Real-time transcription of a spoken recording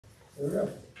There we go.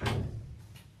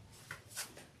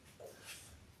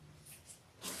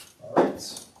 All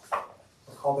right.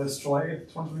 I'll call this July 8th,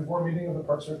 2024 meeting of the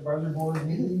Parks Advisory Board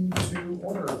meeting to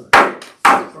order.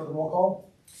 Start the roll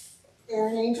call.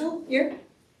 Aaron Angel. Here.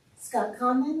 Scott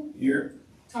Conlon. Here.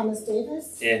 Thomas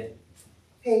Davis. Yeah.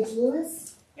 Paige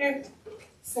Lewis. Here.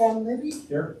 Sam Libby.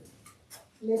 Here.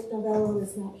 Nick Novello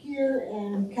is not here,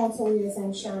 and Council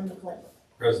Liaison Sean McClay.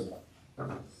 Present.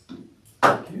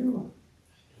 Thank you.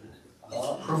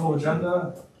 Approval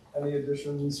agenda. Any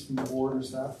additions from the board or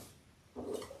staff?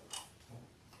 Okay.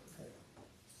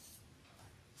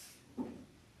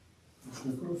 Motion to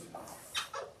approve.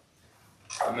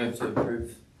 I move to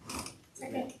approve.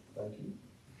 Second. Thank you.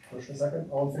 Motion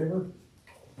second. All in favor?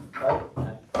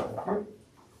 Aye. Thank you.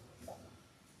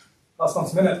 Last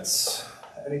month's minutes.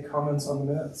 Any comments on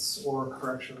the minutes or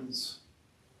corrections?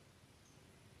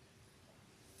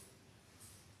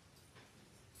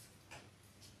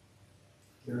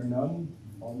 Hearing none,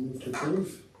 I'll move to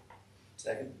approve.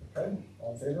 Second. Okay,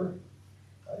 all in favor?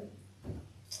 Aye.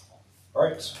 All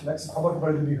right, next is public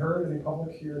invited to be heard. Any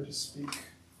public here to speak?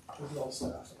 This is all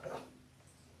staff.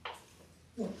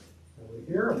 Okay. Nobody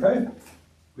here, okay.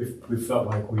 We felt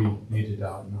like we needed to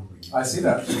outnumber you. I see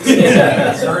that.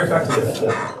 It's very effective.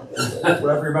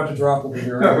 Whatever you're about to drop will be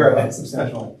very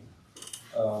substantial.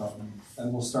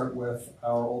 And we'll start with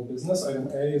our old business. Item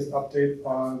A is update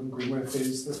on Greenway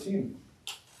Phase 13.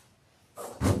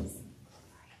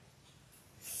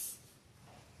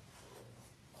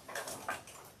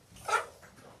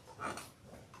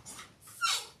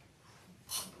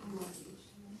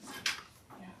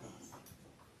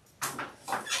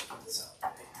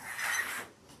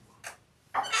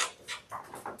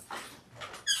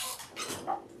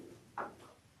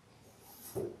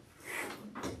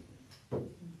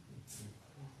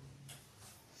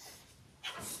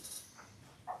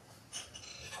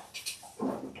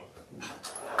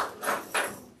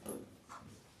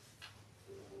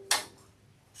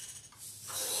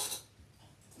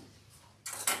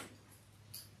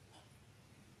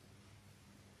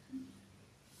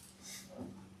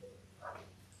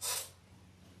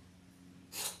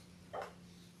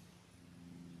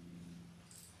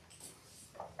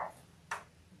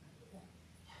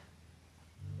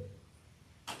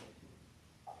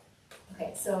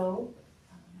 Okay, so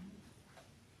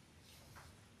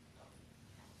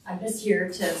I'm just here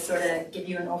to sort of give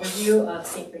you an overview of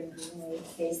St. Bernard Greenway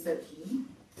Phase 13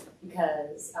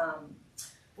 because,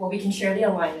 well, we can share the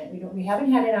alignment. We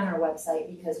haven't had it on our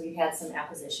website because we've had some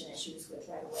acquisition issues with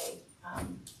right away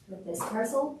with this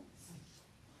parcel.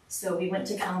 So we went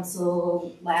to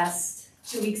council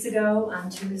 2 weeks ago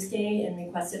on Tuesday and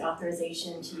requested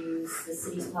authorization to use the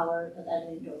city's power of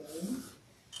eminent domain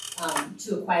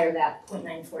to acquire that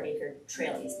 0.94 acre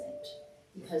trail easement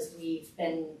because we've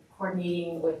been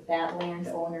coordinating with that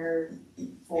landowner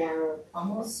for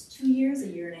almost 2 years, a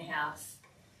year and a half.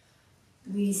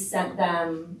 We sent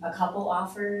them a couple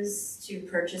offers to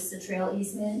purchase the trail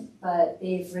easement, but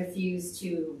they've refused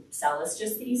to sell us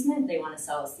just the easement. They want to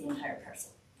sell us the entire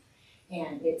parcel.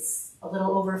 And it's a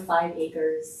little over 5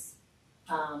 acres.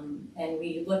 And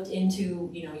we looked into,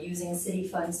 using city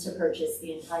funds to purchase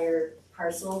the entire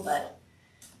parcel, but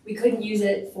we couldn't use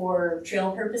it for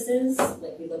trail purposes.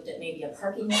 Like we looked at maybe a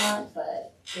parking lot,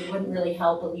 but it wouldn't really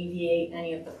help alleviate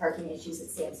any of the parking issues at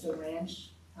Sandstone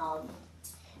Ranch. And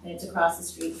it's across the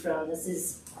street from, this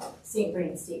is St.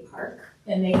 Bernard State Park,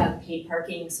 and they have paid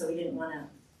parking, so we didn't want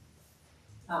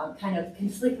to kind of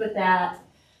conflict with that.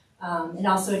 And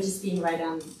also it just being right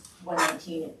on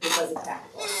 119, it wasn't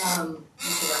practical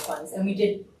use of our funds. And we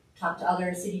did talk to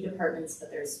other city departments,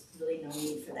 but there's really no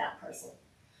need for that parcel.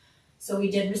 So we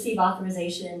did receive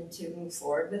authorization to move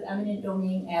forward with eminent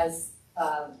domain as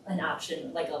an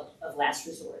option, like of last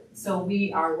resort. So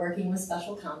we are working with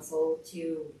special counsel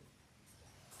to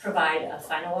provide a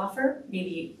final offer.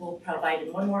 Maybe we'll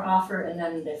provide one more offer and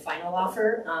then the final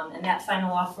offer. And that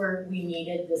final offer, we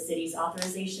needed the city's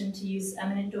authorization to use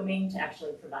eminent domain to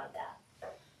actually provide that.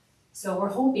 So we're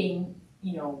hoping,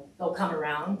 they'll come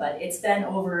around, but it's been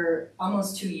over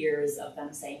almost 2 years of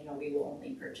them saying, no, we will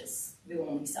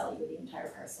only sell you the entire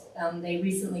parcel. They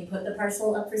recently put the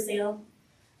parcel up for sale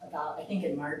about, I think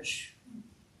in March,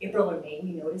 April or May,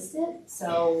 we noticed it.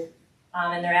 So,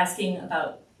 and they're asking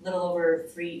about a little over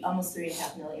almost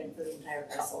 $3.5 million for the entire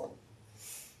parcel.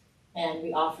 And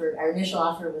we offered, our initial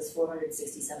offer was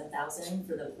 $467,000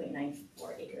 for the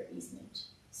 0.94 acre easement.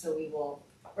 So we will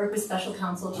work with special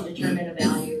counsel to determine a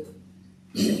value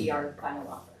to be our final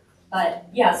offer. But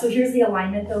yeah, so here's the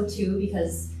alignment though too,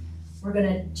 because we're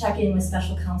gonna check in with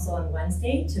special counsel on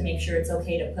Wednesday to make sure it's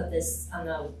okay to put this on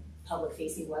the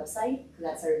public-facing website, because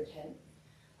that's our intent.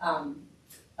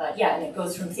 But yeah, and it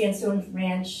goes from Sandstone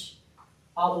Ranch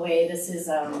all the way. This is,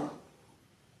 so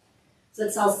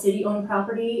it's all city-owned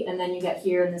property, and then you get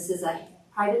here, and this is a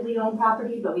privately owned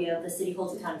property, but we have the city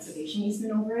holds a conservation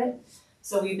easement over it.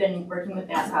 So we've been working with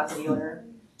that property owner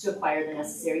to acquire the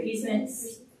necessary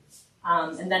easements.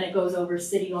 And then it goes over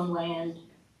city-owned land.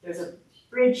 There's a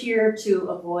bridge here to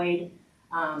avoid,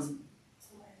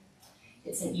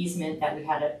 it's an easement that we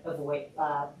had to avoid.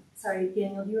 Sorry,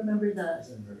 Daniel, do you remember the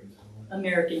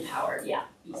American Tower? Yeah,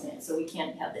 easement. So we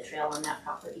can't have the trail on that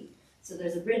property. So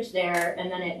there's a bridge there,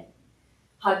 and then it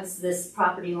hugs this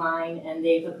property line, and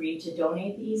they've agreed to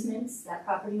donate the easements, that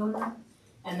property owner.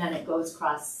 And then it goes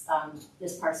across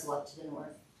this parcel up to the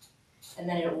north. And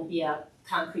then it will be a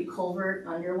concrete culvert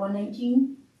under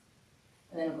 119.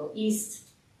 And then it'll go east,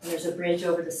 and there's a bridge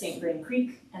over the St. Vrain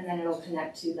Creek, and then it'll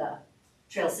connect to the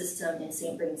trail system in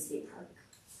St. Vrain State Park.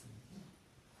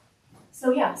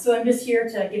 So yeah, so I'm just here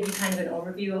to give you kind of an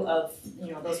overview of,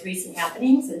 you know, those recent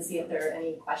happenings and see if there are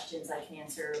any questions I can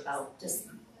answer about just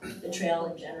the trail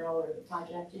in general or the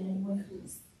project in any way.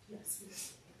 Yes,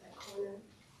 that corner.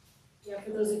 Yeah,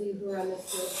 for those of you who are on the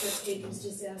field trip, Kate was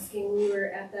just asking, we were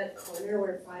at that corner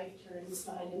where 5 turns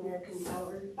behind American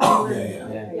Tower.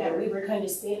 Yeah, we were kind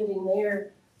of standing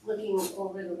there looking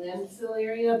over the landfill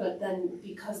area, but then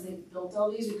because they built all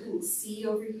these, we couldn't see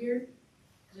over here.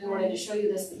 We wanted to show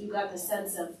you this, but you got the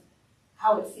sense of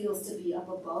how it feels to be up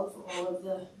above all of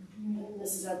the, and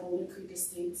this is our Boulder Creek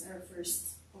Estates, our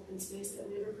first open space that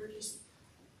we ever purchased.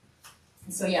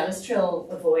 So yeah, this trail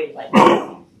will avoid like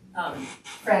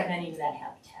fragmenting that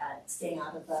habitat, staying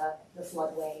out of the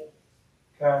floodway.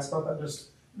 Can I ask about that? Just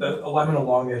the alignment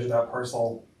along the edge of that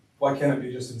parcel, why can't it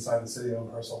be just inside the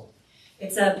city-owned parcel?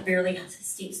 It's a fairly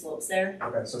steep slopes there.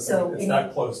 Okay, so So it's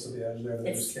that close to the edge there that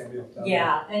it just can't be up down.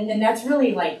 Yeah, and that's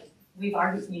really like, we've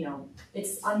argued, you know,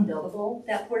 it's unbuildable,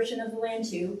 that portion of the land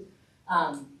too.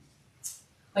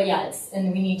 But yeah,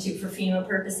 and we need to, for FEMA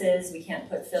purposes, we can't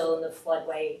put fill in the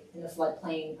floodway, in the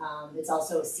floodplain. It's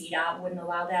also CDOT wouldn't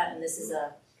allow that, and this is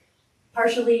a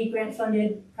partially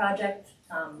grant-funded project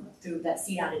through that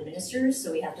CDOT administers,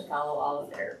 so we have to follow all of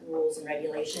their rules and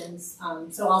regulations.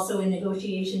 So also in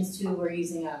negotiations too, we're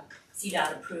using a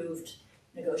CDOT-approved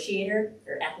negotiator,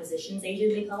 or acquisitions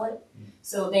agent they call it.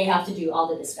 So they have to do all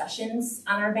the discussions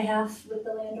on our behalf with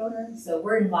the landowner. So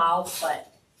we're involved, but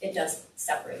it does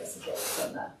separate us a bit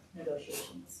from the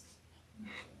negotiations.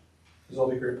 Those will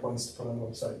be great points to put on the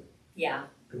website. Yeah.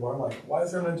 People aren't like, why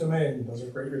is there eminent domain? Those are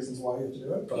great reasons why you have to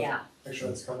do it, but Yeah. make sure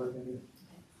that's covered maybe.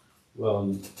 Well,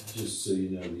 and just so you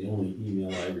know, the only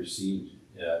email I received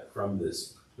from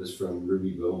this was from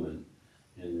Ruby Bowman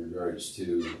in regards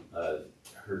to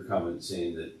her comment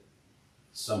saying that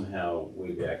somehow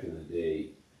way back in the day,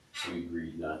 we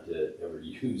agreed not to ever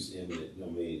use eminent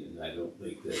domain, and I don't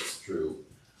think that's true.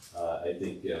 I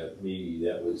think maybe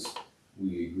that was,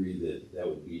 we agreed that that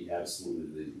would be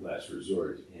absolutely the last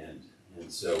resort,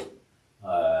 and so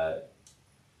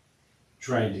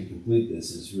trying to complete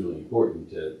this is really important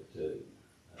to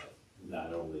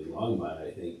not only Longmont,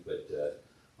 I think, but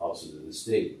also to the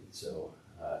state. So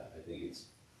I think it's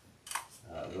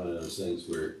one of those things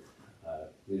where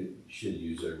we should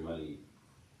use our money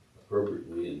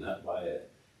appropriately and not buy a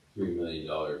 $3 million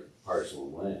parcel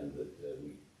of land that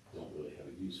we don't really have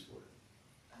a use for.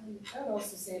 I would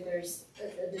also say there's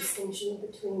a distinction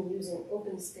between using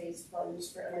open space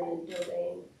funds for eminent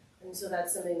domain, and so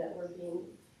that's something that we're being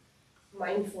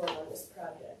mindful of on this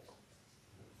project.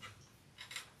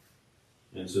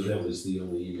 And so that was the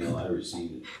only email I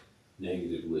received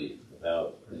negatively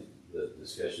about the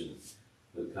discussion,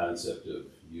 the concept of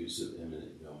use of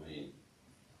eminent domain.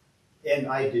 And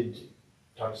I did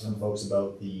talk to some folks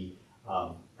about the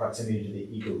proximity to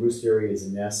the eco roost areas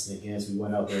and nests. And again, as we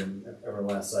went out there and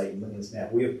everyone last site and looking at this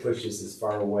map, we have pushed this as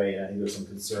far away. And I think there's some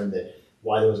concern that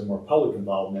why there wasn't more public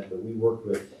involvement, but we worked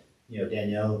with, you know,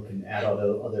 Danielle can add all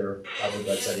the other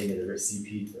websites, I think there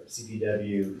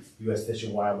CPW, U.S. Fish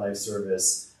and Wildlife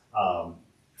Service,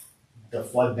 the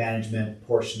flood management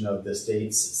portion of the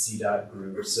state's CDOT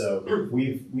group. So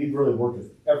we've really worked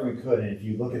with everyone we could, and if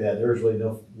you look at that, there's really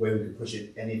no way we could push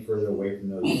it any further away from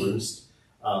those roosts.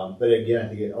 But again, I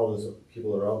think all those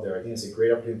people that are out there, I think it's a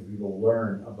great opportunity for people to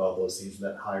learn about those things from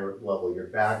that higher level. You're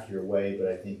back your way, but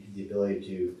I think the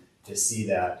ability to see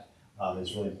that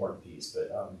is a really important piece.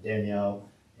 But Danielle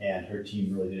and her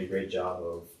team really did a great job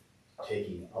of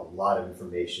taking a lot of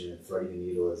information and threading the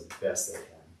needle as best they can.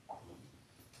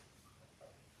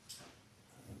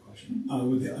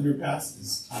 With the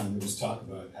underpasses, there was talk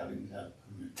about having to have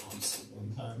permanent pumps at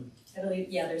one time. I believe,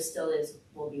 yeah, there still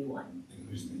will be one. And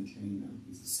who's maintaining them?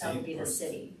 Is the state? That would be or the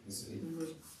city. The city.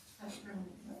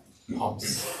 Mhm.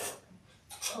 Hops.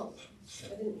 Oh, I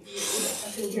didn't hear you either.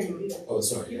 I couldn't hear you either. Oh,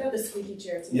 sorry. You Yeah, got the squeaky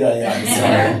chair. yeah, I'm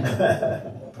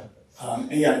sorry.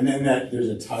 And yeah, and then there's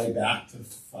a tie back to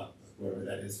wherever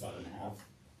that is, 5.5.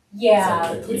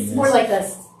 Yeah, Is that the it's more like a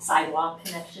sidewalk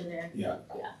connection there. Yeah.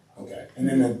 Yeah. Okay. And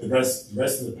then the rest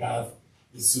of the path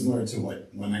is similar to what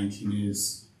 119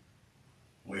 is,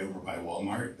 way over by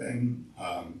Walmart then.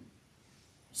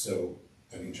 So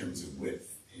in terms of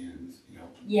width and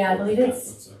Yeah, I what believe the path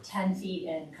it's looks like. 10 feet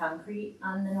in concrete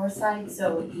on the north side.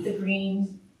 So the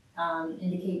green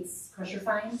indicates crusher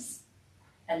fines,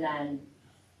 and then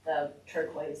the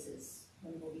turquoise is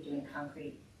when we'll be doing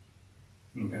concrete.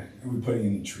 Okay. Are we putting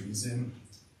any trees in?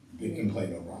 Big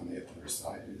complaint over on the other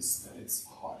side is that it's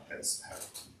hot as heck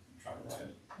to try to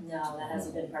ride. No, that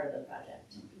hasn't been part of the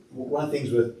project. One of the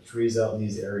things with trees out in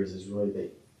these areas is really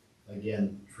that,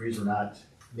 again, trees are not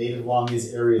native along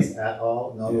these areas at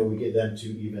all. The only way we get them to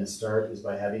even start is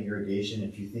by having irrigation.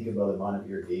 If you think about the amount of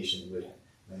irrigation with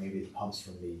maybe the pumps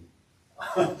from the,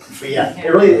 but yeah, it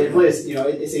really is,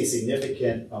 it's a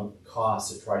significant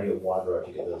cost to try to get water out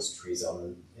to get those trees out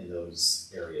in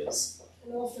those areas.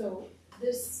 And also,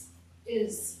 this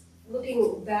is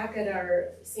looking back at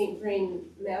our St. Vrain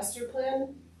master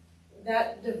plan.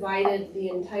 That divided the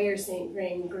entire St.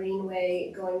 Vrain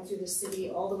Greenway going through the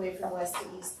city all the way from west to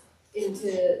east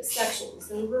into sections.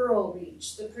 The rural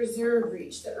reach, the preserve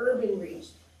reach, the urban reach.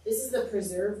 This is the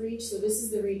preserve reach, so this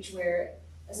is the reach where,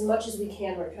 as much as we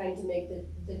can, we're trying to make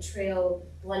the trail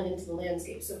blend into the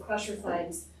landscape. So crusher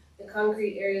fines, the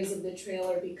concrete areas of the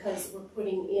trail are because we're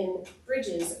putting in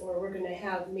bridges or we're gonna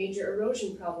have major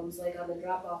erosion problems like on the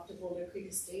drop off to Boulder Creek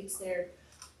Estates there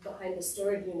behind the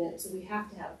storage unit. So we have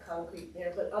to have concrete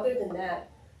there. But other than that,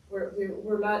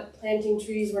 we're not planting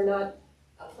trees, we're not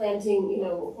planting,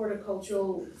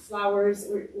 horticultural flowers.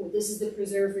 This is the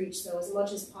preserve reach, so as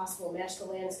much as possible, match the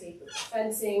landscape with the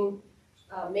fencing,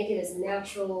 make it as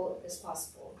natural as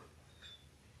possible.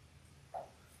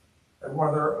 And one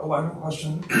other alignment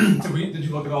question. Did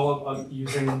you look at all of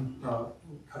using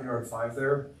cutting yard 5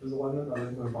 there as alignment other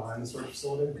than going behind the storage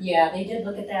facility? Yeah, they did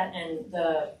look at that, and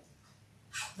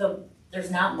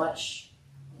there's not much.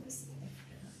 Let me see.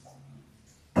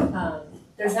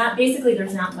 There's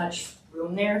not much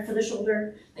room there for the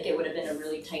shoulder. Like it would have been a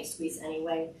really tight squeeze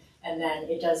anyway, and then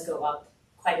it does go up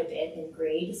quite a bit in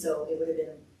grade, so it would have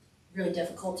been really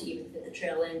difficult to even fit the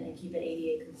trail in and keep it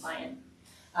ADA compliant.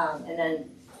 And then,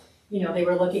 they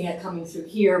were looking at coming through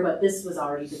here, but this was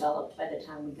already developed by the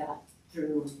time we got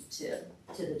through to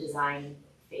the design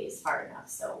phase far enough,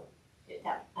 so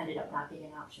that ended up not being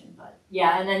an option. But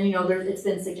yeah, and then it's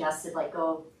been suggested like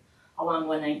go along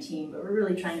 119, but we're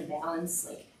really trying to balance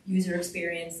like user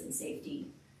experience and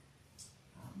safety.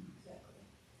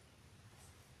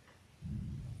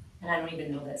 And I don't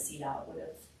even know that CDOT would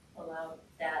have allowed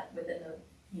that within the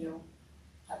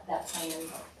that plan.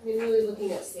 I mean, really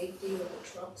looking at safety with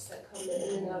the trucks that come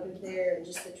in and out of there and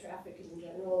just the traffic in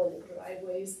general and the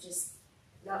driveways, just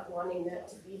not wanting that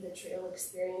to be the trail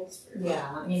experience for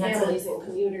families and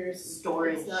commuters.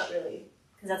 Storage. It's not really.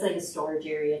 Because that's like a storage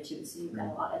area too, so you've got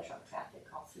a lot of truck traffic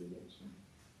all through here too.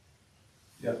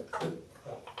 Yep.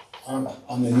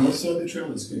 On the north side of the trail,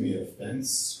 there's going to be a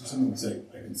fence or something. Because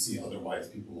I can see otherwise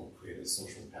people will create a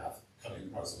social path cutting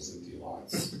across those empty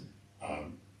lots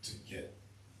to get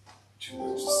to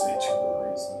those, just say, 2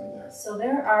 breweries under there. So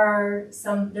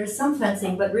there's some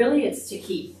fencing, but really it's to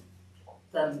keep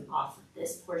them off of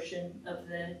this portion of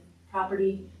the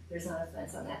property. There's not a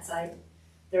fence on that side.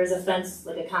 There's a fence,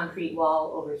 like a concrete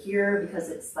wall over here because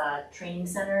it's the training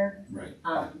center. Right.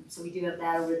 So we do have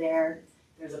that over there.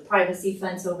 There's a privacy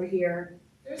fence over here.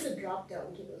 There's a drop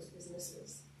down to those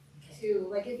businesses too.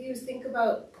 Like if you think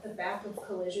about the back of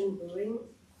Collision Brewing,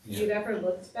 if you've ever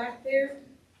looked back there,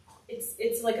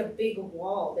 it's like a big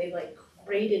wall. They like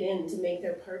graded in to make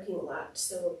their parking lot.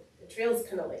 So the trail's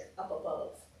kind of like up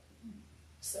above.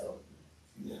 So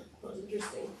Yeah. it's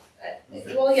interesting.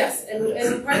 Well, yes,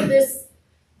 and part of this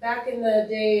back in the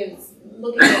day is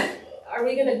looking at, are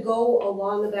we gonna go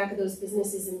along the back of those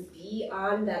businesses and be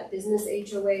on that business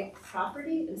HOA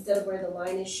property instead of where the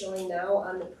line is showing now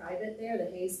on the private there, the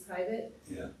Hayes private?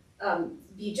 Yeah.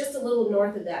 Be just a little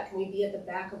north of that. Can we be at the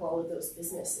back of all of those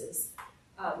businesses?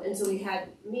 And so we had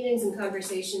meetings and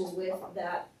conversations with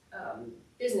that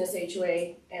business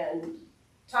HOA and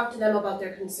talked to them about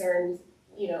their concerns,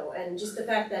 and just the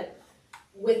fact that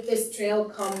with this trail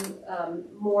come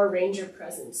more ranger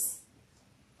presence.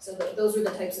 So those were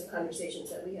the types of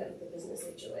conversations that we had with the business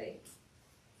HOA.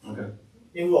 Okay.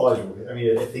 It will always work. I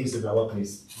mean, if things develop and we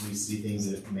see things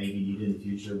that may be needed in the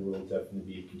future, we'll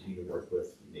definitely continue to work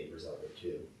with neighbors out there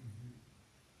too.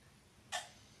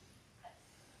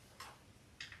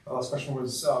 The last question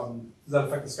was, does that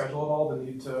affect the schedule at all, the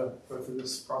need to go through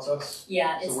this process?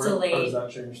 Yeah, it's So where delayed. does that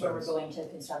change Where we're things? going to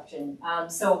construction.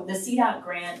 So the CDOT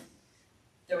grant,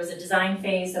 there was a design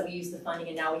phase that we used the funding,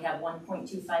 and now we have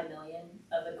 1.25 million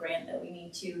of a grant that we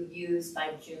need to use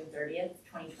by June 30th,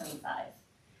 2025.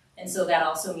 And so that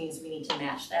also means we need to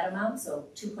match that amount, so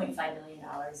 $2.5 million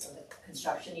of the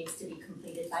construction needs to be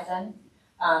completed by then.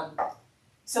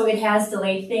 So it has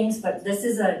delayed things, but this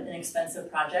is an expensive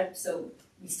project, so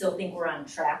we still think we're on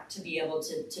track to be able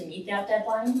to meet that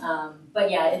deadline.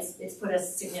 But yeah, it's put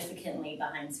us significantly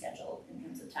behind schedule in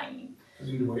terms of timing. Do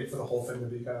you need to wait for the whole thing to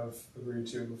be kind of agreed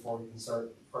to before we can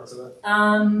start parts of it?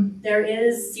 There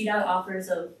is, CDOT offers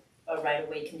a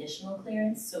right-of-way conditional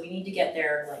clearance, so we need to get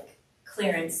their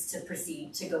clearance to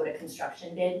proceed to go to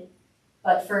construction bid.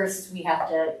 But first, we have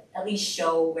to at least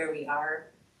show where we are.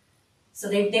 So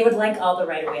they would like all the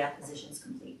right-of-way acquisitions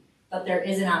complete, but there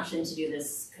is an option to do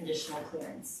this conditional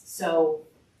clearance. So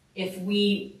if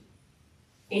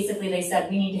basically they said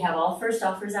we need to have all first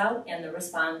offers out and the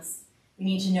response, we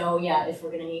need to know, if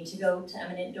we're gonna need to go to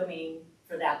eminent domain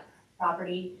for that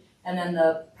property, and then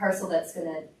the parcel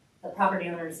the property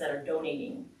owners that are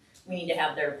donating, we need to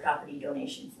have their property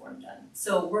donation form done.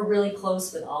 So we're really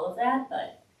close with all of that,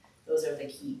 but those are the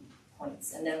key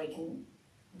points. And then we've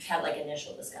had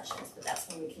initial discussions, but that's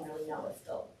when we can really know if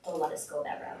they'll let us go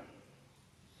that route.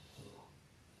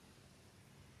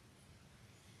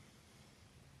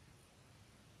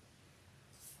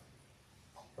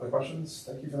 Other questions?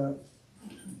 Thank you for that.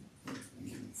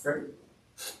 Great.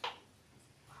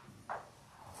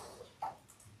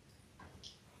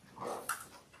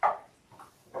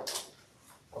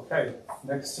 Okay,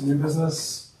 next to new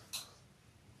business.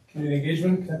 Community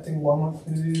engagement, connecting Longmont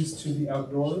communities to the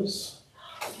outdoors.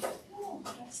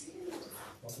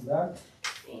 Welcome back.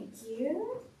 Thank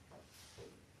you.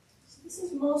 So this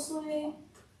is mostly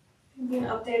going to be an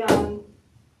update on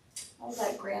all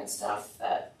that grant stuff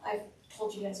that I've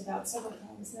told you guys about several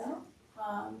times now.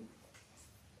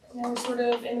 Now we're sort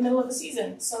of in the middle of the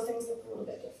season, so things look a little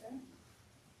bit different.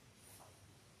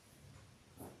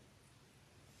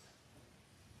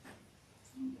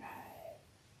 Alright.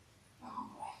 Oh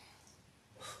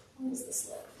boy. What is this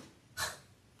lip?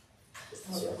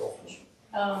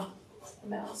 Oh, the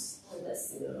mouse. Or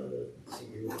this.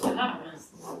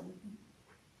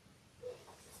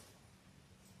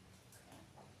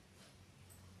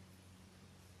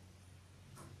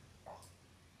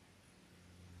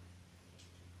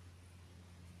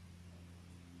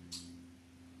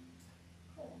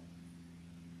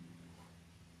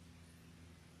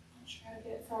 Try to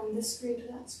get from this screen to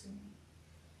that screen.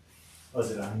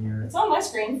 Was it on your? It's on my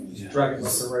screen. Yeah. Drag it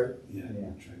to the right. Yeah,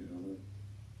 Yeah. drag it over.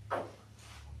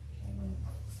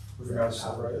 With your mouse to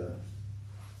the right.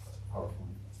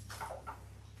 PowerPoint.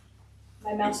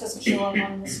 My mouse doesn't show up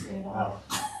on the screen at all.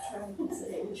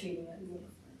 Retrieving it.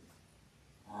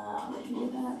 I can do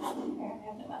that. Here, I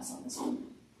have the mouse on this one.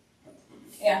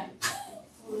 Yeah.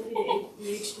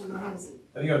 Reach the mouse.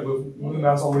 I think you gotta move the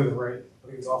mouse all the way to the right. I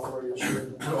think it's off the radio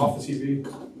screen, off the TV.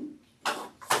 There's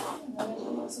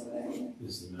the mouse over there.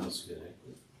 Is the mouse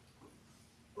connected?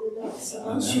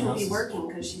 So she will be working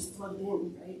because she's plugged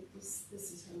in, right? This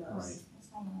is her mouse. Right. That's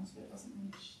my mouse, but it doesn't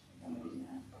reach. I'm gonna do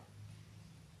that.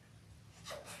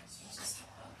 So it's just, just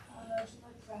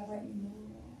grab right in the middle.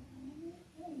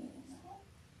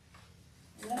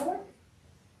 Does that work?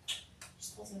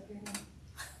 Just close it up here now.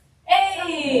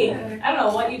 Hey! I don't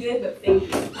know what you did, but thank you.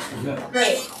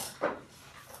 Great.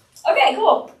 Okay,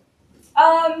 cool.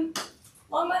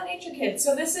 Longmont Nature Kids.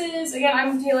 So this is, again,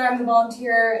 I'm Taylor. I'm the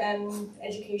volunteer and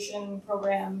education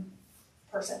program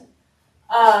person.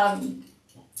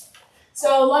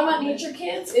 So Longmont Nature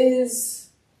Kids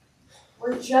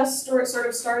we're just sort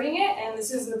of starting it, and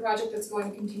this is the project that's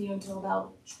going to continue until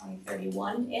about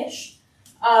 2031-ish.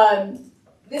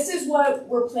 This is what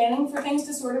we're planning for things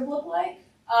to sort of look like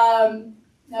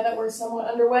now that we're somewhat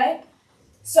underway.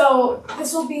 So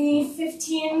this will be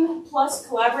 15 plus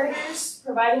collaborators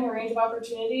providing a range of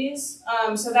opportunities.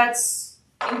 So that's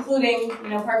including,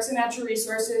 parks and natural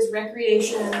resources,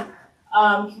 recreation,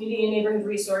 community and neighborhood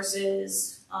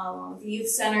resources, the youth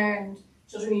center and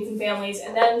children, youth and families,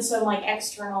 and then some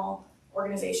external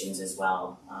organizations as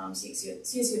well.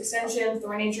 CSU Extension,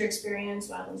 Thorn Nature Experience,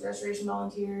 Wildlands Restoration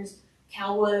Volunteers,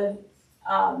 Calwood.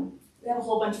 We have a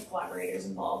whole bunch of collaborators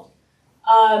involved.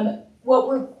 What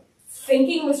we're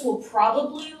thinking this will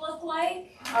probably look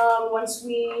like once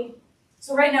we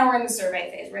So right now we're in the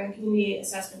survey phase. We're in the community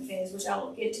assessment phase, which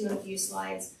I'll get to in a few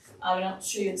slides. And I'll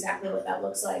show you exactly what that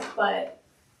looks like. But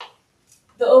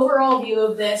the overall view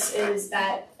of this is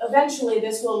that eventually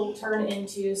this will turn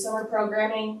into summer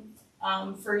programming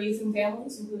for youth and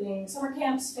families, including summer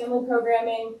camps, family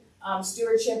programming,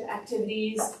 stewardship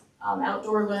activities,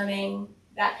 outdoor learning,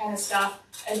 that kind of stuff,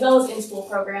 as well as in-school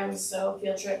programs, so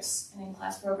field trips and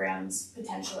in-class programs,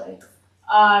 potentially.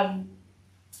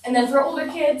 And then for older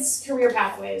kids, career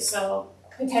pathways, so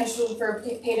potential for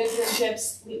paid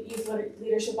internships, youth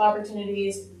leadership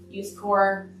opportunities, youth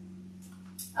corps,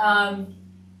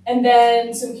 and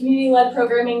then some community-led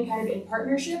programming kind of in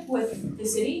partnership with the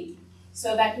city.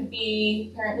 So that could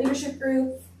be parent leadership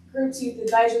groups, youth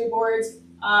advisory boards,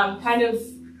 kind of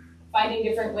finding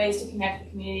different ways to connect the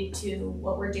community to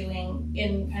what we're doing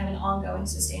in kind of an ongoing,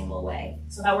 sustainable way.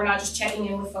 So that we're not just checking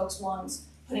in with folks once,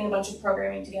 putting a bunch of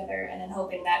programming together, and then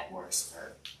hoping that works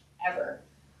forever.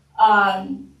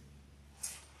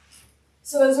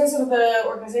 So those are some of the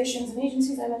organizations and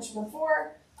agencies I mentioned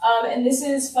before. And this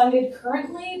is funded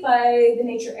currently by the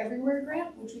Nature Everywhere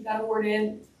grant, which we got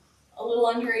awarded a little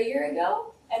under a year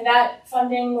ago. And that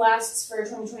funding lasts for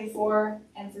 2024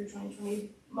 and through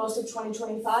most of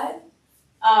 2025.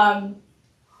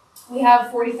 We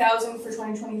have $40,000 for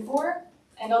 2024,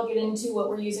 and I'll get into what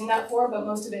we're using that for, but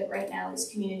most of it right now is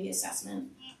community assessment.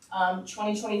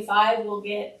 2025 we'll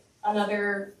get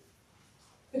another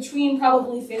between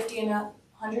probably 50 and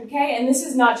 100K, and this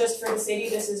is not just for the city,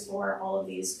 this is for all of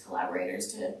these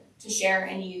collaborators to share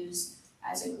and use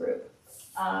as a group.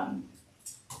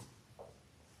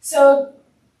 So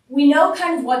we know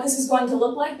kind of what this is going to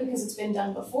look like because it's been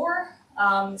done before.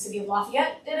 The city of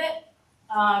Lafayette did it.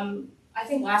 I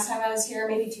think last time I was here,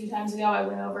 maybe 2 times ago, I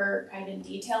went over kind of in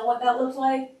detail what that looked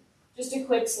like. Just a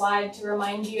quick slide to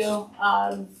remind you.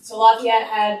 So Lafayette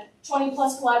had 20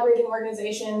 plus collaborating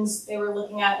organizations. They were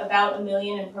looking at about $1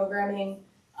 million in programming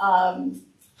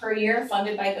per year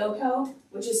funded by GoCo,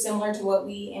 which is similar to what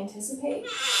we anticipate.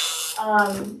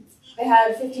 They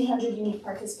had 1,500 unique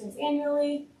participants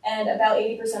annually, and about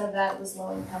 80% of that was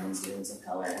low income and students of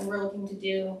color, and we're looking to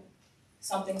do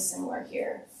something similar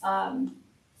here.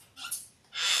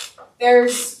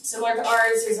 Theirs, similar to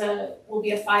ours, theirs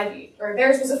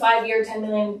was a 5-year, $10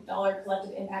 million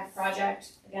collective impact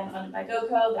project, again funded by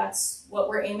GoCo. That's what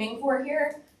we're aiming for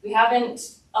here. We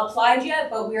haven't applied yet,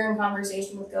 but we're in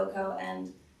conversation with GoCo,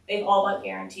 and they've all but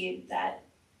guaranteed that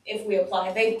if we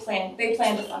apply, they plan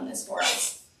to fund this for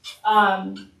us.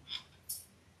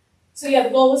 So yeah, the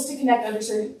goal was to connect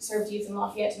underserved youth in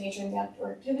Lafayette to nature and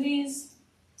outdoor activities.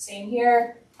 Same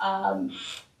here.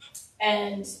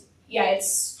 And yeah,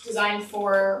 it's designed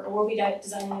for, or we'll be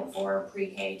designing it for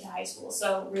pre-K to high school.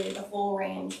 So really the full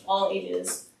range, all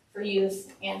ages for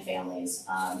youth and families.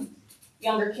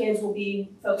 Younger kids will be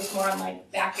focused more on like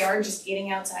backyard, just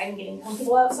getting outside and getting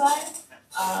comfortable outside.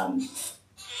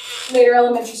 Later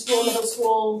elementary school, middle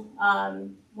school,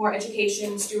 more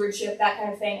education, stewardship, that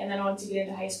kind of thing. And then once you get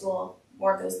into high school,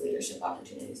 more of those leadership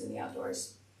opportunities in the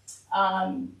outdoors.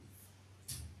 And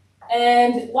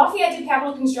Lafayette did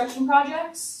capital construction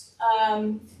projects.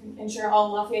 Ensure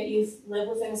all Lafayette youth live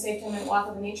within a safe 10-minute walk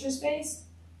of a nature space.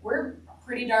 We're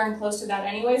pretty darn close to that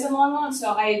anyways in Longmont,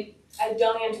 so I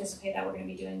don't anticipate that we're going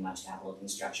to be doing much capital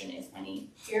construction, if any,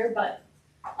 here. But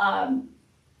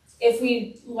if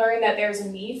we learn that there's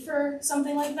a need for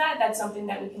something like that, that's something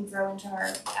that we can throw into our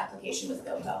application with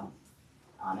GoCo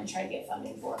and try to get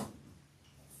funding for.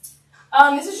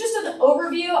 This is just an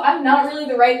overview. I'm not really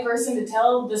the right person to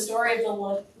tell the story of the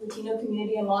Latino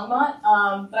community in Longmont,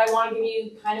 but I want to give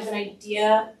you kind of an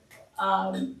idea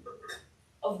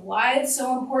of why it's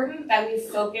so important that we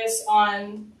focus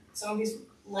on some of these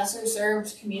lesser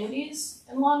served communities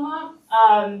in Longmont,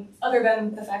 other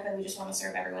than the fact that we just want to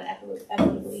serve everyone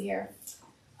equitably here.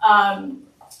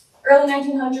 Early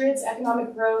 1900s,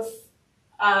 economic growth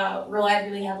relied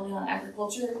really heavily on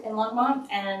agriculture in Longmont,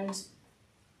 and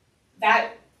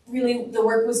that really, the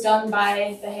work was done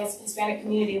by the Hispanic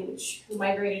community, who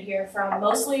migrated here from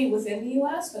mostly within the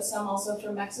U.S., but some also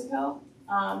from Mexico.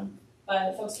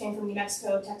 But folks came from New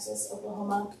Mexico, Texas,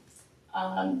 Oklahoma,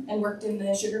 and worked in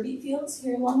the sugar beet fields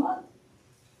here in Longmont.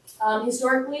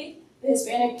 Historically, the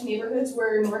Hispanic neighborhoods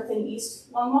were north and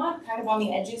east Longmont, kind of on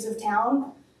the edges of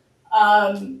town.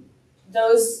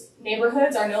 Those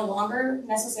neighborhoods are no longer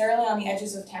necessarily on the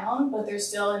edges of town, but they're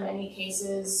still in many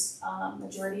cases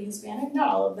majority Hispanic, not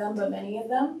all of them, but many of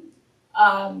them.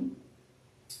 And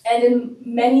in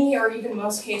many or even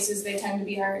most cases, they tend to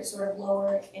be our sort of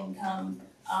lower income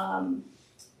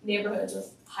neighborhoods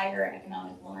with higher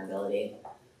economic vulnerability.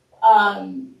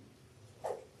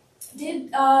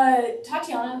 Did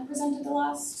Tatiana present at the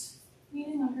last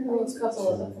meeting on her? Well, it's a couple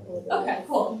of them. Okay,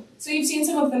 cool. So you've seen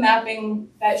some of the mapping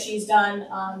that she's done,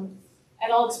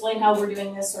 and I'll explain how we're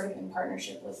doing this sort of in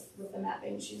partnership with the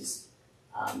mapping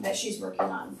that she's working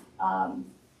on.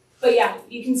 But yeah,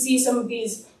 you can see some of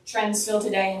these trends still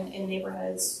today in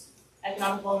neighborhoods.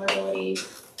 Economic vulnerability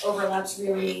overlaps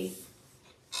really,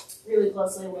 really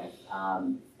closely with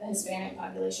the Hispanic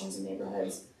populations in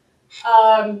neighborhoods.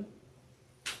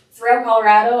 Throughout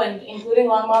Colorado, and including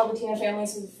Longmont, Latino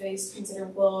families have faced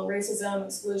considerable racism,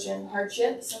 exclusion,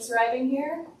 hardship since arriving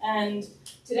here. And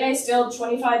today, still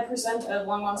 25% of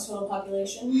Longmont's total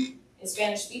population is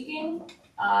Spanish-speaking.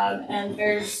 And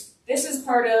this is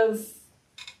part of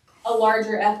a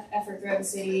larger effort throughout the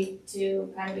city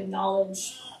to kind of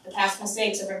acknowledge the past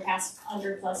mistakes of our past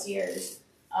 100+ years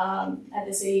at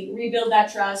the city, rebuild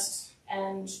that trust,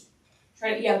 and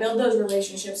try to build those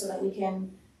relationships so that we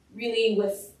can really,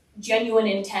 with genuine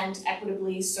intent,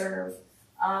 equitably serve,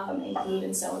 include,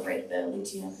 and celebrate the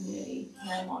Latino community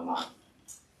here in Longmont.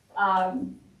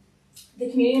 The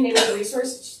Community and Neighborhood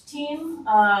Resource Team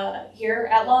here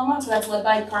at Longmont, so that's led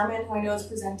by Carmen, who I know has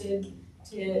presented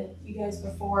to you guys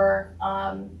before.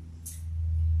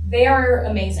 They are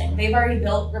amazing. They've already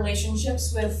built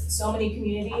relationships with so many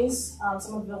communities,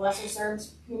 some of the lesser served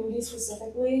communities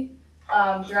specifically,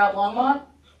 throughout Longmont,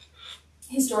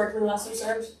 historically lesser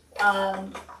served.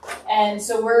 And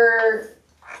so we're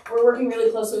working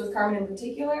really closely with Carmen in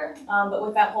particular, but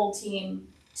with that whole team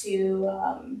to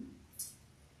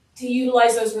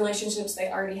utilize those relationships they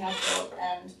already have built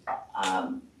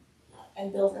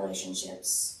and build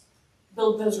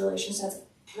those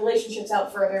relationships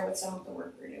out further with some of the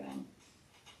work we're doing.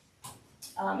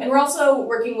 And we're also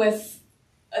working with,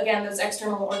 again, those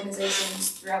external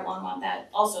organizations throughout Longmont that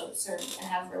also serve and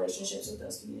have relationships with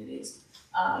those communities.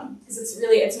 Because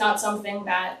it's not something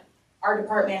that our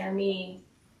department or me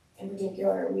in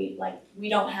particular, we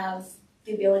don't have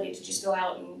the ability to just go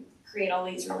out and create all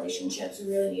these relationships.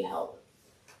 We really need help.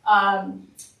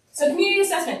 So community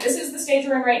assessment, this is the stage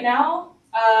we're in right now.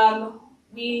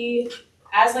 We,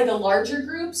 as like a larger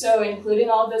group, so including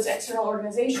all of those external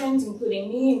organizations, including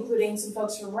me, including some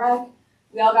folks from REC,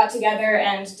 we all got together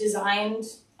and designed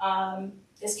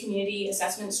this community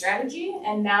assessment strategy.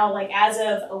 And now, like as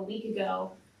of a week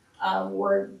ago,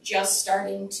 we're just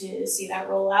starting to see that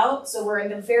roll out. So we're in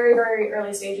the very, very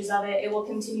early stages of it. It will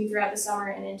continue throughout the summer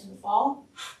and into the fall.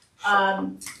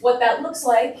 What that looks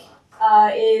like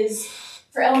is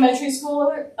for elementary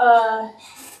school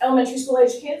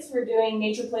age kids, we're doing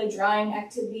nature play drawing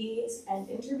activities and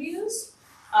interviews.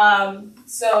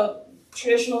 So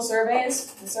traditional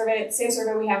surveys, the same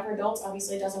survey we have for adults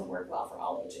obviously doesn't work well for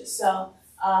all ages. So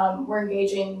we're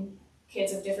engaging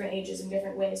kids of different ages in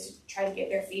different ways to try to get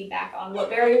their feedback on what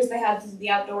barriers they have to the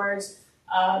outdoors,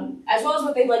 as well as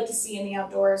what they'd like to see in the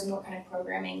outdoors and what kind of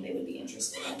programming they would be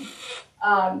interested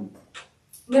in.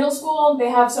 Middle school, they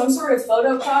have some sort of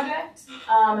photo project,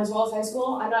 as well as high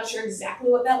school. I'm not sure exactly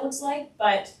what that looks like,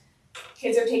 but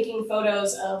kids are taking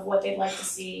photos of what they'd like to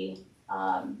see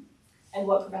and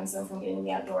what prevents them from getting in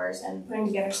the outdoors and putting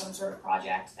together some sort of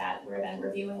project that we're then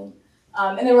reviewing.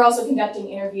 And then we're also conducting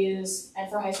interviews, and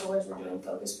for high schoolers, we're doing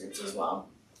focus groups as well.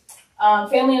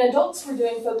 Family and adults, we're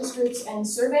doing focus groups and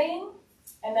surveying.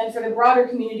 And then for the broader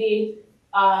community,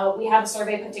 we have a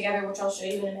survey put together, which I'll show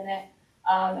you in a minute.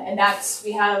 And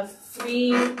we have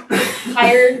 3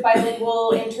 hired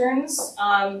bilingual interns,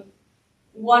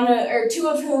 1 or 2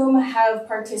 of whom have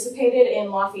participated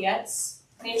in Lafayette's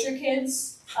Nature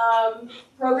Kids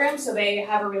program, so they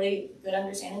have a really good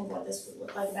understanding of what this would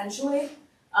look like eventually.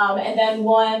 And then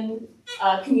 1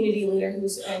 community leader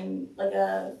who's like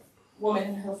a woman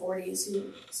in her 40s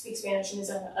who speaks Spanish and is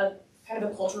a kind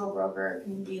of a cultural broker,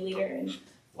 community leader in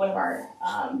one of our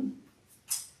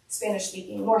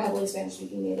more heavily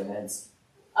Spanish-speaking neighborhoods.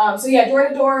 So yeah, door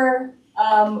to door,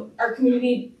 our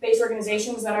community-based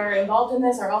organizations that are involved in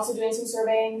this are also doing some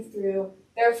surveying through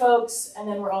their folks, and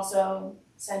then we're also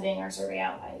sending our survey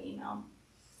out by email.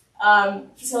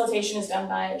 Facilitation is done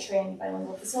by a trained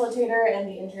bilingual facilitator, and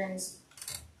the interns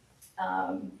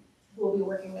who will be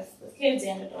working with kids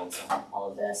and adults on all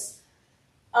of this.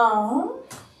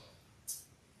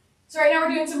 So right now we're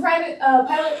doing some private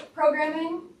pilot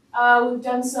programming. We've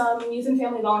done some youth and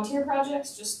family volunteer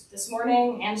projects just this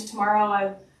morning, and tomorrow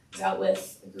I was out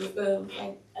with a group of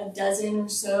like a dozen or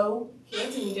so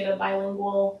kids, and we did a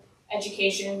bilingual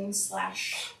education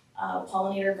 /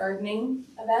 pollinator gardening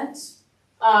event.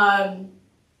 And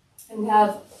we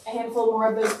have a handful more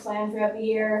of those planned throughout the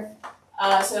year.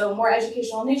 So more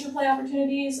educational nature play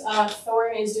opportunities.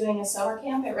 Thorn is doing a summer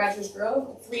camp at Rogers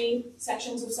Grove, 3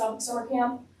 sections of summer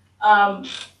camp.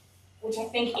 which I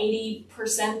think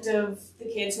 80% of the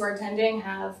kids who are attending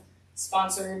have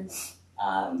sponsored,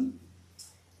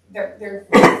 their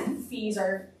fees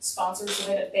are sponsored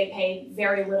so that they pay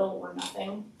very little or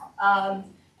nothing.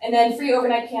 And then free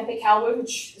overnight camp at Calwood,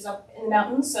 which is up in the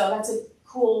mountains, so that's a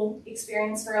cool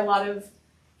experience for a lot of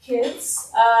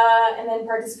kids. And then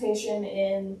participation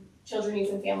in Children, Youth,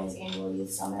 and Families Annual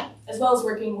Youth Summit, as well as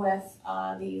working with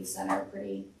the Youth Center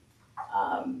pretty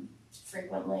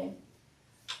frequently.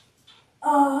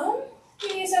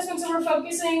 The assessments that we're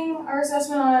focusing, our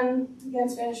assessment on, again,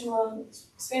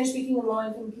 Spanish-speaking and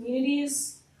low-income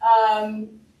communities.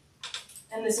 And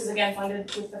this is, again,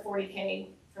 funded with the 40K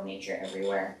from Nature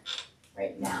Everywhere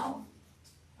right now.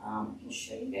 I can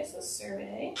show you guys the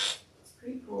survey. It's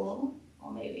pretty cool.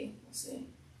 Well, maybe. We'll see.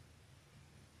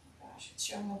 Oh, gosh, it's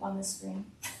showing up on this screen.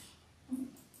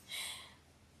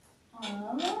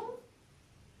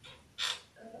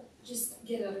 Just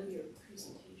get out of your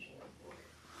presentation,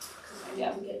 because I need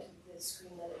to get to the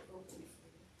screen that it opened for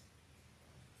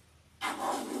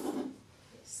you.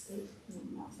 Yes, no,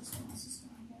 this one else is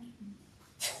not here.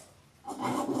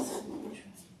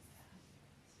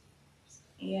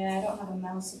 Yeah, I don't have a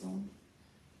mouse again.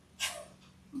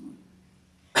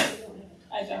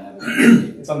 I don't have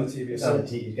a It's on the TV. It's So on the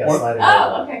T, you've got to slide it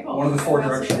Oh, okay, cool. one of the 4 My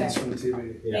mouse is directions there. from the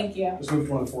TV. Yeah. Thank you. Just move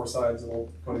to one of the 4 sides,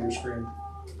 it'll go to your screen.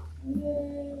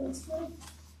 Yeah, let's go.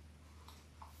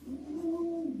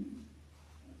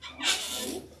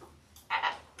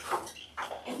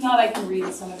 If not, I can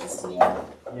read some of this to you. Yeah,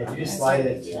 if you just slide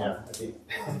it, yeah. I think.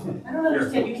 I don't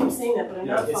understand, you keep saying that, but I'm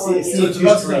not Yeah, following it's So you. it's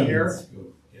about to go here.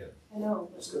 I know.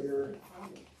 Let's go here.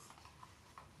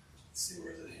 Let's see,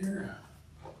 where is it here?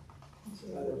 Is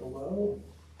it either below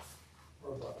or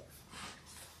above?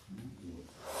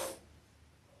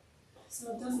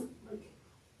 So it doesn't, like,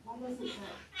 why doesn't that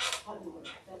button work?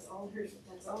 That's all her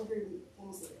things that are open.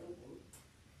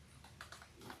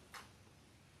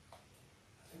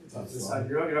 I think it's on this side.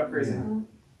 You're not crazy.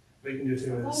 What you can do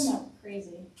too I'm is not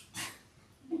crazy.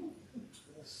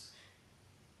 this.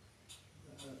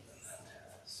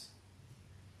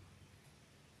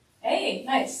 Hey,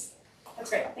 nice. That's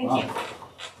great. Thank you.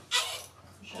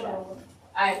 Oh,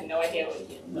 I have no idea what you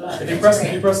do. If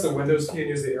you press the Windows key and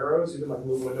use the arrows, you can like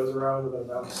move windows around with a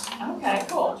mouse. Okay,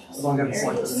 cool. As long as it's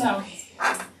like Good this. to know.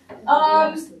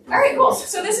 All right, cool.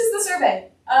 So this is the survey.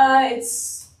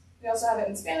 We also have it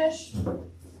in Spanish,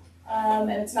 and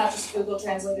it's not just Google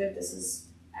translated. This is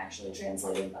actually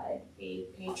translated by a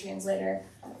paid translator.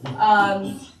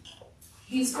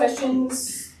 These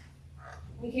questions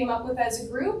we came up with as a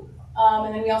group,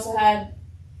 and then we also had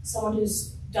someone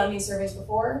who's done these surveys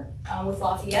before with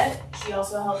Lafayette. She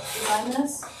also helped design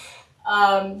this.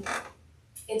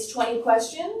 It's 20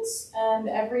 questions, and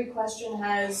every question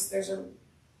there's a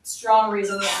strong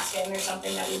reason we ask it, and there's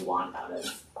something that we want out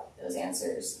of those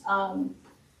answers.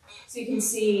 So you can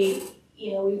see,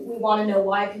 we want to know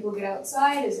why people get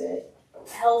outside. Is it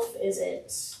health? Is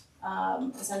it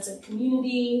a sense of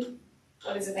community?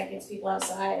 What is it that gets people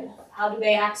outside? How do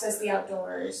they access the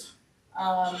outdoors?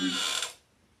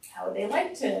 How would they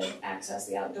like to access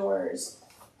the outdoors?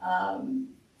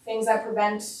 Things that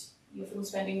prevent you from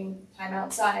spending time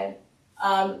outside.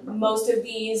 Most of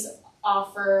these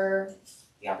offer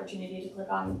the opportunity to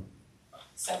click on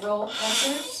several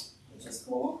answers, which is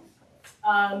cool.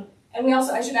 And we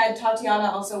also, I should add,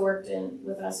 Tatiana also worked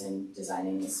with us in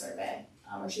designing this survey,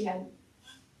 where she had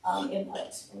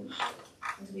input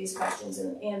into these questions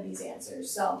and these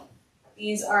answers. So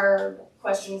these are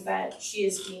questions that she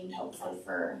is deemed helpful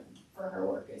for her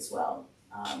work as well.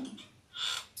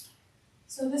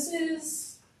 So this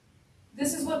is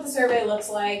what the survey looks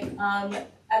like.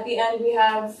 At the end, we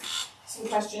have some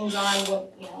questions on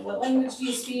what language do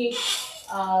you speak,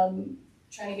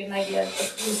 trying to get an idea of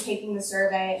who's taking the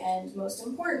survey, and most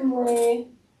importantly,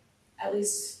 at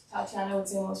least Tatiana would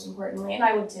say most importantly, and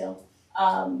I would too,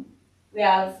 we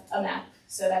have a map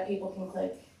so that people can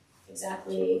click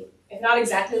exactly, if not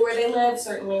exactly where they live,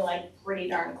 certainly like pretty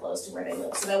darn close to where they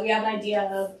live, so that we have an idea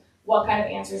of what kind of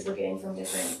answers we're getting from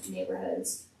different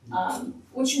neighborhoods,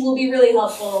 which will be really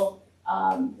helpful,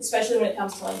 especially when it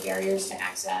comes to like barriers to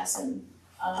access and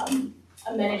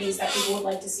amenities that people would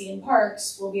like to see in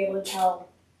parks. We'll be able to tell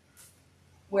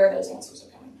where those answers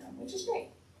are coming from, which is great.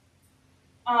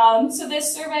 So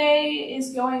this survey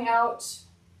is going out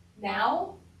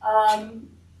now.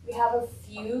 We have a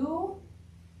few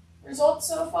results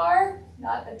so far,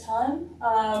 not a ton.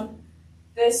 A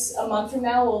month from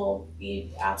now will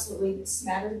be absolutely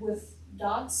smattered with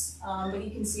dots, but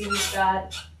you can see we've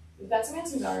got some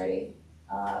answers already.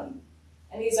 And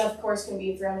these, of course, can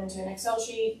be thrown into an Excel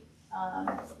sheet.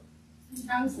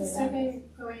 How's the survey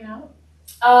going out?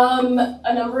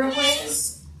 A number of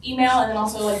ways. Email, and then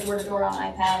also like door to door on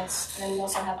iPads, and then we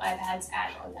also have iPads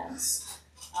at events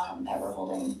that we're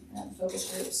holding, and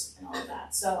focus groups and all of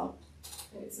that. So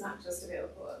It's not just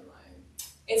available online.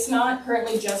 it's not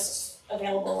currently just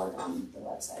available like on the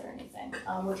website or anything.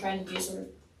 We're trying to do sort of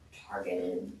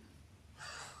targeted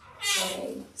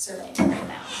surveying right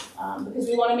now, because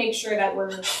we want to make sure that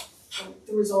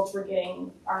the results we're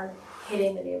getting are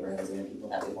hitting the neighborhoods and the people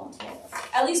that we want to hit,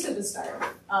 at least at the start.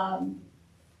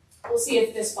 We'll see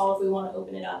if this fall, if we want to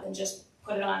open it up and just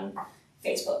put it on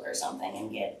Facebook or something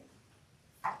and get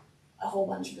a whole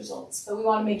bunch of results. But we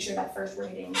want to make sure that first we're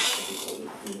hitting the people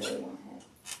we really want to hit.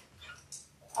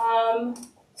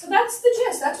 So that's the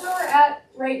gist. That's where we're at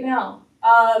right now.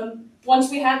 Once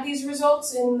we have these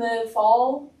results in the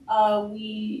fall,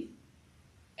 we,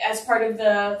 as part of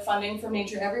the funding from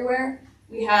Nature Everywhere,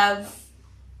 we have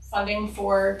funding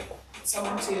for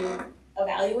someone to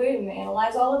evaluate and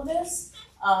analyze all of this.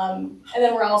 And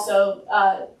then we're also,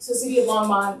 so City of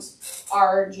Longmont,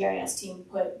 our GIS team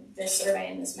put this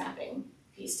survey and this mapping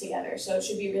piece together. So it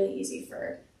should be really easy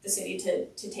for the city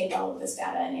to take all of this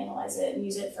data and analyze it and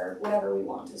use it for whatever we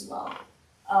want as well.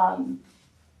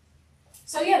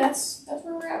 So yeah, that's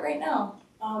where we're at right now,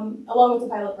 along with the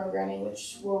pilot programming,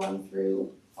 which we'll run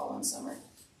through fall and summer.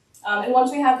 And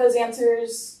once we have those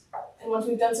answers, and once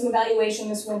we've done some evaluation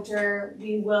this winter,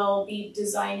 we will be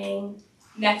designing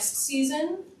next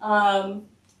season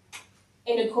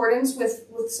in accordance with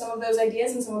some of those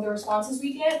ideas and some of the responses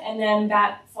we get. And then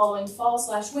that following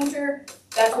fall/winter,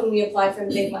 that's when we apply for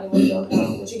the big money window,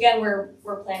 which again,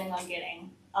 we're planning on getting.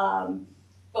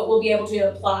 But we'll be able to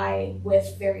apply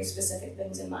with very specific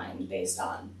things in mind based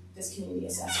on this community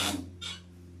assessment.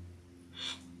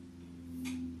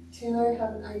 Taylor, I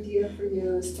have an idea for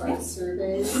you as far as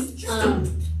surveys.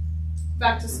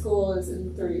 Back to school is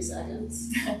in 30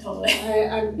 seconds. Totally.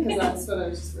 Because that's what I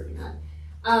was just working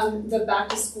on. The back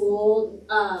to school,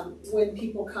 when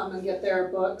people come and get their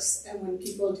books and when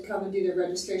people come and do their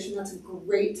registration, that's a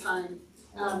great time,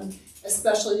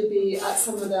 especially to be at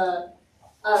some of the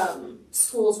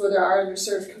schools where there are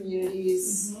underserved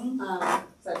communities. I've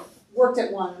worked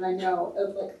at one and I know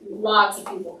like lots of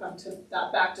people come to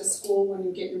that back to school when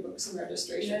you get your books and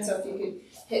registration. Yeah. So if you could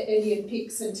hit Indian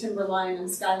Peaks and Timberline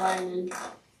and Skyline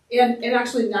and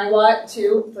actually Niwot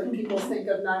too, like people think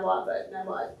of Niwot, but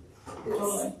Niwot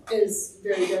is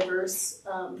very diverse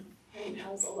and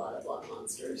has a lot of block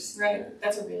monsters. Right,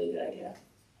 that's a really good idea.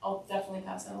 I'll definitely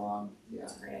pass that along. Yeah.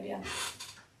 That's a great idea.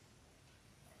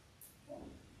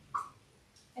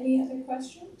 Any other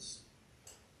questions?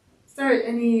 Is there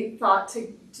any thought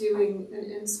to doing an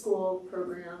in-school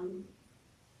program?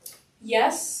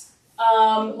 Yes,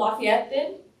 Lafayette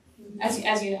did,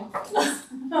 as you know.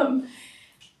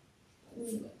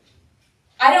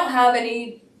 I don't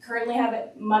currently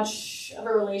have much of a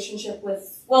relationship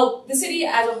with, well, the city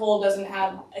as a whole doesn't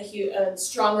have a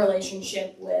strong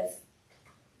relationship with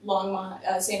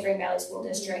Longmont, St. Vrain Valley School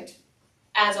District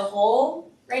as a whole.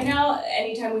 Right now,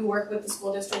 anytime we work with the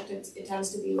school district, it tends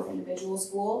to be with individual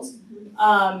schools.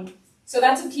 So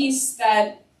that's a piece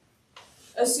that,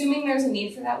 assuming there's a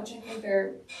need for that, which I think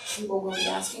people will be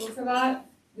asking for that,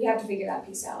 we have to figure that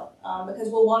piece out. Because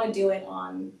we'll want to do it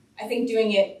I think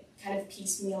doing it kind of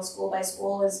piecemeal school by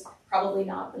school is probably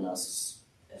not the most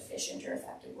efficient or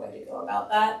effective way to go about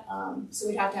that. So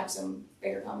we'd have to have some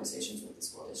bigger conversations with the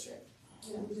school district.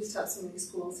 Yeah, we just have so many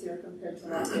schools here compared to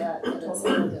Lafayette that it's a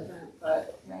little different,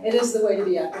 but it is the way to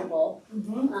be equitable.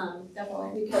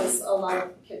 Definitely. Because a lot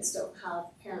of kids don't have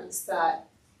parents that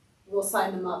will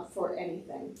sign them up for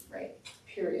anything. Right.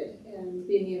 Period. And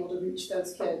being able to reach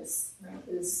those kids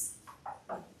is,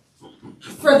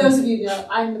 for those of you who know,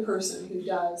 I'm the person who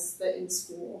does the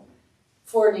in-school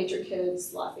for Nature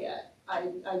Kids Lafayette. I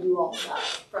do all of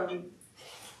that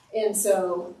and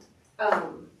so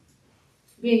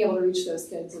being able to reach those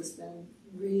kids has been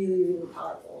really, really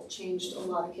powerful. Changed a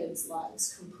lot of kids'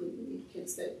 lives completely.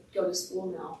 Kids that go to school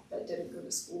now that didn't go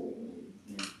to school.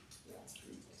 And,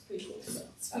 it's pretty cool.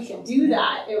 So if we can do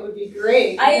that, it would be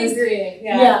great. I agree.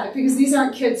 Yeah, because these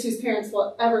aren't kids whose parents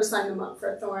will ever sign them up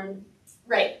for a Thorn.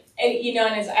 Right. And,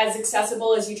 and as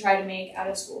accessible as you try to make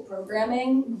out-of-school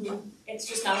programming, it's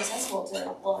just not accessible to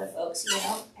a lot of folks.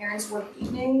 Parents work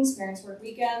evenings, parents work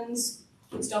weekends.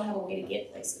 Kids don't have a way to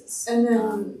get places. And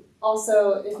then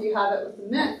also, if you have it with a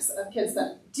mix of kids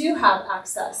that do have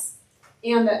access,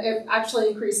 and that it actually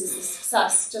increases the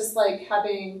success, just like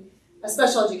having a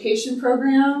special education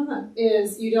program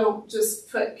is you don't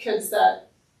just put kids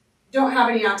that don't have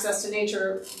any access to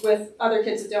nature with other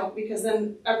kids that don't, because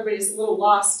then everybody's a little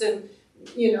lost in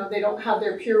you know, they don't have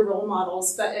their peer role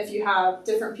models, but if you have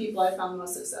different people, I found the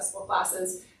most successful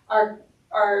classes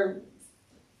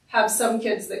have some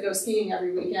kids that go skiing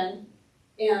every weekend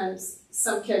and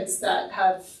some kids that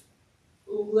have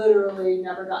literally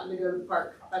never gotten to go to the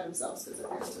park by themselves because their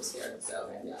parents were scared. So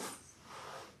yeah.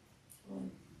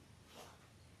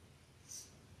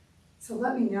 So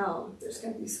let me know if there's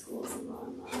going to be schools in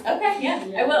Longmont. Okay, yeah,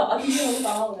 I will. I'll keep you on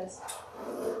all of this.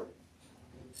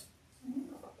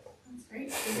 That's great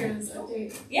to hear this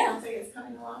update. Yeah. Sounds like it's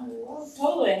coming along really well.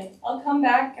 Totally. I'll come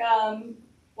back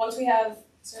once we have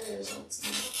survey results.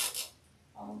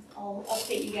 I'll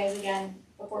update you guys again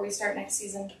before we start next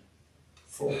season.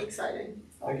 Very exciting.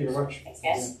 Thank you very much. Thanks,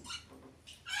 guys.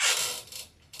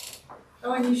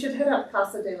 Oh, and you should hit up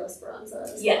Casa de la Esperanza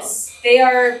as Yes,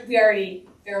 they're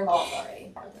involved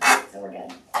already, so we're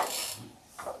good.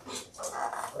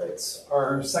 Right.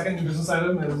 Our second new business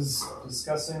item is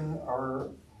discussing our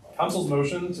council's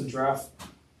motion to draft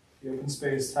the open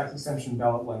space tax extension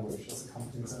ballot language as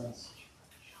accompanies us.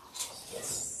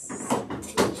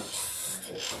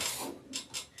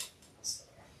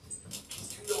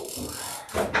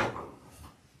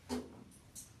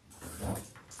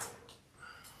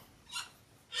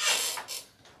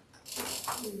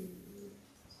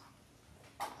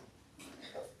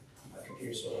 My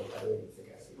computer's so old, I don't even think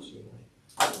I can see mine.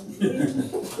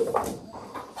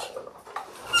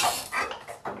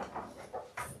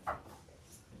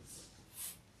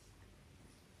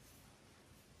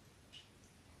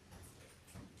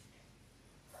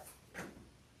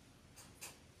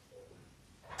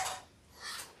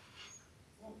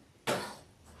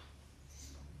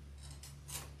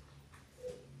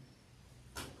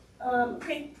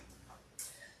 Okay,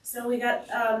 so we got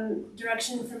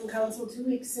direction from council 2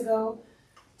 weeks ago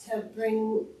to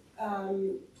bring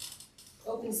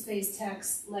open space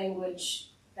tax language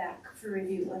back for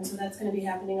review, and so that's going to be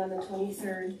happening on the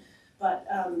 23rd. But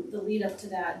the lead up to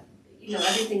that, you know,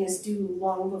 everything is due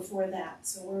long before that.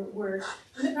 So we're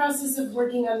in the process of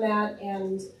working on that,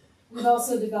 and we've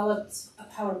also developed a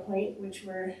PowerPoint, which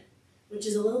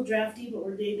is a little drafty, but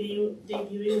we're debuting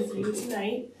with you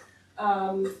tonight.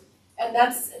 And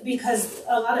that's because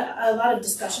a lot of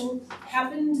discussion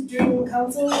happened during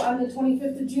council on the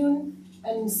 25th of June,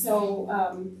 and so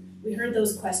we heard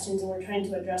those questions, and we're trying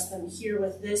to address them here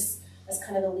with this as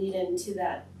kind of the lead into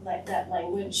that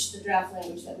language, the draft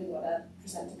language that we want to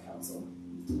present to council.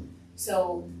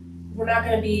 So we're not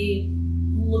going to be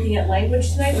looking at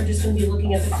language tonight. We're just going to be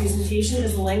looking at the presentation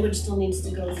because the language still needs to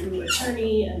go through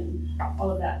attorney and all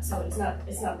of that. So it's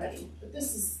not ready, but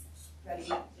this is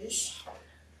ready-ish.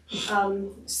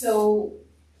 So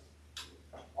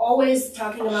always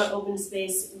talking about open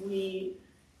space,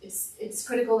 it's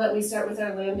critical that we start with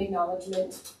our land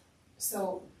acknowledgement.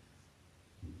 So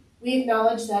we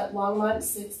acknowledge that Longmont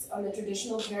sits on the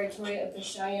traditional territory of the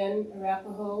Cheyenne,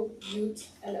 Arapaho, Ute,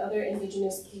 and other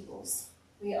indigenous peoples.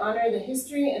 We honor the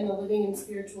history and the living and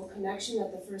spiritual connection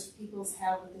that the First Peoples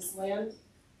have with this land.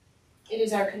 It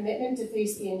is our commitment to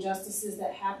face the injustices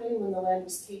that happened when the land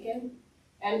was taken,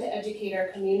 and to educate our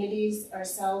communities,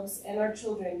 ourselves, and our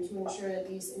children to ensure that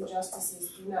these injustices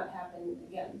do not happen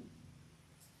again.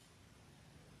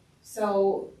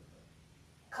 So,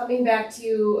 coming back to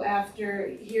you after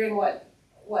hearing what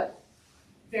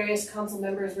various council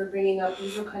members were bringing up,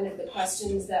 these were kind of the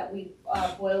questions that we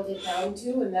boiled it down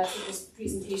to, and that's what this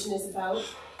presentation is about.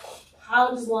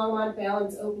 How does Longmont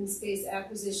balance open space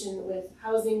acquisition with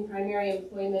housing, primary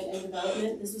employment, and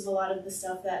development? This was a lot of the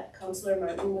stuff that Councilor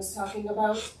Martin was talking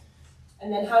about.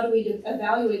 And then how do we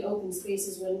evaluate open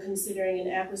spaces when considering an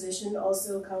acquisition?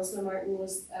 Also, Councilor Martin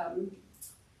was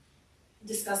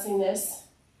discussing this.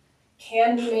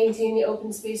 Can we maintain the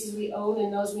open spaces we own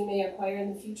and those we may acquire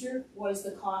in the future? What is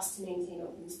the cost to maintain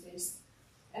open space?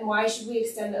 And why should we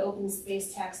extend the open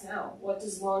space tax now? What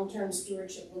does long-term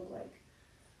stewardship look like?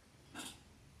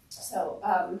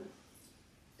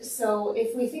 So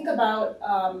if we think about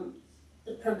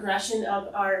the progression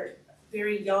of our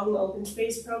very young open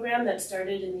space program that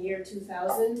started in the year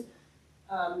 2000,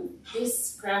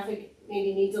 this graphic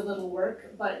maybe needs a little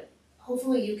work, but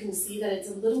hopefully you can see that it's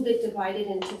a little bit divided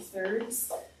into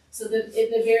thirds. So that at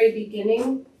the very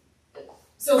beginning,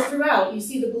 so throughout, you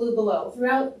see the blue below,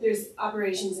 throughout there's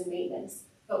operations and maintenance.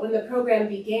 But when the program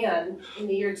began in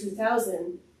the year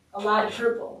 2000, a lot of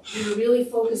purple. We were really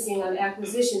focusing on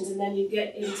acquisitions, and then you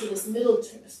get into this middle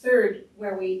third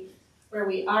where we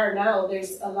are now.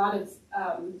 There's a lot of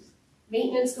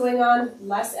maintenance going on,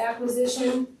 less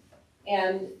acquisition,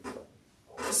 and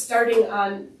starting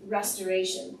on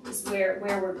restoration is where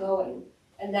we're going.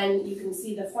 And then you can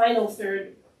see the final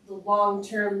third, the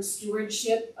long-term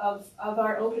stewardship of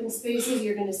our open spaces.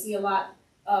 You're gonna see a lot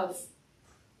of,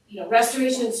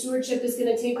 restoration and stewardship is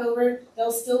gonna take over.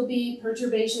 There'll still be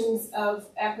perturbations of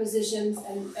acquisitions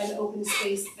and open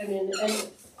space, and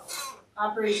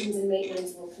operations and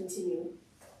maintenance will continue.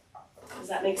 Does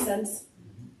that make sense?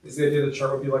 Is the idea the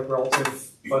chart would be like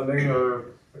relative funding or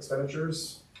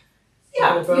expenditures?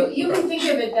 Yeah, Something like that? you can think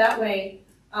of it that way,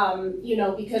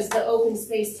 because the open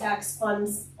space tax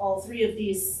funds all three of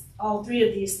these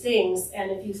things,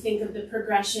 and if you think of the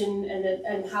progression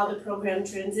and how the program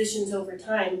transitions over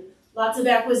time, lots of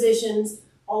acquisitions,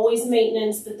 always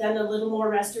maintenance, but then a little more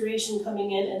restoration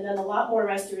coming in, and then a lot more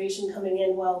restoration coming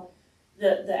in while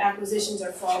the acquisitions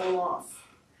are falling off.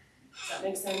 Does that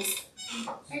make sense?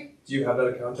 Do you have that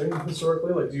accounting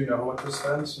historically? Like, do you know how much was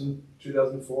spent in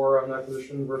 2004 on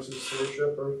acquisition versus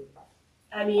stewardship? Or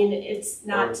I mean, it's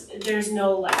not, there's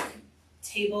no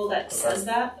table that says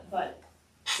that, but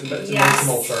it's a yes.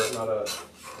 mental chart, not a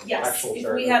yes, actual if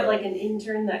chart. we had an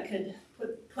intern that could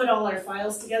put all our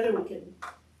files together, we could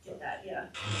get that, yeah.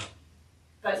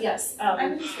 But yes,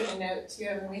 I'm just gonna note too,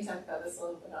 and we talked about this a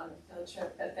little bit on the field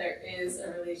trip, that there is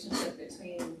a relationship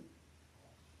between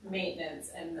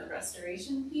maintenance and the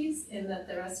restoration piece, in that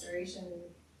the restoration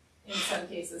in some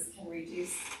cases can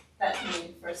reduce that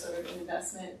need for sort of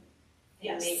investment in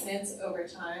yes. maintenance over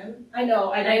time. I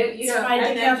know, and I tried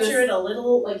to capture it a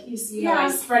little, you see how I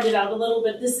spread it out a little,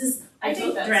 but this is, I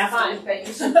think that's drafted. fine, but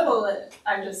you should pull it,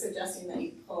 I'm just suggesting that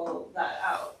you pull that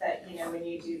out, that, when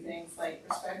you do things like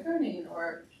prescribed burning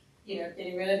or,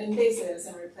 getting rid of invasives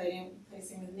and replacing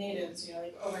with natives,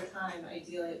 over time,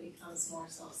 ideally it becomes more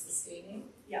self-sustaining.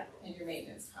 Yeah. And your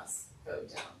maintenance costs go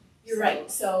down. You're right,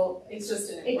 so it's just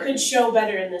an it important. could show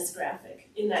better in this graphic,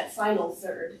 in that final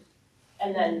third,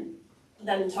 and then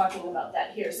talking about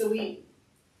that here. So we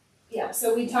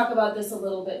talk about this a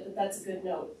little bit, but that's a good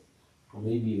note. Well,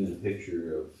 maybe even a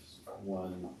picture of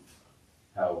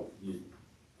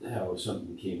how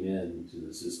something came into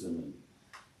the system and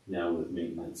now with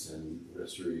maintenance and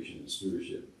restoration and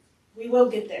stewardship. We will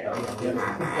get there. I have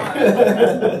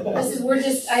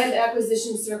the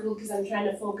acquisition circled because I'm trying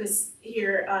to focus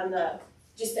here on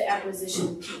just the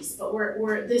acquisition piece. But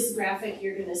this graphic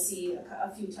you're gonna see a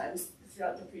few times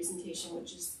throughout the presentation,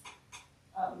 which is,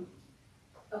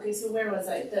 okay, so where was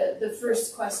I? The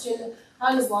first question,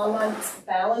 how does Longmont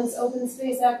balance open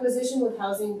space acquisition with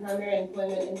housing, primary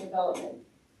employment, and development?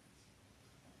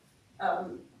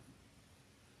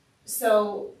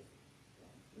 So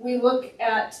we look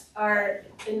at our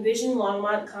Envision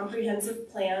Longmont comprehensive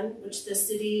plan, which the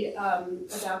city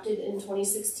adopted in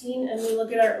 2016, and we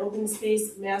look at our open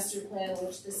space master plan,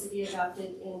 which the city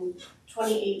adopted in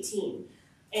 2018.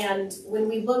 And when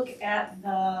we look at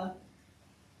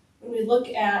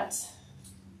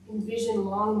Envision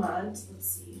Longmont, let's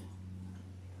see,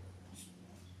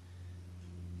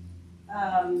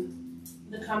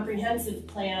 the comprehensive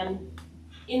plan.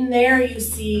 In there, you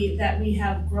see that we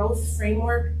have growth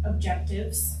framework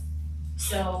objectives.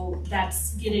 So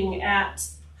that's getting at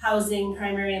housing,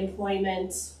 primary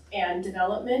employment, and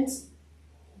development.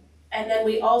 And then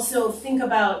we also think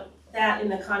about that in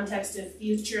the context of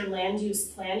future land use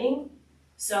planning.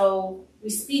 So we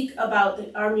speak about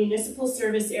our municipal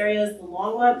service areas, the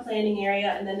Longmont planning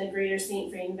area, and then the greater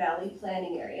St. Vrain Valley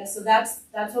planning area. So that's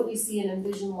what we see in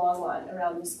Envision Longmont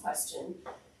around this question.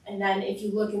 And then if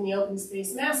you look in the open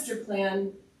space master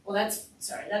plan, well,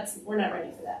 we're not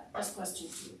ready for that. That's question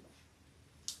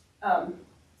 2.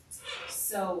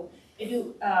 So if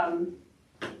you, I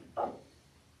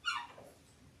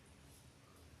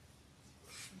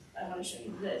want to show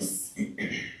you this.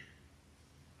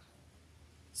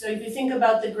 So if you think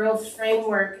about the growth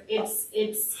framework, it's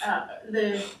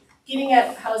the getting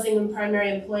at housing and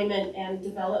primary employment and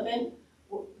development.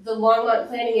 The Longmont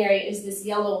planning area is this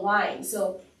yellow line.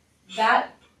 So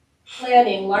that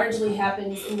planning largely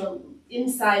happens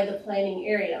inside the planning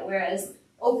area, whereas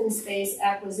open space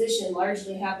acquisition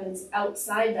largely happens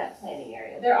outside that planning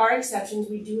area. There are exceptions.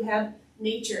 We do have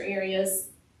nature areas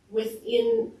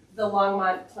within the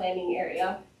Longmont planning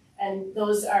area, and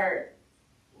those are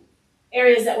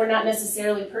areas that were not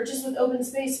necessarily purchased with open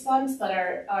space funds, but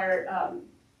are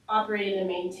operated and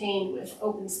maintained with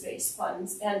open space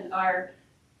funds and are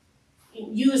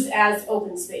used as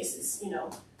open spaces,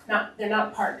 they're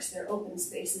not parks, they're open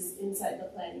spaces inside the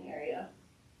planning area.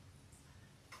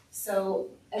 So,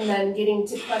 and then getting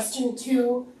to question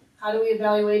 2, how do we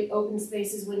evaluate open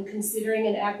spaces when considering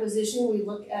an acquisition? We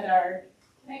look at our...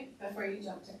 Before you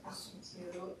jump to question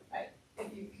 2,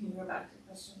 if you can go back to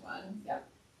question 1. Yeah.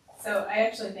 So I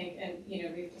actually think, and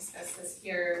we've discussed this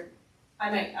here, I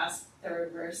might ask the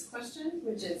reverse question,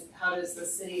 which is how does the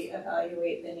city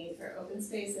evaluate the need for open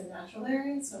space in natural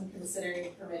areas when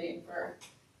considering permitting for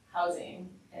housing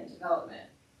and development?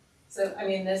 So, I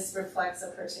mean, this reflects a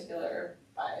particular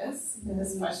bias in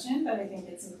this question, but I think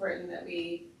it's important that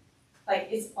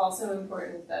it's also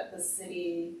important that the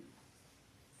city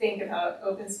think about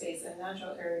open space and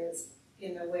natural areas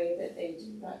in the way that they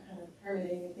do that kind of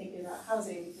permitting and thinking about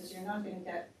housing, because you're not gonna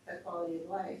get the quality of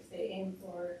life they aim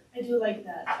for. I do like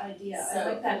that idea, I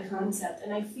like that concept,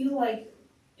 and I feel like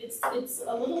it's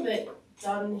a little bit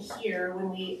done here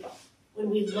when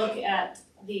we look at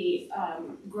the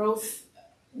growth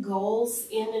goals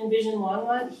in Envision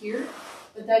Longmont here,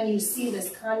 but then you see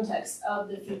this context of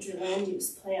the future land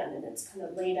use plan, and it's kind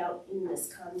of laid out in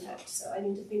this context. So I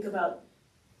need to think about,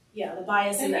 the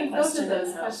bias in that question. Both of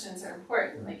those questions are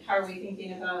important. Like, how are we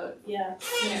thinking about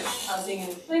housing and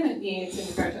employment needs in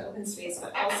regard to open space,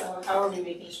 but also how are we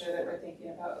making sure that we're thinking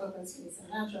about open space and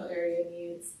natural area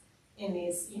needs in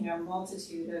these,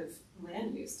 multitude of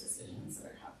land use decisions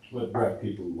that are happening. What brought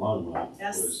people to Longmont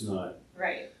Yes. was not,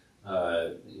 Right.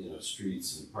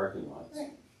 streets and parking lots.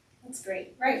 Right. That's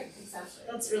great. Right, exactly.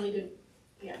 That's really good.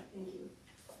 Yeah, thank you.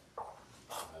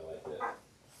 I like that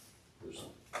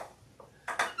personally.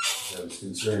 I was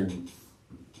concerned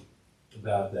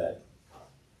about that,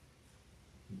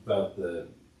 about the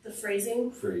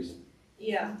phrasing.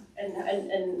 Yeah,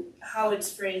 and how it's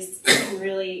phrased can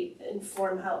really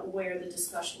inform where the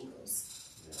discussion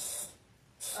goes.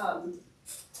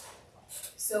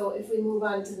 So if we move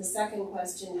on to the second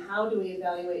question, how do we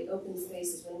evaluate open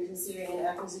spaces when considering an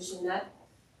acquisition?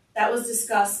 That was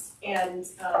discussed, and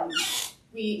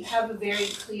we have a very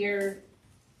clear,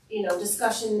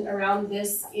 discussion around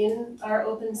this in our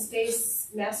open space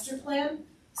master plan.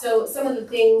 So some of the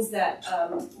things that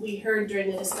we heard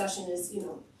during the discussion is,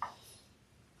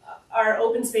 our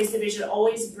open space division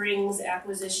always brings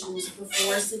acquisitions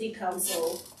before city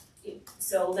council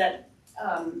so that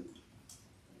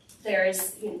there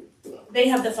is, they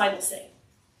have the final say.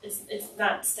 It's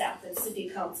not staff, it's city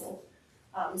council.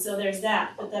 So there's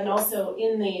that, but then also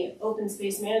in the open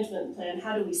space management plan,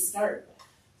 how do we start?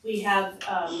 We have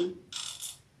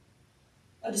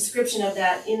a description of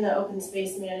that in the open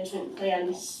space management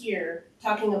plan here,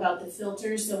 talking about the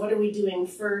filters. So what are we doing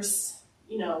first?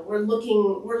 We're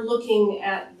looking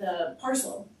at the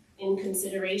parcel in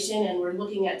consideration, and we're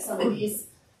looking at some of these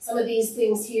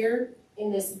things here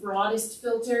in this broadest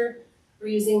filter. We're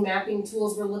using mapping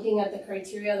tools. We're looking at the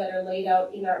criteria that are laid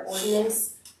out in our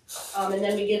ordinance. And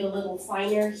then we get a little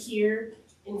finer here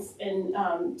in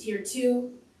tier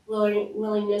 2,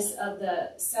 willingness of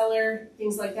the seller,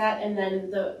 things like that, and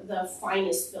then the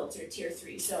finest filter, tier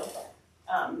 3. So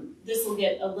this will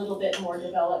get a little bit more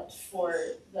developed for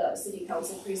the city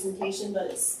council presentation, but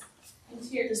it's in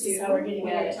tier 2, is how we're getting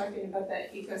when at you're it. talking about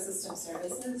that ecosystem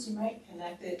services, you might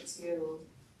connect it to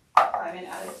climate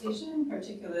adaptation,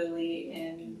 particularly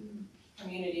in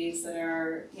communities that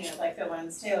are, like the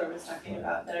ones Taylor was talking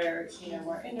about, that are,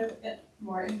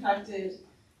 more impacted,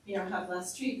 have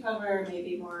less tree cover,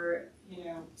 maybe more,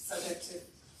 subject to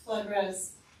flood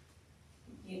risk.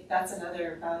 That's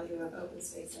another value of open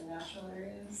space in natural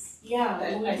areas. Yeah,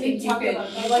 But I think you talked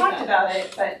about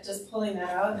it, but just pulling that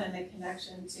out and the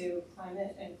connection to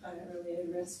climate and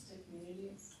climate-related risk to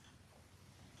communities.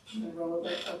 And the role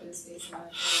that open space and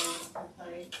natural areas can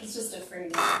play. It's just a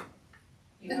frame.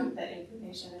 You have that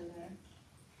information in there.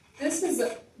 This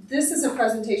is a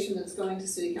presentation that's going to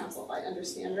city council, if I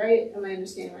understand right. Am I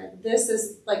understanding right? This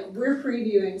is we're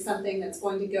previewing something that's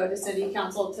going to go to city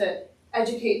council to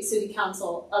educate city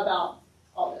council about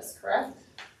all this, correct?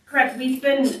 Correct. We've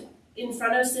been in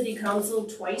front of city council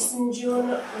twice in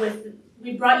June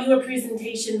we brought you a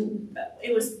presentation,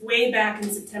 it was way back in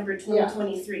September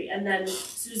 2023, and then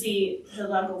Susie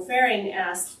Hilago-Faring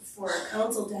asked for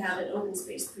council to have an open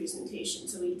space presentation.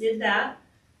 So we did that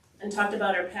and talked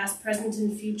about our past, present,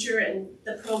 and future and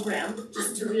the program,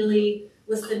 just to really,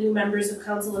 with the new members of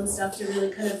council and stuff, to really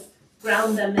kind of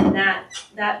ground them in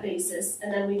that basis.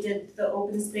 And then we did the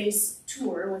open space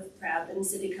tour with PRAB and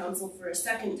City Council for a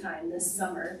second time this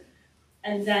summer.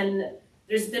 And then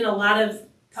there's been a lot of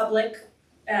public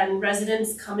and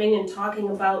residents coming and talking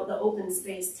about the open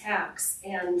space tax.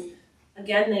 And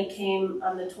again, they came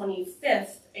on the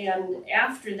 25th, and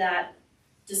after that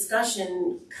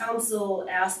discussion, council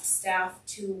asked staff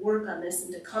to work on this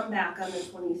and to come back on the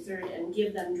 23rd and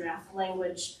give them draft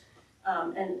language.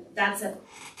 And that's at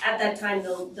that time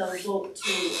they'll vote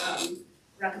to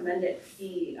recommend it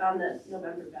be on the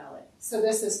November ballot. So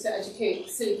this is to educate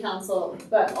city council,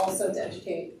 but also to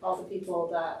educate all the people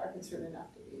that are concerned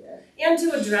enough to be there. And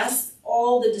to address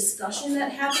all the discussion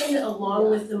that happened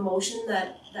along with the motion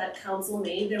that council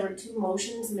made. There were 2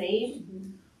 motions made.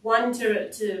 One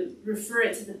to refer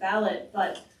it to the ballot,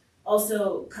 but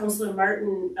also Councilor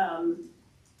Martin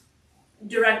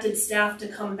directed staff to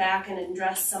come back and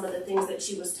address some of the things that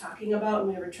she was talking about,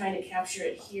 and we were trying to capture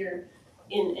it here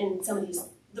in some of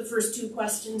the first 2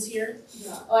 questions here.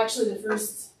 Yeah. Well, actually the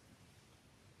first,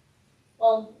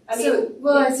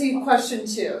 I see question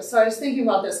 2. So I was thinking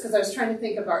about this because I was trying to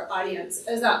think of our audience.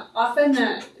 Is that often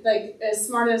that, like, as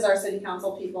smart as our city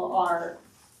council people are,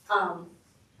 all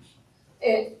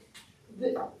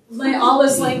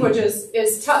this language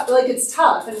is tough. Like, it's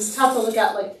tough, and it's tough to look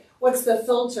at, like, what's the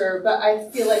filter. But I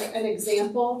feel like an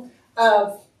example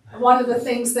of one of the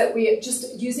things that we,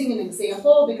 just using an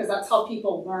example, because that's how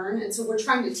people learn. And so we're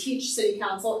trying to teach city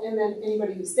council and then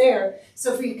anybody who's there.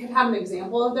 So if we could have an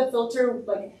example of the filter,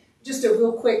 like just a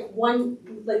real quick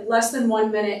less than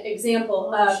 1 minute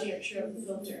example of share the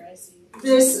filter, I see.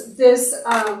 This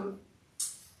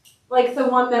like the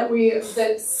one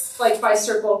that's like by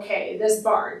Circle K, this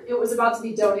barn, it was about to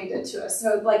be donated to us.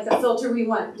 So like the filter we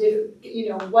went,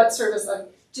 what service, like,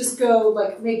 just go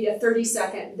like maybe a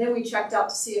 30-second, then we checked out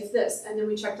to see if this, and then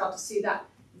we checked out to see that.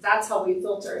 That's how we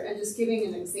filter. And just giving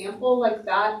an example like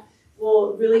that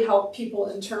will really help people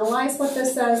internalize what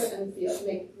this says and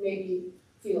maybe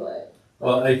feel it.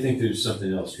 Well, I think there's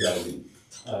something else driving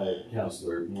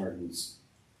Councilor Martin's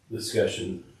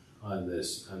discussion on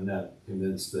this. I'm not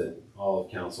convinced that all of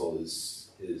council is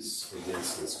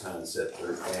against this concept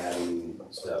or adding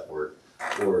stuff or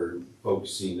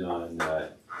focusing on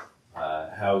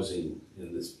housing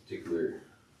in this particular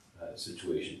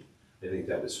situation. I think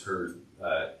that was her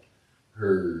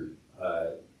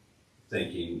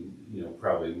thinking,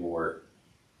 probably more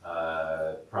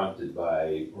prompted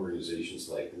by organizations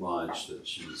like Launch that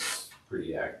she's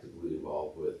pretty actively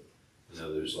involved with and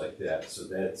others like that. So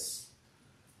that's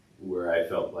where I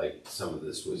felt like some of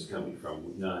this was coming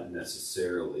from, not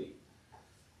necessarily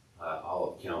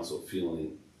all of council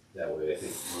feeling that way. I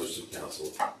think most of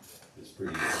council is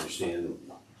pretty understanding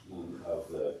of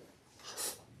the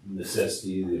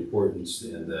necessity, the importance,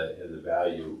 and the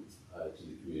value to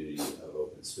the community of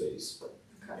open space.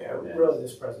 Yeah, really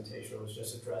this presentation was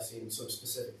just addressing some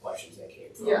specific questions that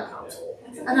came from council.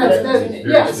 And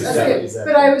that's good.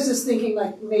 But I was just thinking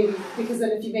like maybe, because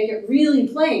then if you make it really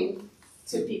plain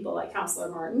to people like Councilor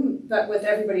Martin, but with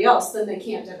everybody else, then they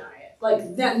can't deny it.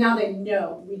 Like that, now they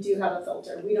know we do have a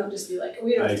filter. We don't just be like,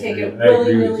 we don't take it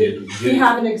really. We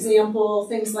have an example,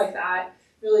 things like that.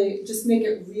 Really, just make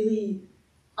it really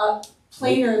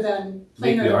plainer than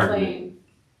plain.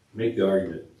 Make the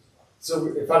argument.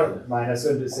 So if I don't mind, I was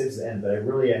going to say this at the end, but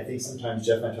I think sometimes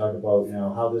Jeff and I talk about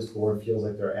how this board feels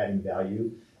like they're adding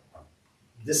value.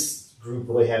 This group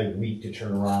really had a week to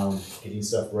turn around getting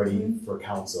stuff ready for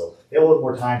council. They have a little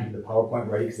more time to get the PowerPoint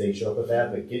ready because they show up with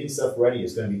that, but getting stuff ready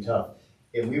is going to be tough.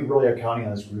 And we really are counting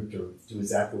on this group to do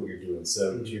exactly what you're doing.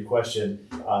 So to your question,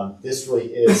 this really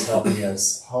is helping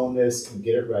us hone this and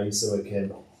get it ready so it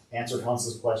can answer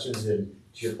council's questions. And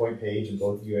to your point, Paige, and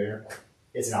both of you, Aaron,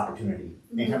 it's an opportunity.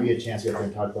 Anytime we get a chance to get up there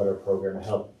and talk about our program and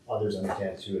help others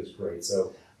understand too, it's great.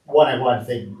 So one, I want to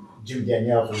thank Jim and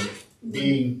Danielle for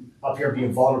being up here,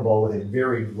 being vulnerable with a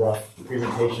very rough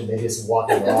presentation. They just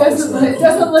walked in the office. It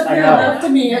doesn't look good enough to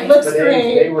me. It looks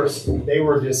great. They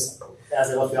were just, as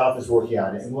I left the office, working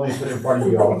on it and willing to put it in front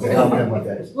of you all to help them with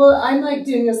it. Well, I'm like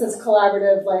doing this as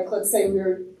collaborative. Like, let's say we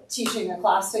were teaching a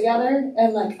class together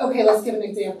and like, okay, let's give an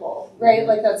example, right?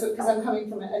 Like that's because I'm coming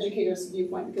from an educator's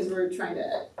viewpoint because we're trying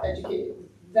to educate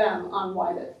them on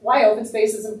why open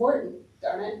space is important,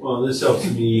 darn it. Well, this helps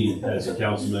me as a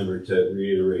council member to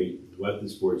reiterate what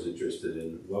this board's interested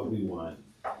in, what we want,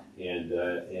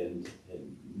 and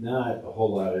not a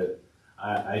whole lot of,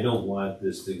 I don't want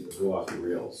this to go off the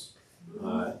rails.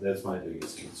 That's my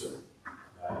biggest concern.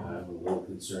 I'm a little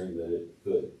concerned that it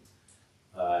could.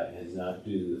 And not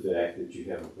due to the fact that you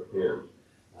haven't prepared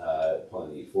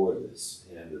plenty for this,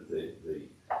 and that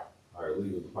our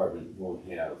legal department won't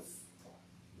have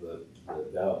the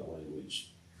ballot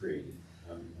language created.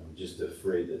 I'm just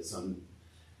afraid that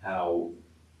somehow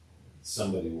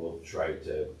somebody will try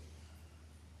to,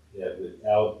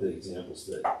 without the examples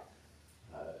that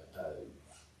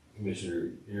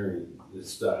Commissioner Aaron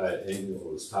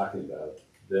Engel was talking about,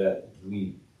 that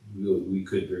we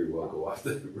could very well go off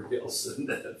the rails, and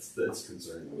that's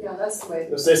concerning. Yeah, that's the way.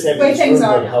 It's nice to have things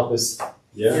to help us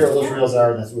hear what those rails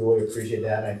are, and we really appreciate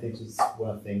that. And I think it's one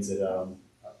of the things that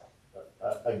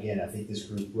again, I think this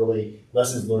group really,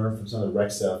 lessons learned from some of the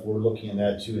rec stuff, we're looking at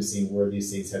that too and seeing where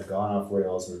these things have gone off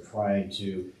rails. We're trying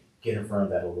to get in front of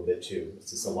that a little bit too.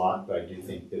 It's just a lot, but I do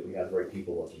think that we have the right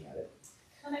people looking at it.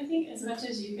 And I think as much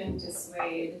as you can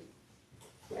dissuade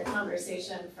the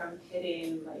conversation from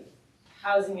pitting like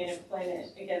housing and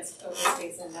employment against open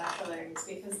space and natural areas,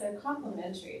 because they're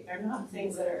complementary. They're not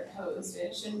things that are opposed.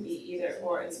 It shouldn't be either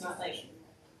or. It's not like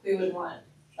we would want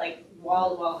like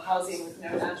wall-to-wall housing with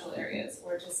no natural areas,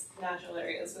 or just natural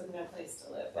areas with no place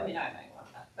to live. I mean, I might want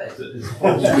that, but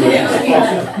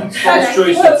false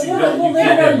choice that you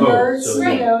can't have both. So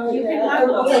You know, you can yeah, have a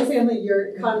both. multi-family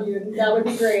yurt commune, that would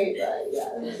be great, but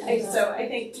yeah. So I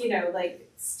think,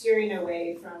 like steering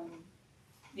away from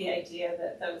the idea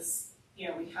that those,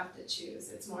 we have to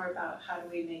choose. It's more about how do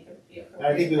we make the appropriate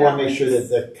I think we want to make sure balance.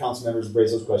 that the council members who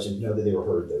raise those questions know that they were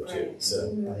heard though too. Right.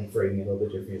 So I think framing it a little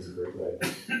bit differently is a great way.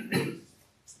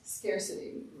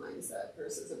 Scarcity mindset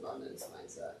versus abundance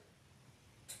mindset.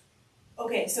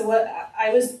 Okay, so what, I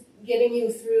was getting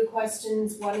you through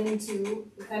questions 1 and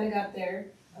 2, we kind of got there.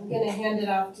 I'm gonna hand it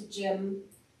off to Jim,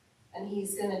 and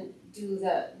he's gonna do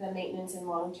the maintenance and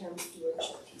long-term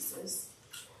stewardship pieces.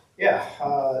 Yeah,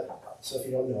 so if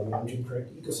you don't know me, I'm Jim Crick,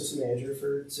 Ecosystem Manager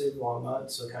for City of Longmont,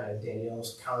 so kind of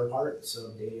Danielle's counterpart. So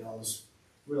Danielle's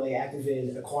really active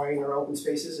in acquiring our open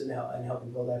spaces and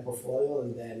helping build that portfolio,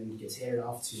 and then gets handed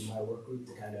off to my work group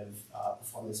to kind of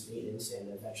perform this maintenance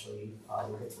and eventually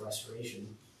look at the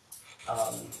restoration.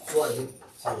 If you want to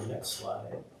see the next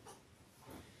slide.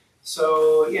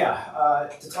 So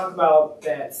yeah, to talk about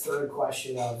that third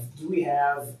question of do we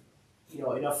have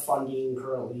enough funding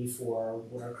currently for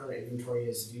what our current inventory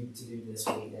is to do this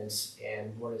maintenance,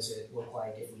 and what does it look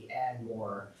like if we add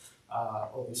more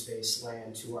open space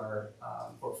land to our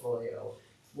portfolio?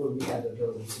 Would we have the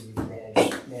ability to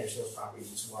manage those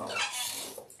properties as well?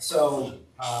 So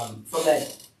from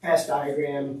that past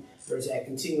diagram, there's that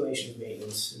continuation of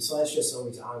maintenance, and so that's just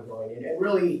always ongoing. And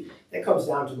really, that comes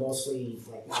down to mostly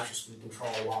like noxious weed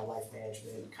control, wildlife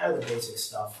management, kind of the basic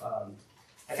stuff.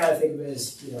 I kind of think of it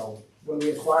as, when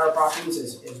we acquire properties,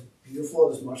 as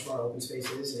beautiful as much of our open space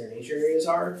is and our nature areas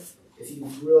are, if you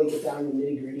really get down to the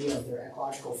nitty-gritty of their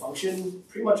ecological function,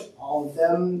 pretty much all of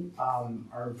them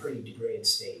are in pretty degraded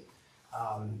state.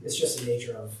 It's just the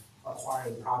nature of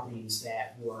acquiring properties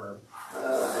that were,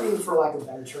 for lack of a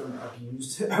better term,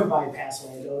 abused by past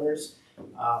landowners.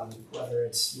 Whether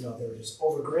it's, they were just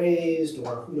overgrazed,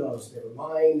 or who knows, they were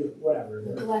mined, whatever.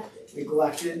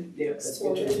 Neglected, yeah, that's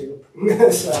good too.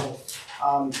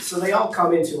 So they all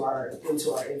come into our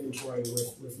inventory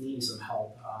with needing some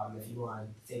help. If you want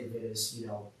to think of it as,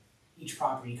 each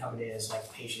property coming in as like a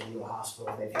patient in a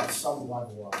hospital, they have some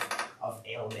level of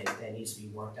ailment that needs to be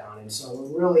worked on. And so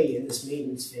we're really in this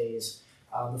maintenance phase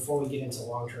before we get into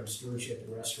long-term stewardship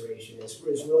and restoration. Is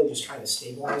really just trying to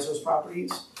stabilize those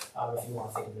properties, if you want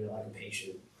to think of it like a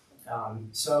patient.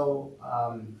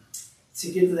 To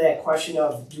get to that question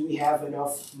of do we have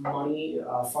enough money,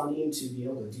 funding to be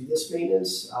able to do this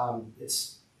maintenance,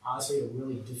 it's honestly a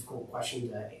really difficult question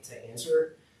to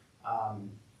answer.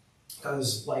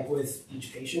 Because like with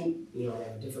each patient, they have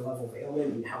a different level of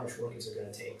ailment, and how much work is it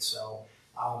going to take. So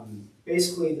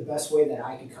basically the best way that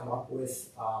I could come up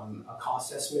with a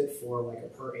cost estimate for like a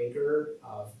per acre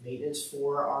of maintenance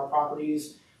for our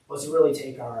properties was to really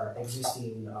take our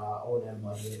existing O&M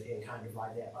budget and kind of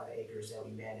divide that by the acres that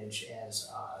we manage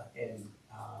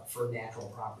for natural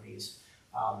properties.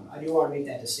 I do want to make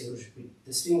that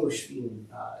distinguishing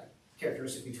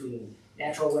characteristic between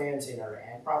natural lands and our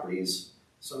ag properties.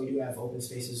 So we do have open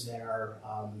spaces that are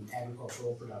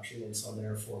agricultural production, and some that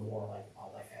are for more like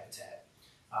wildlife habitat.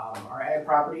 Our ag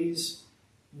properties,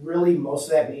 really most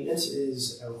of that maintenance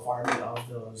is a requirement of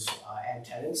those ag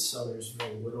tenants, so there's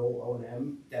very little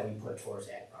O&M that we put towards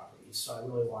ag properties. So I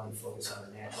really wanted to focus on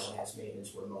our natural lands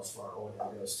maintenance, where most of our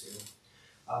O&M goes to.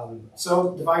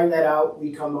 So dividing that out,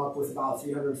 we come up with about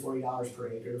 $340 per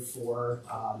acre for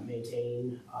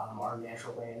maintaining our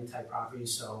natural land type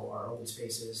properties, so our open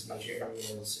spaces, nature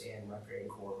areas, and recreating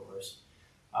corridors.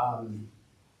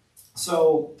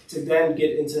 So to then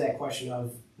get into that question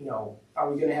of, are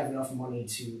we going to have enough money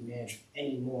to manage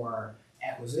any more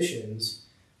acquisitions?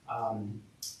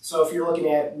 So if you're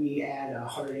looking at, we add a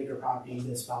 100-acre property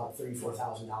that's about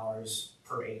 $34,000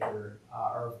 per acre,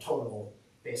 or total,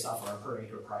 based off our per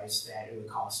acre price that it would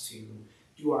cost to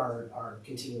do our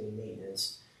continuing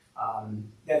maintenance.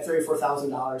 That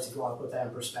 $34,000, if you want to put that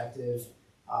in perspective,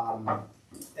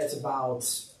 that's about,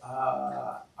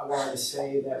 I wanted to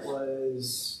say that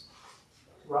was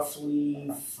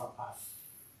roughly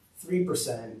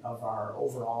 3% of our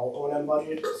overall O&M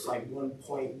budget. It's like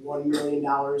 $1.1 million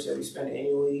that we spend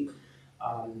annually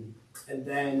And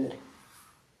then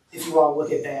if you want to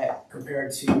look at that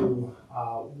compared to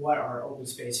what our open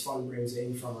space fund brings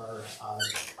in from our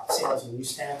sales and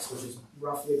use tax, which is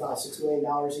roughly about $6 million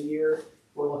a year,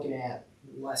 we're looking at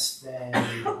less than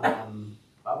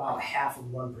about half of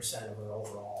 1% of our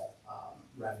overall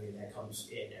revenue that comes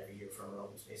in every year from our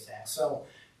open space tax. So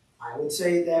I would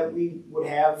say that we would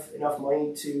have enough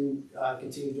money to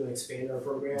continue to expand our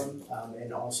program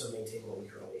and also maintain what we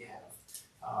currently have.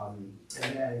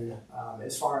 And then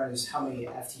as far as how many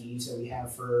FTEs that we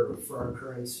have for our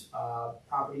current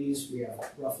properties, we have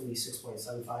roughly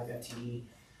 6.75 FTE.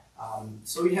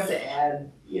 So we'd have to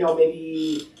add,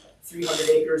 maybe 300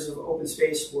 acres of open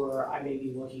space where I may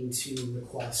be looking to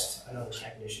request another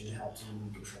technician to help do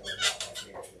control and wildlife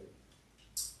management.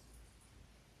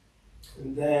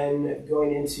 And then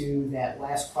going into that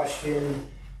last question,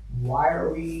 why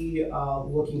are we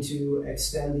looking to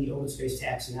extend the open space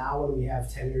tax now when we have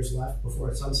 10 years left before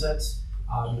it sunsets?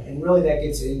 And really that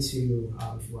gets into,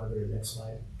 if you want to go to the next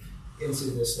slide,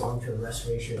 into this long-term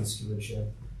restoration and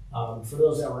stewardship. For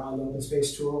those that were on the open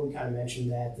space tour, we kind of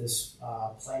mentioned that this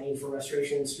planning for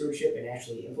restoration and stewardship and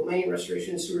actually implementing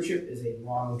restoration and stewardship is a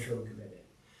long-term commitment.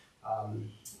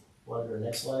 Want to go to the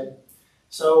next slide?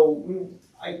 So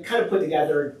I kind of put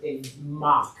together a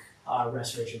mock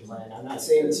restoration plan. I'm not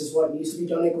saying this is what needs to be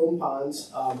done at Golden Ponds,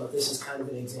 but this is kind of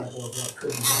an example of what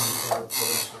could be done for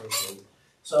restoration.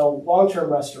 So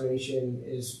long-term restoration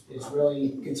is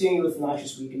really continuing with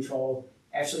noxious weed control,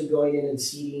 actually going in and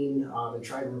seeding and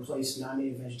trying to replace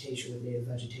non-native vegetation with native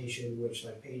vegetation, which,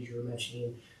 like Paige, you were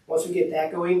mentioning. Once we get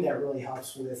that going, that really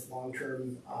helps with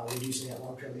long-term, reducing that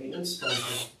long-term maintenance.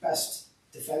 Because the best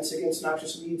defense against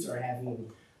noxious weeds are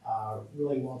having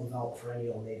really well-developed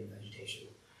perennial native vegetation.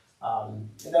 And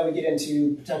then we get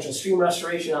into potential stream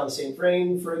restoration on the same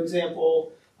frame, for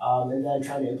example, and then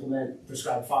trying to implement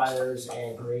prescribed fires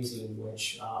and grazing,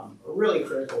 which are really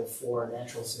critical for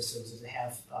natural systems as they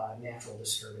have natural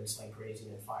disturbance like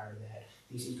grazing and fire that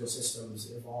these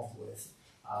ecosystems evolved with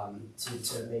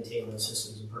to maintain those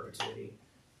systems in perpetuity.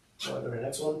 So I'll go to the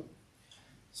next one.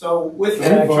 So with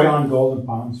Can that, we vote on Golden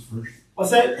Ponds first?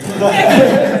 what's that?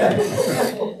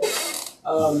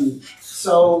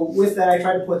 So with that, I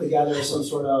tried to put together some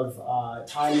sort of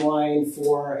timeline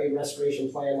for a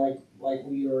restoration plan like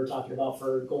we were talking about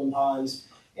for Golden Ponds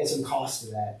and some cost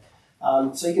to that.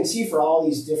 So you can see for all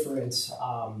these different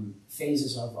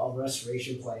phases of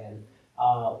restoration plan,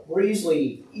 we're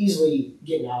easily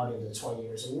getting out into 20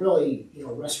 years. And really,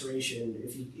 restoration,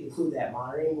 if you include that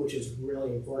monitoring, which is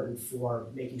really important for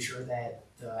making sure that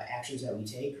the actions that we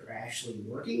take are actually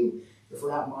working. If we're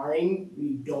not monitoring,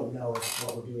 we don't know if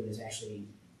what we're doing is actually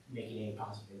making any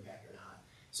positive impact or not.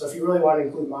 So if you really want to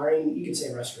include monitoring, you can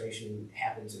say restoration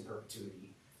happens in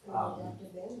perpetuity.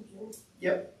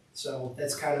 Yep. So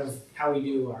that's kind of how we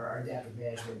do our adaptive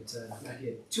management to not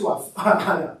get too off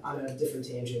on a different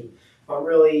tangent. But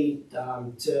really,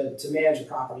 to manage a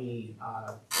property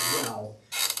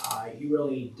you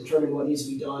really determine what needs to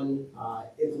be done,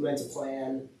 implement a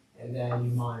plan, and then you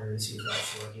monitor to see if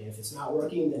that's working. If it's not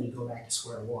working, then you go back to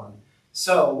square one.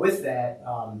 So with that,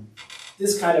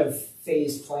 this kind of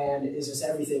phased plan is just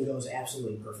everything goes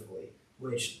absolutely perfectly,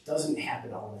 which doesn't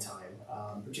happen all the time.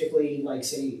 Particularly, like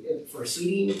say for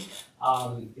seeding,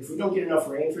 if we don't get enough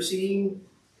rain for seeding,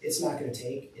 it's not going to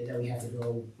take, and then we have to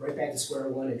go right back to square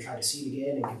one and try to seed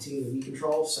again and continue the weed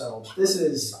control. So this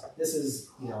is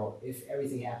if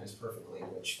everything happens perfectly,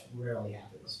 which rarely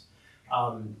happens.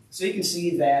 So you can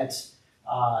see that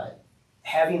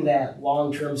having that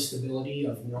long-term stability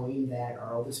of knowing that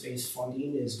our open space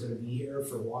funding is going to be here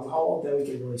for long haul, then we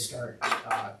can really start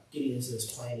getting into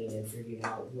this planning and figuring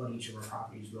out what each of our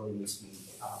properties really needs to be,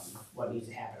 what needs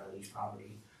to happen on each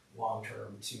property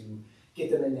long-term to get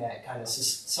them in that kind of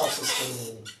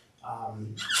self-sustaining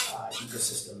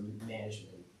ecosystem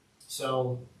management.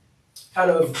 So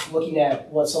kind of looking at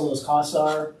what some of those costs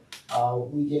are,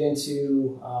 we get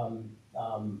into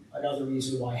another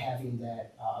reason why having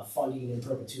that funding in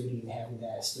perpetuity and having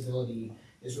that stability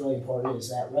is really important is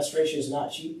that restoration is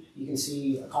not cheap. You can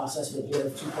see a cost estimate here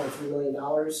of $2.3 million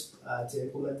to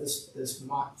implement this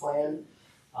mock plan.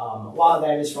 A lot of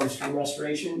that is from stream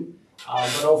restoration,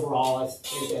 but overall I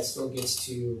think that still gets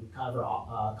to kind of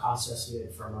a cost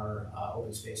estimate from our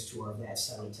open space tour of that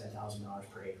 $7,000 to $10,000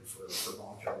 per acre for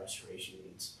long-term restoration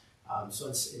needs. So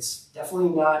it's definitely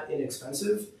not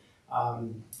inexpensive.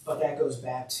 But that goes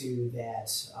back to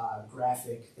that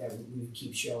graphic that we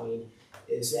keep showing,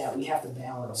 is that we have to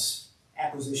balance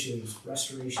acquisitions,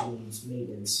 restoration needs,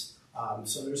 maintenance.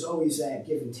 So there's always that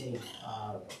give and take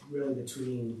really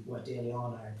between what Danielle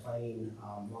and I are planning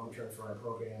long-term for our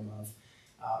program of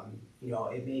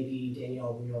It may be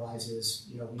Danielle realizes,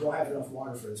 we don't have enough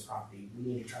water for this property.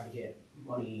 We need to try to get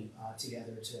money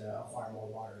together to acquire more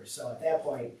water. So at that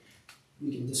point,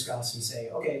 we can discuss and say,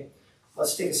 okay,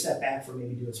 let's take a step back for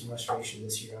maybe doing some restoration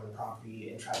this year on the property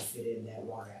and try to fit in that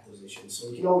water acquisition. So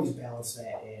we can always balance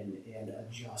that and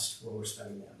adjust where we're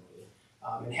spending that money.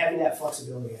 And having that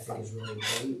flexibility, I think, is really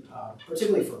important,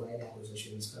 particularly for land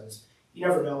acquisitions, because you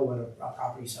never know when a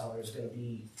property seller is going to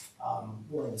be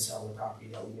willing to sell the property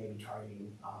that we may be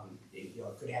targeting. It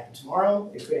could happen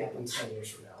tomorrow. It could happen 10 years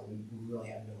from now. We really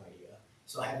have no idea.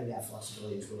 So having that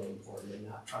flexibility is really important, and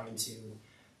not trying to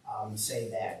say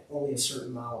that only a certain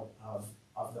amount of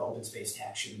the open space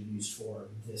tax should be used for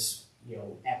this,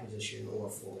 acquisition or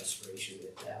for restoration.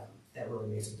 That really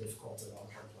makes it difficult to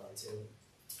long-term plan too.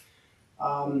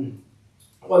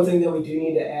 One thing that we do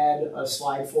need to add a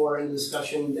slide for in the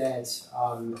discussion that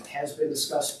has been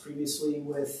discussed previously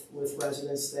with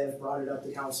residents that have brought it up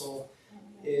to council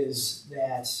is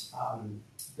that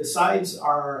besides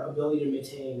our ability to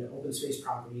maintain open space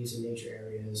properties and nature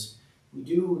areas,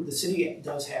 the city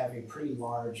does have a pretty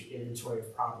large inventory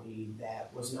of property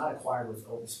that was not acquired with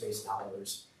open space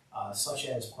dollars, such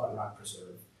as Button Rock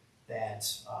Preserve, that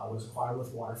was acquired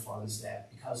with water funds, that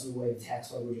because of the way the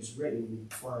tax language is written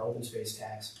for our open space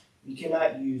tax, we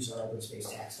cannot use our open space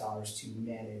tax dollars to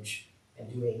manage and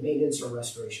do a maintenance or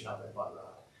restoration of that Button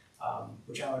Rock,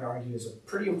 which I would argue is a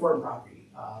pretty important property.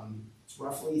 It's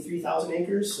roughly 3,000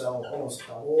 acres, so almost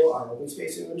double our open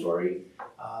space inventory.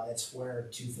 That's where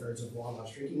 2/3 of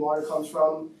Longmont's drinking water comes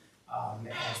from.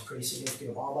 It has pretty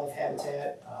significant wildlife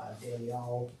habitat.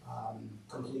 Danielle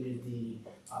completed the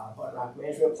Button Rock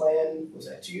Management Plan, was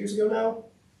that 2 years ago now?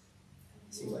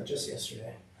 Seems like just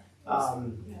yesterday.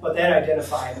 But that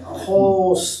identified a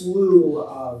whole slew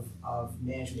of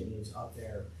management needs up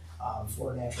there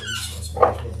for natural resource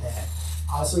management that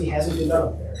honestly hasn't been done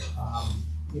up there.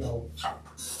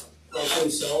 Rightfully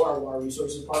so, our water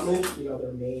resources department,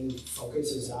 their main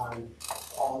focus is on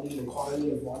quality and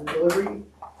quantity of water delivery.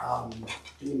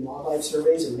 Doing wildlife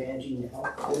surveys and managing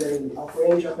elk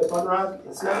range up at Button Rock,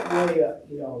 it's not really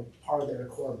part of their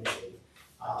core mission.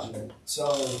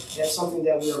 So that's something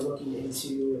that we are looking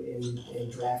into in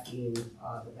drafting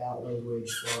the ballot language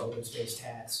for open space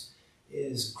tax,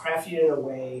 is crafting it in a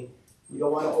way. We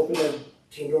don't want to open a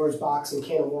Pandora's box and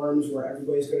can of worms where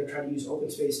everybody's going to try to use open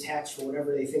space tax for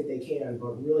whatever they think they can,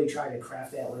 but really try to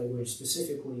craft that language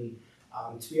specifically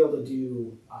to be able to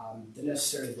do the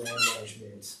necessary land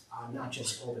management on not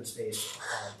just open space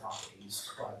properties,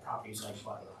 but properties like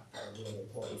Button Rock that are really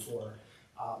important for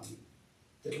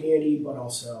the community, but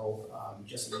also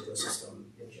just the ecosystem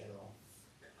in general.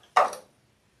 That's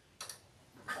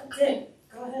it.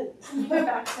 Go ahead. Can you go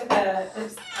back to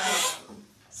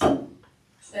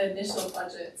the initial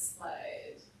budget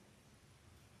slide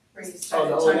where you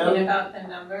started talking about the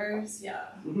numbers?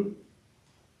 Yeah. Mm-hmm.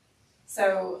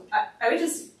 So I would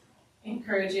just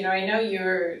encourage, I know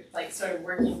you're sort of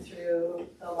working through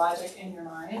the logic in your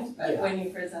mind, but when you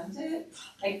present it,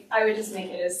 I would just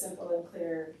make it as simple and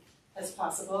clear as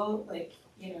possible.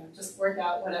 Just work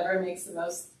out whatever makes the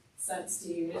most sense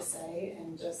to you to say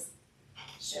and just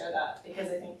share that, because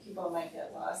I think people might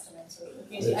get lost, and I'm sort of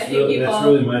looking at I think people that's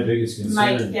really my biggest concern.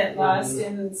 might get lost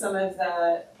in some of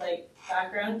the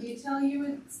background detail you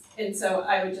would, and so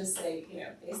I would just say,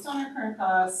 based on our current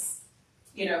costs,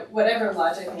 whatever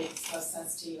logic makes most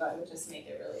sense to you, I would just make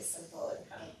it really simple and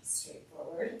kind of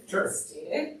straightforward and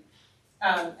stated.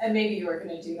 And maybe you were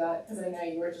going to do that because I know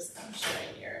you were just kind of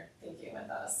sharing your thinking with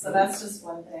us. So that's just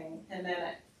one thing. And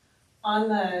then on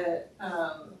the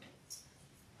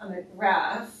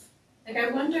graph,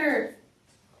 I wonder,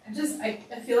 I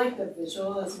feel like the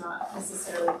visual is not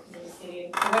necessarily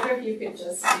communicating. I wonder if you could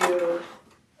just do,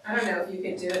 I don't know if you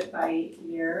could do it by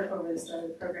year over the start of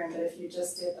the program, but if you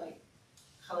just did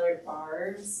colored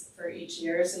bars for each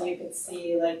year, so you could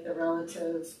see the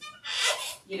relative,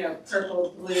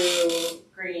 purple, blue,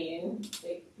 green.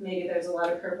 Maybe there's a lot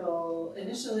of purple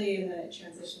initially, and then it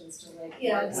transitions to blue,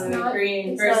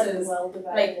 green versus all,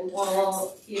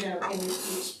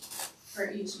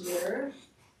 for each year.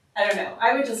 I don't know.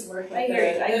 I would just work with I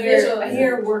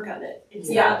hear work on it. It's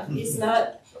not it's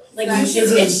not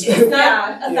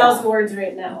 1,000 words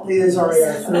right now. It is already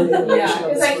our third iteration. Yeah,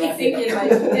 because I keep thinking are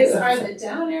the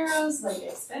down arrows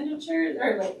expenditures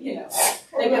or a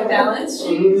balance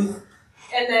sheet?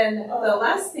 And then the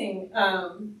last thing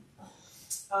on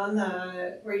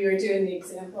where you were doing the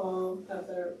example of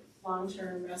the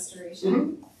long-term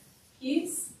restoration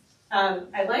piece.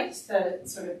 I liked the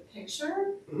sort of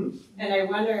picture, and I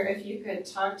wonder if you could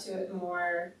talk to it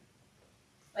more.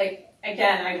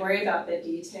 Again, I worry about the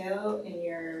detail in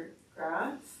your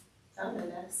graph on the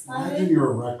next slide. Imagine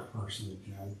you're a rec person,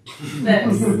 Jen.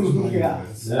 This.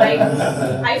 Yeah. Like,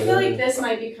 I feel like this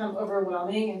might become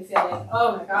overwhelming and feel like,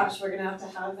 oh my gosh, we're gonna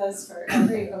have this for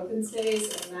every open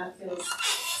space, and that feels.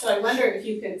 So I wonder if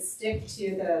you could stick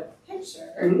to the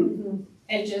picture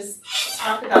and just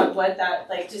talk about what that,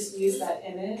 like, just use that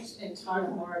image and talk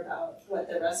more about what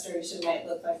the restoration might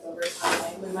look like over time.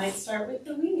 Like, we might start with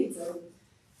the weeds and,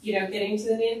 you know, getting to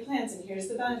the native plants, and here's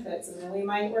the benefits, and then we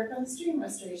might work on stream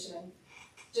restoration.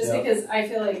 Just because I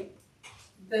feel like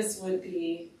this would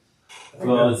be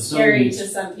Well, it's scary to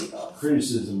some people.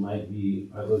 Criticism might be,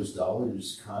 are those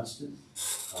dollars constant?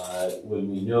 When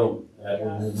we know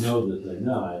that they're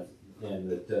not, and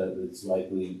that it's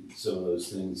likely some of those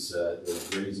things, the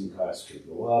grazing costs could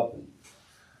go up, and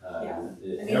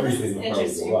everything will probably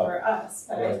Interesting go up. for us,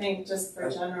 but I think just for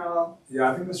general.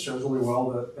 Yeah, I think this shows really well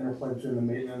the interplay between the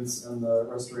maintenance and the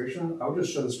restoration. I would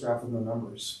just show this graph with no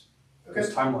numbers.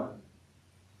 Just timeline.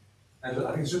 And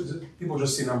I think people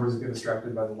just see numbers and get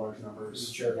distracted by the large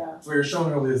numbers. Sure. Yeah. So what you're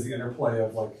showing really is the interplay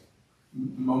of like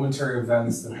momentary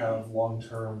events that have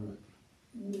long-term,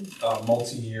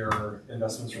 multi-year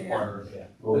investments required. Yeah.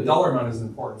 Well, The dollar amount isn't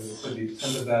important. It could be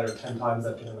 10 of that or 10 times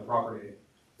that in the property.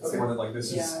 It's more that like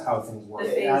this is how things work.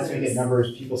 As we get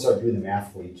numbers, people start doing the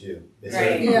math for you too. They start-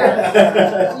 Right.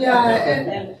 Yeah,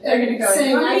 And they're gonna go,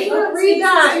 saying, I "Mommy, can't let's read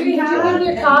that, do can you that." give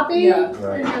me a copy?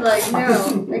 Yeah. And you're like,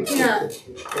 no, I can't.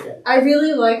 Okay. I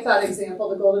really like that example,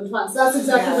 the golden ponds. That's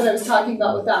exactly what I was talking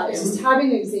about with that. It's just having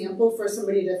an example for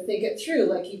somebody to think it through.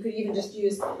 Like you could even just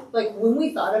use, like when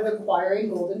we thought of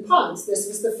acquiring golden ponds, this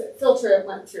was the filter it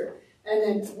went through. And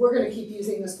then we're gonna keep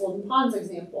using this golden ponds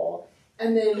example.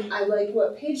 And then I like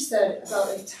what Paige said about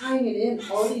like tying it in,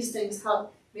 all these things, how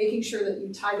making sure that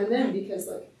you tie them in, because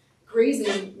like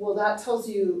grazing, well, that tells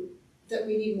you that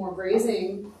we need more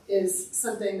grazing is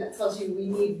something that tells you we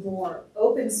need more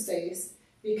open space,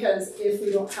 because if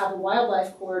we don't have a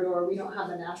wildlife corridor, we don't have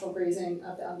the natural grazing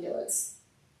of the ungulates,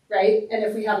 right? And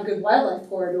if we have a good wildlife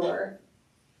corridor,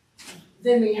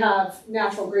 then we have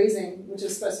natural grazing, which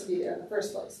is supposed to be there in the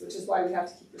first place, which is why we have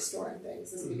to keep restoring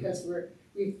things, is because we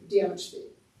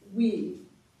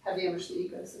have damaged the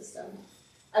ecosystem.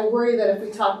 I worry that if we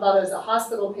talk about it as a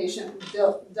hospital patient,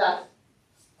 that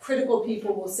critical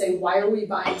people will say, why are we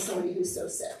buying somebody who's so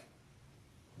sick?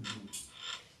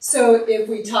 So if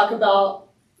we talk about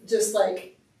just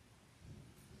like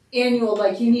annual,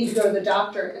 like you need to go to the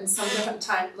doctor and sometimes,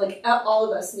 like all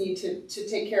of us need to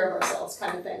take care of ourselves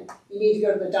kind of thing. You need to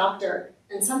go to the doctor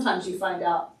and sometimes you find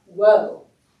out, whoa,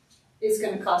 it's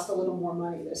going to cost a little more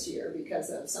money this year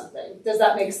because of something. Does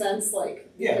that make sense?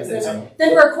 Like, Yeah.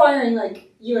 Then we're acquiring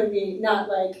like you and me, not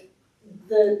like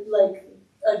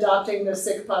adopting the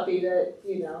sick puppy that,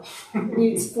 you know,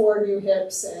 needs 4 new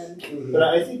hips and But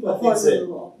I think one of the things that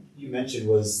removal. you mentioned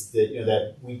was that, you know,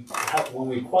 that we have, when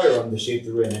we acquire them, the shape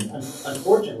they're in. And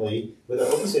unfortunately, with our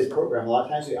open space program, a lot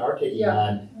of times we are taking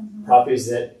on properties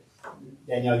that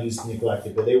Danielle used to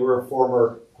neglected, but they were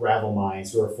former gravel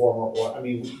mines, or former, or I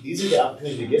mean, these are the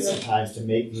opportunities we get sometimes to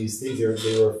make these things.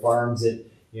 They were farms that,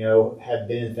 you know, have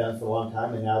been in town for a long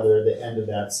time, and now they're at the end of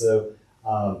that. So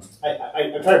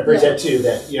I try to bridge that too,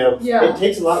 that, you know, it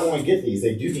takes a lot when we get these.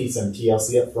 They do need some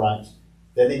TLC up front,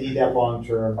 then they need that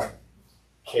long-term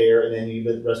care, and then you need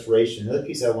the restoration. Another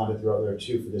piece I wanted to throw out there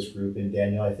too for this group, and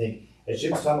Danielle, I think, as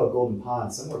Jim was talking about Golden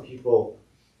Pond, some more people,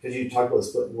 because you talked about the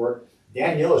split work,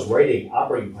 Danielle is writing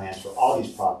operating plans for all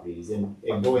these properties and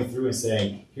going through and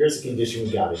saying, here's the condition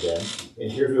we got again, and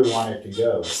here's where we want it to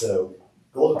go. So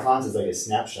Golden Ponds is like a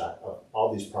snapshot of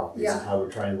all these properties and how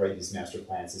we're trying to write these master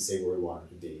plans to say where we want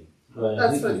them to be.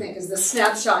 That's what I think, is the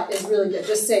snapshot is really good.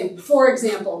 Just say, for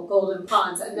example, Golden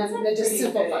Ponds, and then it just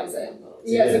simplifies it.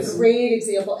 Yeah, it's a great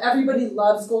example. Everybody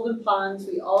loves Golden Ponds.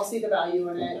 We all see the value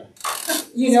in it.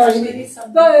 You know what I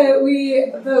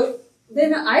mean? But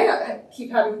then I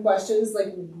keep having questions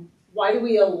like, why do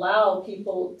we allow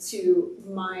people to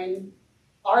mine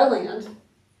our land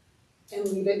and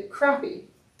leave it crappy?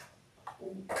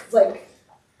 Like,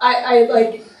 I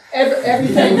like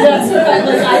everything. That's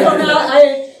like, I don't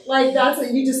know. Like, that's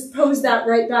what you just pose that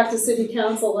right back to city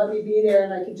council, let me be there,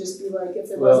 and I could just be like, if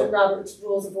there wasn't Robert's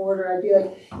Rules of Order, I'd be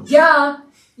like, yeah,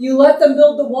 you let them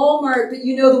build the Walmart, but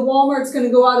you know the Walmart's going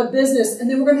to go out of business, and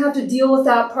then we're going to have to deal with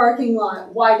that parking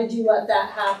lot. Why did you let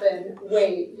that happen?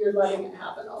 Wait, you're letting it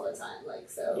happen all the time. Like,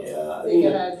 so yeah, think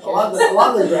ahead. A lot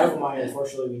of the gravel mine,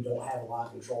 unfortunately, we don't have a lot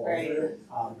of control over.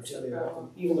 Particularly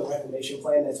even the reclamation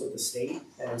plan, that's with the state,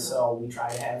 and so we try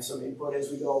to have some input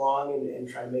as we go along and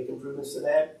try to make improvements to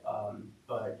that.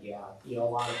 But yeah, you know, a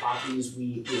lot of properties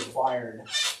we acquired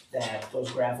that those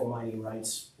gravel mining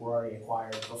rights were already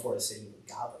acquired before the city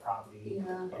got the property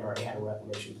and already had a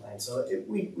reclamation plan. So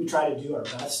we try to do our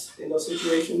best in those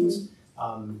situations, but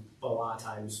a lot of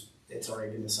times it's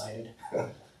already been decided.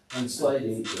 On slide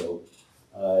 8 though,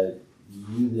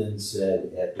 you then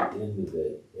said at the end of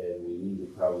it, and we need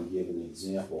to probably give an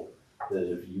example,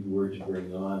 that if you were to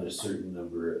bring on a certain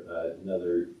number,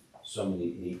 another so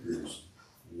many acres,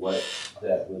 what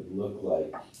that would look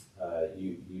like.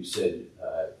 You said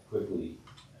quickly,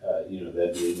 that'd be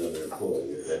another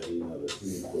employee, or that'd be another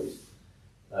 3 employees.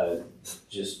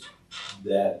 Just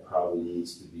that probably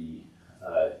needs to be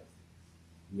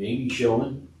maybe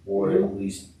shown, or at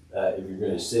least if you're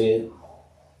going to say it,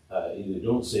 either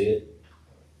don't say it,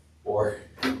 or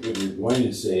if you're going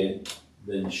to say it,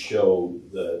 then show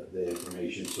the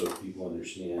information so people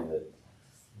understand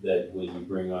that when you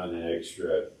bring on an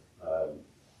extra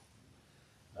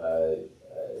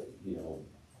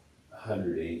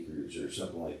 100 acres or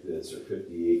something like this, or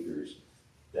 50 acres,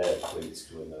 that equates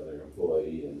to another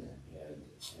employee and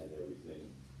everything.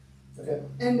 Okay.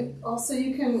 And also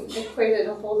you can equate it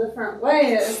a whole different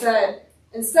way, is that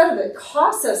instead of it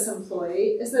costs us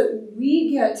employee, is that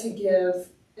we get to give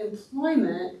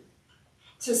employment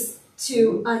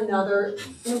to another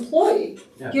employee.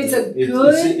 Yeah. Gets a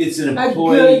It's an a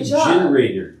employee good job.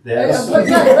 generator. That's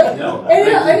No, I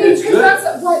think because good.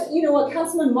 that's what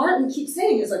Councilman Martin keeps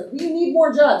saying is like, we need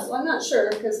more jobs. Well, I'm not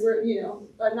sure, because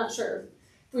I'm not sure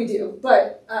if we do,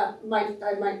 but I might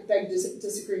beg to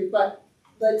disagree. But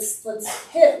let's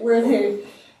hit where they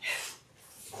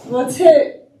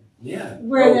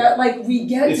where they're like, we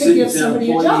get to give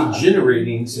somebody a job. It's an employee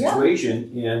generating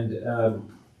situation, and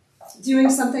doing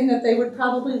something that they would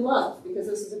probably love, because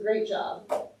this is a great job.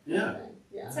 yeah.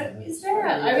 Yeah. So is there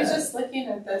I was just looking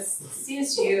at this,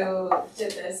 CSU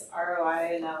did this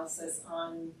ROI analysis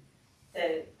on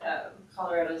the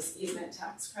Colorado's easement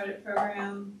tax credit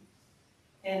program.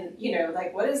 And,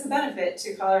 what is the benefit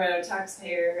to Colorado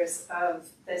taxpayers of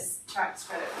this tax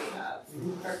credit we have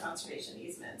for conservation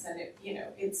easements? And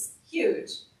it's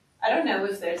huge. I don't know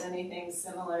if there's anything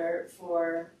similar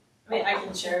for, I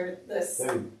can share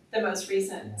the most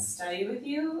recent study with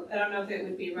you. I don't know if it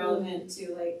would be relevant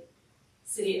to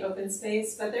city open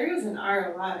space, but there is an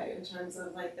ROI in terms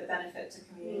of the benefit to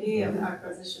community of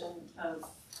acquisition of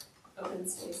open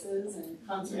spaces and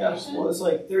conservation. Yeah, well, it's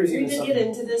there's We even did something. get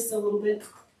into this a little bit.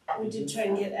 We did try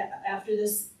and get after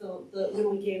this, when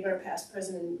we gave our past,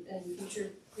 present, and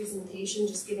future presentation,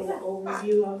 just giving an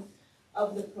overview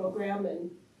of the program,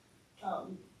 and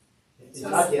It's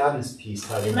not the honest piece.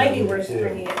 it might be worth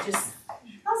bringing it. Just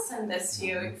I'll send this to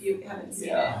you if you haven't seen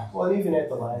it. Yeah, well, and even at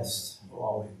the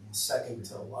second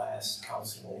to last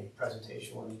council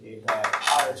presentation, when you gave that,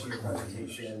 prior to your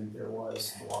presentation, there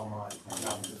was the Longmont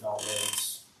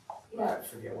developments. I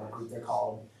forget what group they're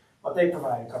called, but they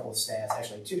provide a couple of stats.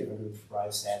 Actually, 2 different groups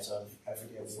provide stats of, I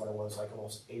forget what it was,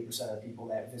 almost 8% of people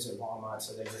that visit Longmont,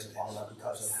 so they visit Longmont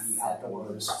because of the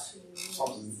outdoors,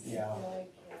 something, yeah.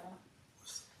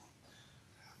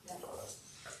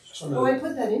 I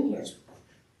put that in here.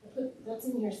 That's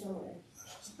in here somewhere.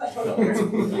 I don't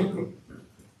know.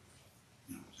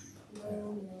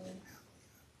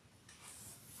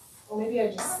 Or maybe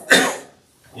I just said it.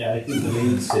 Yeah, I think the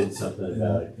maid said something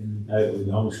about it. I would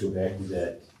almost go back to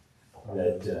that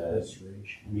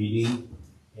meeting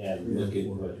and look at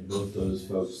what both those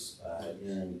folks,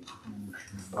 Aaron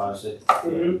Fawcett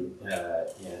and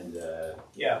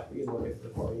Yeah, we can look at the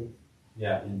recording.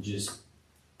 yeah, and just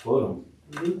quote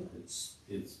them.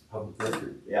 It's public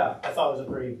record. Yeah, I thought it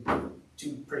was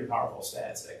two pretty powerful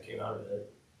stats that came out of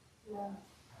it. Yeah.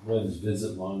 One is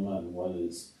Visit Longmont, and one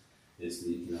is the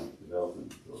Economic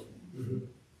Development Authority.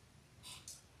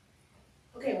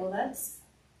 Okay, well that's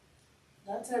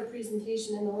our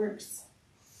presentation in the works.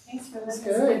 Thanks for That's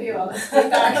letting us good. give you all this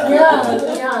feedback.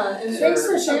 Yeah, and thanks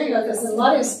for sharing with us and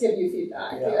letting us give you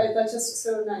feedback. Yeah. That's just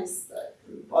so nice.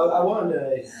 Well, I wanted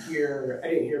to hear, I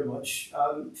didn't hear much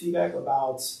feedback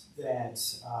about that,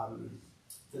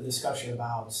 the discussion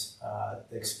about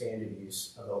the expanded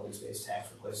use of open space tax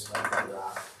for places like Red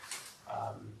Rock.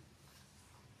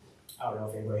 I don't know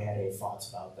if anybody had any thoughts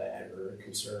about that or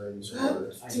concerns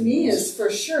or To me, is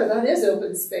for sure that is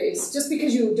open space. Just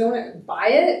because you don't buy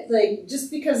it,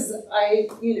 just because I,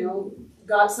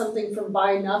 got something from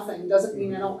Buy Nothing doesn't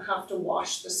mean I don't have to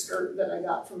wash the skirt that I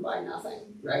got from Buy Nothing,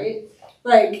 right?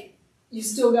 You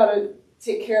still gotta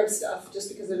take care of stuff just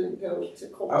because it didn't go to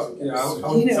Kohl's. I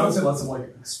would say less of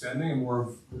expanding and more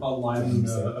of aligning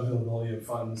the availability of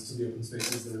funds to the open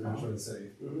spaces that are eventually the city.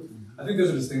 I think there's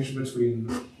a distinction between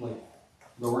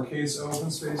lowercase o open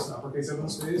space and uppercase open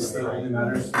space that only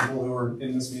matters to people who are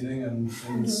in this meeting and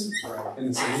in this, in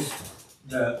the city.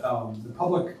 That the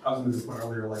public, I was going to make this point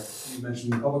earlier, like you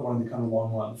mentioned, the public wanted to come to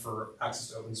Longmont for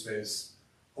access to open space.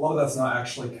 A lot of that's not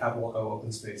actually capital O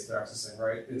open space they're accessing,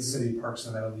 right? It's city parks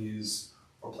and amenities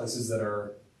or places that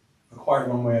are acquired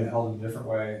one way and held in a different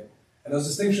way. And those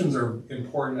distinctions are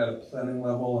important at a planning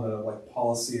level and at a like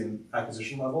policy and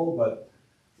acquisition level, but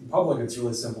in public it's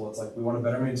really simple. It's like we want to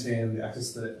better maintain the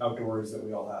access to the outdoors that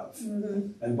we all have.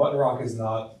 And Button Rock is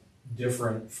not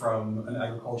different from an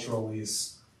agricultural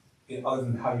lease other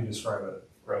than how you describe it.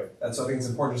 Right. And so I think it's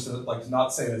important just to like to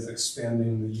not say it as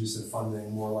expanding the use of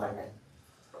funding, more like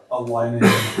aligning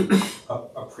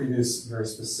a previous very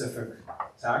specific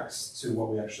tax to what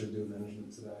we actually do in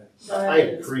management today. I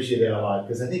appreciate that a lot,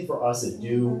 because I think for us that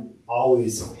do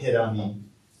always hit on the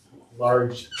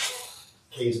large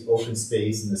case open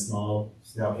space and the small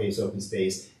case open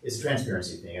space, it's a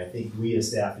transparency thing. I think we as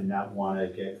staff do not want to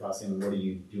get across saying, what are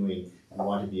you doing? We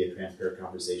want it to be a transparent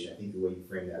conversation. I think the way you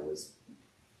framed that was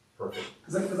perfect.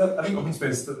 Because I think open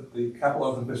space, the capital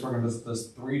open space program does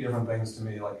three different things to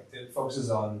me. Like it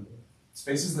focuses on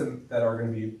spaces that are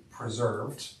going to be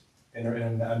preserved in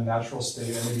a natural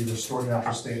state and maybe restored to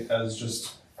natural state as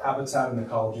just habitat and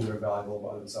ecology that are valuable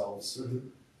by themselves.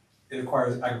 It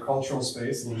requires agricultural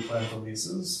space that we plan for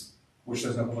leases, which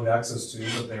there's no public access to,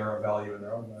 but they are of value in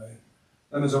their own way.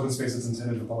 Then there's open space that's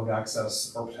intended for public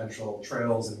access or potential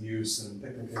trails and use and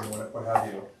picnicking and what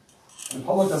have you. And the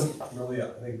public doesn't really, I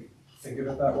think of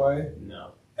it that way.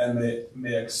 No. And they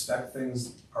may expect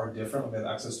things are different, like they have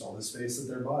access to all the space that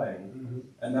they're buying.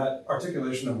 And that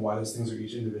articulation of why those things are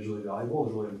each individually valuable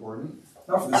is really important.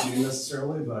 Not for this meeting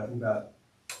necessarily, but I think that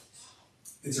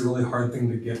it's a really hard thing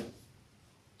to get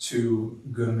to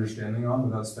good understanding on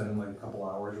without spending like a couple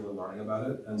hours really learning about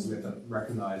it. And so we have to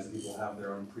recognize that people have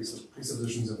their own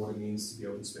presuppositions of what it means to be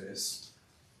open space,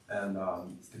 and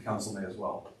the council may as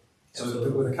well. So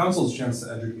the council's chance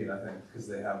to educate, I think, because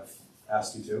they have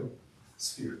asked you to.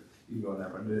 So you can go in there,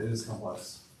 but it is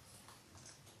complex.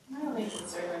 My only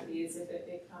concern would be is if it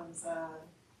becomes, I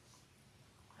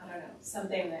don't know,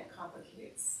 something that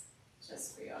complicates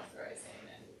just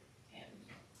reauthorizing and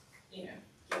you know,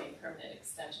 giving permanent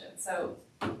extension. So,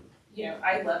 you know,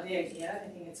 I love the idea. I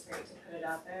think it's great to put it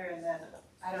out there. And then,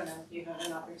 I don't know if you have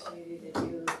an opportunity to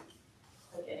do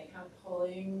like any kind of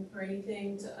polling or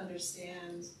anything to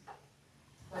understand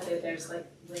whether there's like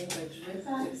language with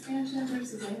that expansion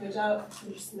versus language out.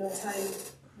 There's no time.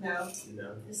 No.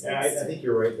 No. Yeah, I think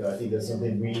you're right, though. I think that's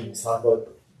something we talk about.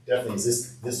 Definitely,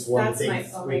 is this one That's thing my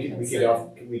only we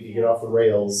could get off the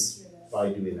rails by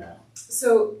doing that.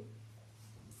 So,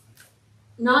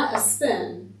 not a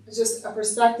spin, just a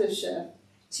perspective shift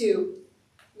to,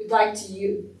 we'd like to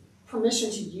use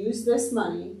permission to use this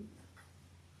money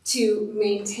to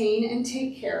maintain and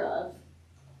take care of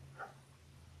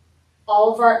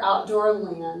all of our outdoor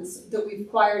lands that we've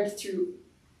acquired through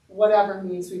whatever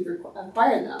means we've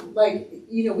acquired them. Like,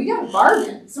 you know, we got a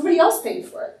bargain. Somebody else paid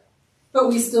for it. But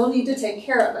we still need to take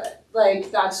care of it.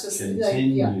 Like, that's just, like,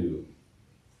 yeah.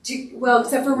 Well,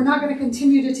 except for we're not going to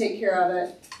continue to take care of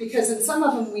it because in some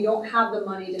of them we don't have the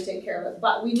money to take care of it.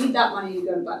 But we need that money to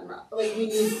go to Button Rock. Like, we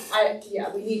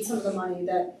need some of the money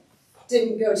that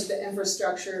didn't go to the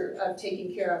infrastructure of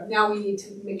taking care of. Now we need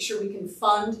to make sure we can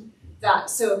fund that.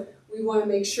 So we want to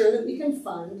make sure that we can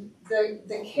fund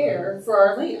the care for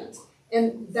our land.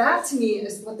 And that to me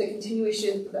is what the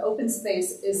continuation of the open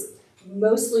space is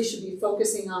mostly should be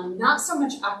focusing on, not so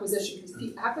much acquisition, because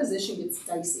the acquisition gets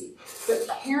dicey, but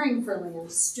caring for land,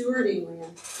 stewarding land,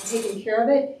 and taking care of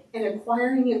it, and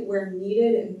acquiring it where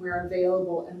needed and where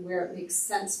available and where it makes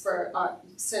sense for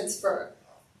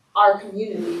our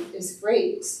community is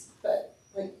great, but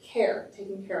like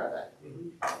taking care of it.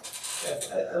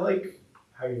 Yeah, I like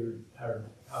how you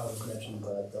mentioned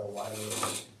the aligning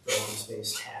the open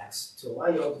space tax, to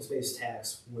align the open space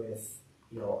tax with,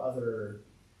 you know, other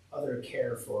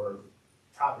care for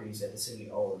properties that the city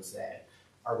owns that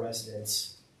our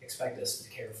residents expect us to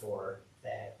care for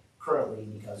that currently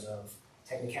because of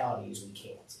technicalities we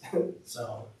can't.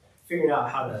 So figuring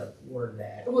out how to word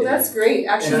that. Well, that's great.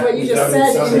 Actually, what you just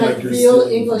said in like real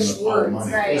English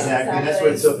words. Right, exactly. And that's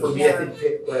what, so for me, I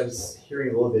think what I was hearing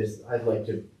a little bit, I'd like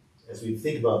to, as we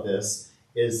think about this,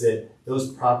 is that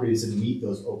those properties that meet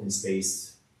those open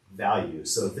space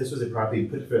values. So if this was a property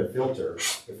put through a filter,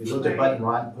 if we looked at Button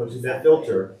Rock and put through that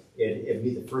filter, it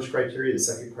meet the first criteria, the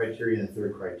second criteria, and the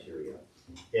third criteria.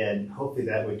 And hopefully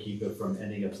that would keep it from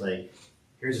ending up like,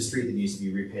 here's a street that needs to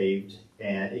be repaved,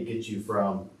 and it gets you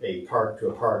from a park to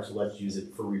a park, so let's use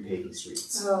it for repaving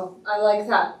streets. Oh, I like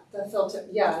that. The filter.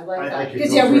 Yeah, I like I that. like your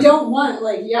Because yeah, we filter. don't want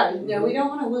we don't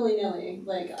want to willy nilly.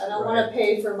 Like I don't want to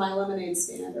pay for my lemonade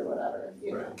stand or whatever.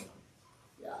 You know.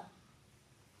 Yeah.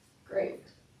 Great.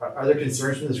 Are there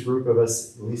concerns from this group of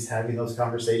us at least having those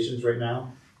conversations right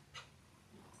now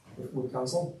With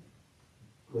council?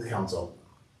 with council?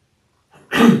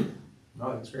 No,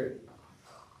 that's great.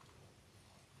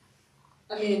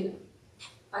 I mean,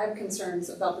 I have concerns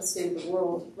about the state of the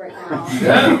world right now,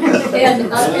 Yeah.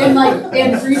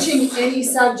 and reaching any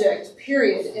subject,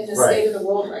 period, in the state of the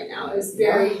world right now is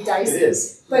very dicey. It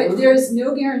is. But there's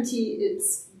no guarantee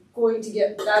it's going to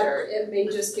get better. It may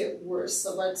just get worse.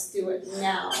 So let's do it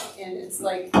now. And it's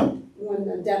like when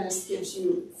the dentist gives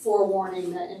you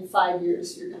forewarning that in 5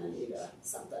 years you're going to need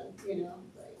something. You know,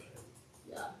 like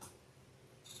yeah.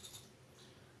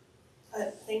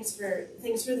 Thanks for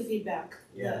the feedback.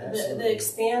 Yeah, The absolutely.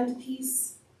 expand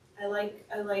piece, I like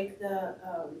the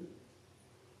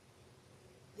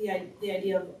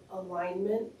idea of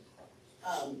alignment.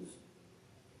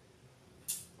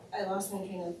 I lost my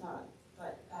train of thought,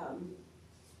 but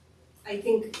I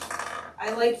think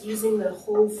I like using the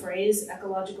whole phrase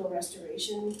ecological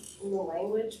restoration in the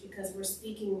language because we're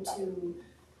speaking to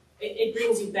it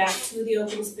brings you back to the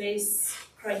open space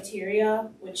criteria,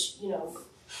 which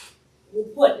we'll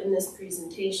put in this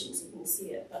presentation so you can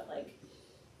see it, but like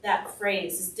that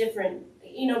phrase is different,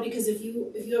 because if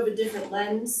you have a different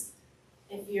lens,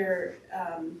 if you're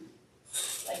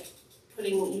like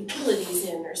putting utilities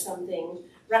in or something,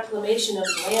 reclamation of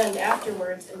land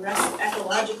afterwards and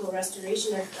ecological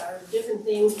restoration are different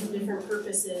things for different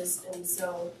purposes, and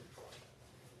so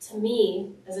to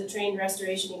me, as a trained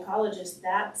restoration ecologist,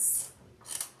 that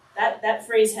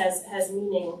phrase has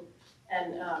meaning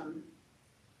and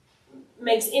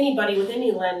makes anybody with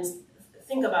any lens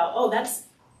think about, that's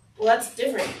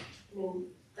different. I mean,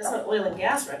 that's not oil and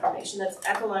gas reclamation, that's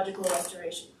ecological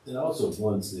restoration. It also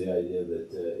blunts the idea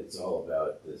that it's all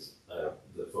about this,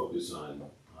 the focus on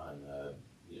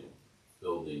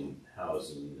building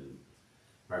housing and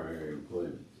primary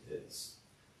employment. It's,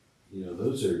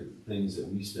 those are things that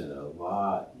we spend a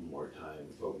lot more time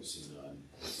focusing on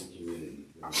as a community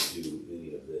than we do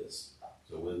any of this.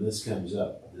 So when this comes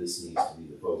up, this needs to be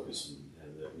the focus,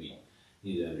 and that we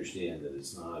need to understand that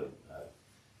it's not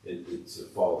it's a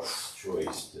false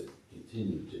choice to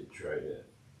continue to try to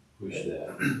push that.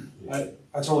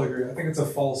 I totally agree. I think it's a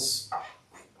false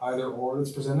either or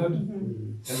that's presented,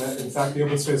 and that in fact the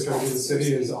open space strategy of the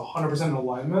city is 100% in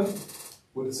alignment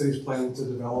with the city's plan to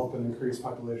develop and increase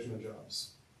population and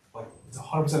jobs. Like it's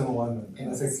 100% in alignment.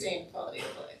 And sustain quality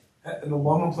of life. And the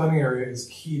Longmont planning area is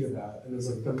key to that, and it's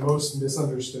like the most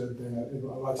misunderstood thing.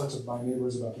 I talk to my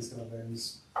neighbors about these kind of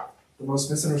things. The most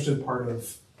misunderstood part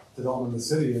of development in the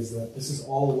city is that this is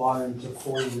all aligned to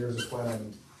 40 years of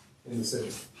planning in the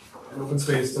city. And open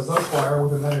space does not acquire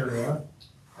within that area,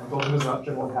 and building does not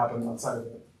generally happen outside of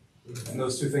it. And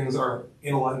those two things are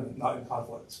in alignment, not in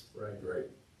conflict. Right.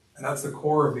 And that's the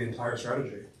core of the entire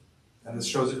strategy. And this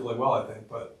shows it really well, I think,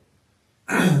 but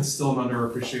it's still an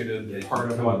underappreciated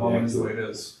part of why Longmont is the way it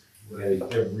is. Right.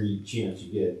 Every chance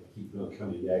you get, keep on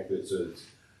coming back to it. So it's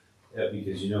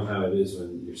because you know how it is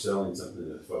when you're selling something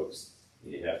to folks.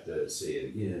 You have to say it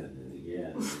again and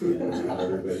again and again.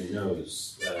 Everybody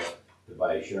knows to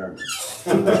buy Charmin.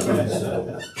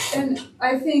 And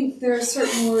I think there are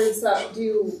certain words that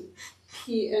do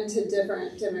key into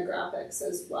different demographics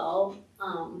as well.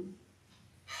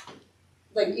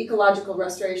 Like ecological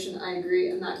restoration, I agree,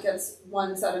 and that gets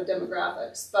one set of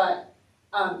demographics. But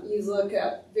you look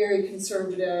at very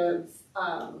conservative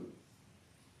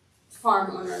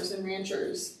farm owners and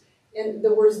ranchers, and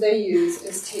the words they use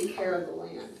is take care of the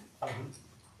land.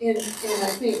 And I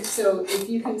think, so if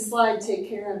you can slide take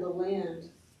care of the land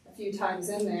a few times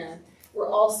in there, we're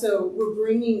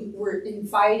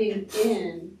inviting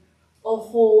in a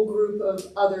whole group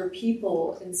of other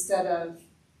people instead of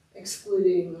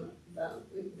excluding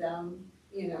them,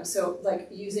 so like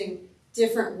using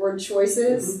different word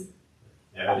choices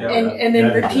and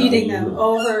then repeating them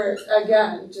over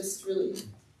again, just really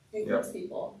includes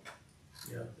people.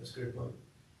 Yeah, that's a good point.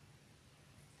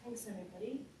 Thanks,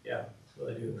 everybody. Yeah,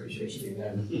 really do appreciate you doing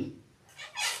that.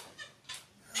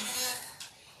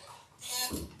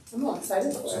 I'm all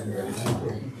excited for it.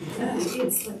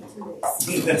 It's like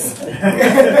 2 days. I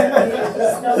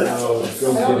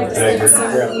don't like to spend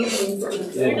summer evenings.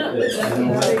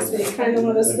 I kind of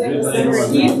want to spend a summer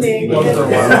evening. I'm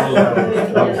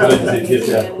good to get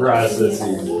that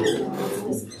processing.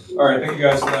 All right, thank you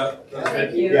guys for that.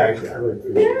 Thank you. Yeah, I really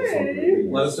appreciate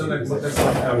Let us know next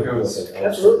time how it goes. it.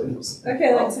 Absolutely.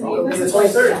 Okay, let's meet. Maybe the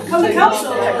 23rd. Come to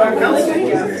council. Yeah, come to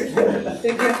council. The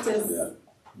gift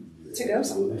is to go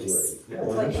someplace.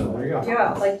 Like, There you go.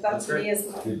 yeah, like that to me is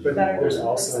But better there's than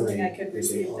also something I a- could there's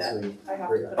receive also that I have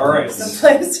to put All right.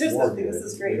 someplace or more something. This good.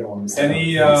 is We great. don't want to miss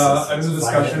Any out. items of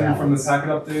discussion from the packet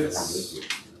updates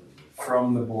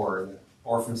from the board,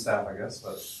 or from staff, I guess,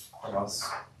 but from us?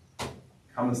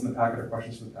 Comments in the packet or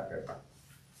questions from the packet?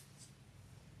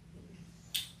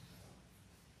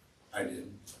 I did.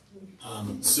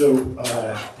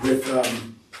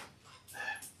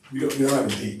 We don't have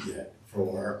a date yet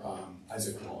for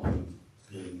Isaac Long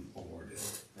being awarded,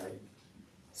 right?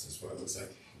 This is what it looks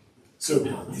like. So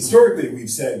historically, we've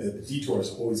said that the detour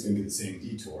is always going to be the same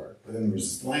detour, but then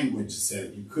there's this language that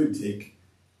said you could take,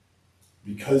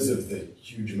 because of the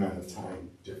huge amount of time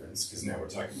difference, because now we're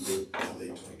talking late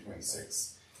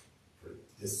 2026 for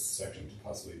this section to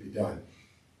possibly be done.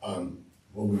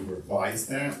 Will we revise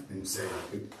that and say you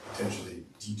could potentially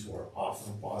detour off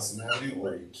of Boston Avenue,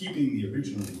 or are you keeping the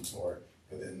original detour,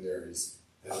 but then there is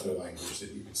the other language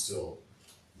that you could still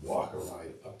walk or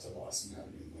ride up to Boston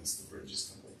Avenue once the bridge is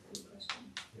complete? Good question.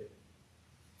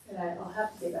 And I'll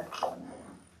have to get back to you on that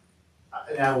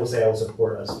one. And I will say I will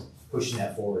support us pushing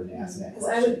that forward and asking that Because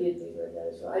I question. would be in favor of that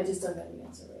as well. I just don't have the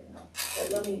answer right now.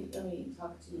 But let me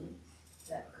talk to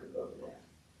that group over there.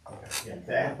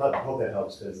 Yeah, I hope that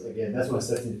helps, because again, that's one of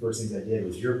Stephanie's first things I did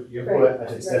was your Right, input. I took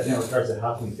right. Stephanie on regards to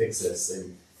how can we fix this,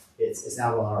 and it's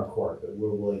not on our court, but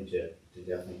we're willing to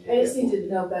definitely take I just it. need to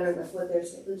know better what their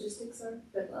logistics are,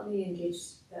 but let me engage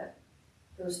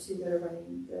those two that are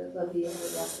running the levy and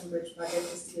the Boston Bridge project,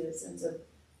 just to get a sense of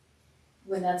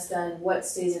when that's done, what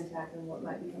stays intact and what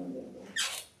might become available.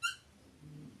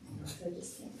 I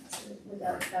just can't answer it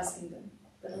without asking them,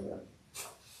 but I will.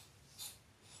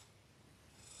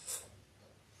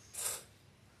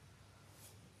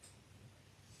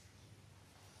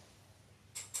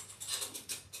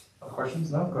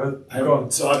 Questions? No? Go ahead. I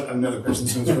have another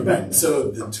question for Ben. So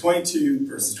the 22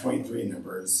 versus 23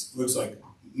 numbers, looks like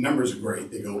numbers are great.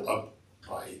 They go up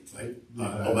by like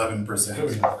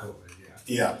 11%.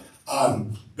 Yeah.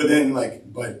 But then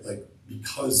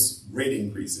because rate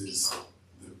increases,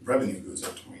 the revenue goes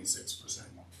up 26%,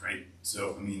 right?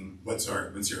 So I mean, what's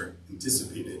your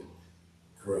anticipated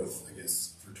growth, I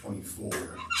guess, for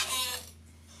 24?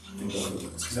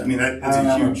 Because I mean that's I a don't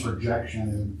have huge a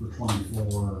projection for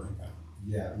 24.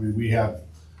 Yeah, I mean we have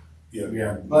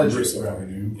budget numbers of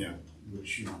revenue, yeah.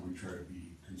 which we try to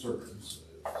be conservative. So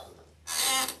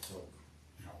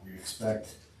we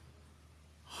expect.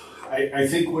 I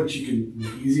think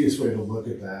the easiest way to look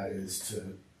at that is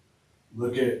to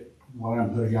look at what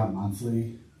I'm putting out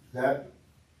monthly. That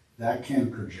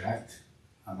can project.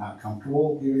 I'm not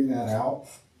comfortable giving that out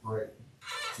right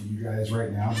to you guys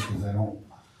right now because I'm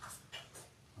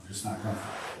just not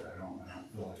comfortable with it. I don't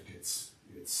feel like it's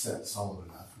set solid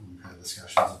enough. We've had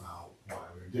discussions about why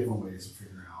we have different ways of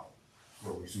figuring out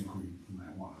where we think we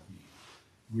might want to be.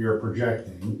 We are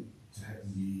projecting to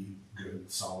be good,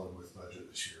 solid with budget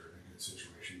this year in a good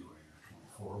situation going into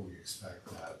 24. We expect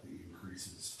that the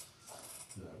increases,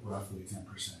 the roughly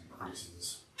 10%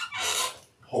 increases,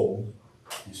 hold.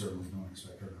 We certainly don't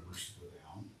expect our numbers to go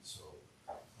down. So,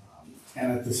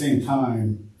 and at the same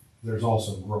time, there's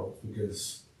also growth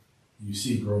because you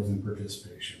see growth in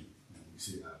participation, and we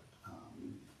see that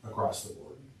across the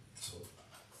board.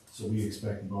 So we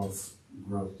expect both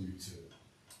growth due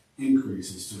to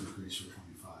increases to increase for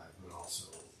 25, but also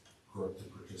growth in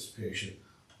participation,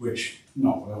 which that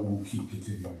won't keep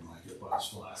continuing like it was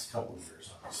for the last couple of years,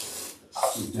 obviously.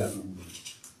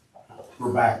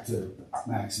 We're back to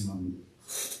maximum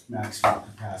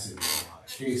capacity in a lot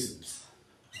of cases,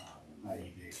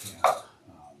 i.e. day camp.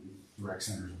 The rec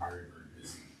center is very, very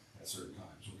busy at certain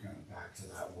times. We're kind of back to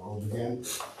that world again.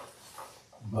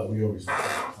 But we always look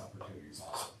at opportunities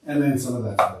also. And then some of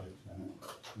that's budget dependent.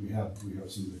 We have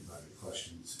some big budget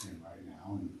questions in right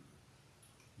now, and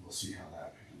we'll see how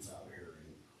that pans out here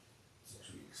in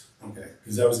 6 weeks. Okay,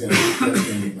 because that's going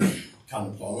to be my kind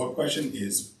of follow-up question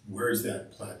is where is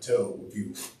that plateau if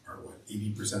you are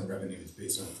 80% revenue is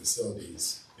based on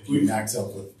facilities? If you max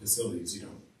out with facilities, you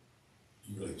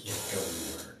really can't go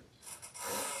anywhere.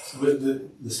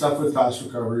 With the stuff with cost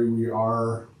recovery, we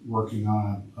are working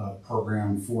on a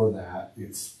program for that.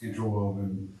 It's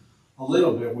interwoven a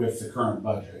little bit with the current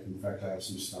budget. In fact, I have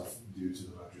some stuff due to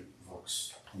the budget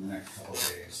folks in the next couple of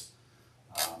days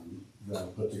that'll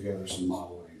put together some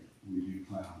modeling. We do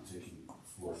plan on taking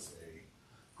forth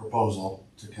a proposal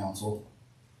to council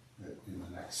in the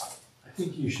next. I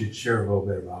think you should share a little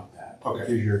bit about that. Okay.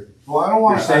 Because you're Well, I don't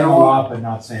want you're to. saying a lot, but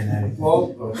not saying anything.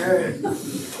 Well, okay.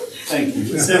 Thank you.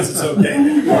 Since it's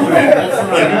okay. That's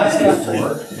what I'm asking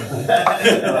for.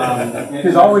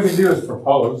 Because all we can do is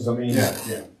propose. I mean,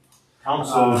 Yeah.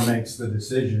 council makes the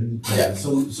decision. Yeah,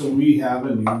 so we have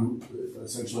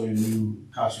essentially a new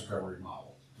cost recovery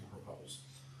model to propose.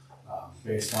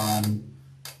 Based on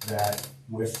that,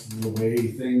 with the way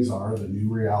things are, the new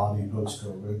reality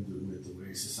post-COVID, with the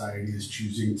way society is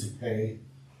choosing to pay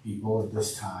people at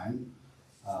this time,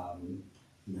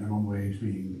 minimum wage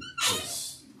being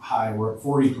as high, we're at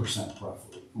 40%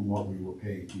 roughly from what we were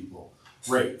paying people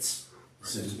rates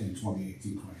since in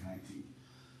 2018, 2019.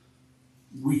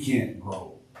 We can't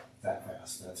grow that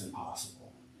fast. That's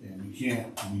impossible. And we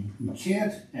can't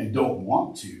and don't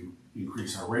want to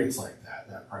increase our rates like that.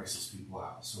 That prices people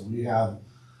out. So we have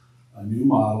a new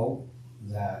model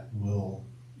that will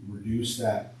reduce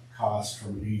that cost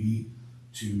from 80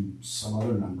 to some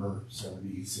other number,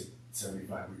 70,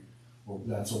 75. Well,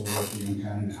 that's what we're working on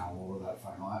kind of now. We'll let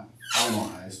that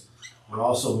finalized. We're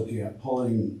also looking at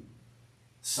pulling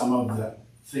some of the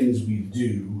things we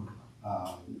do,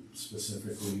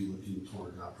 specifically looking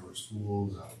towards outdoor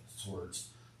schools, out towards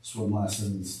swim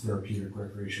lessons, therapeutic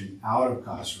recreation, out of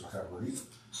cost recovery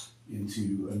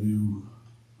into a new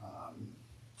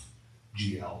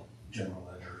GL, general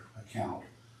ledger account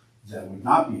that would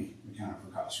not be accounted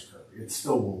for cost recovery. It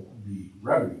still will be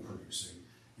revenue producing.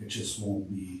 It just won't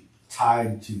be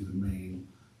tied to the main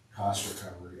cost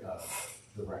recovery of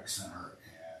the rec center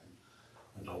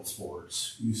and adult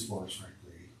sports, youth sports,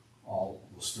 frankly, all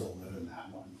will still live in that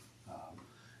one.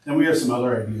 And we have some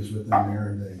other ideas within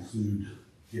there that include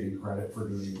getting credit for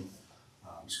doing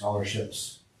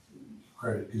scholarships,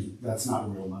 credit, because that's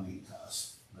not real money to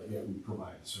us, but yet we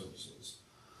provide the services.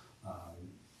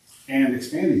 And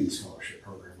expanding the scholarship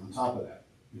program on top of that,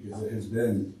 because it has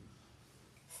been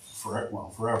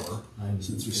forever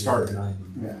since we started.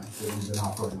 Yeah, so we've been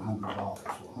offering $100. Well,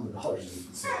 $100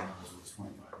 isn't the same as it was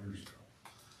 25 years ago.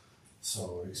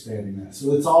 So expanding that.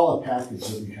 So it's all a package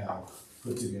that we have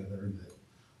put together that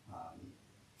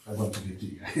I'd love to give to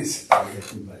you guys.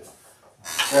 But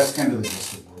that's kind of the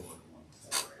gist of where we're going with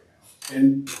that right now.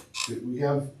 And we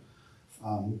have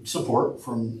support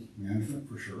from management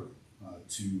for sure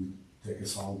to take a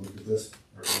solid look at this,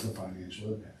 or as a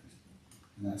financial impact.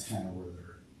 And that's kind of where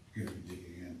they're going to be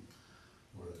digging in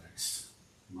over the next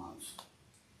month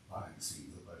behind the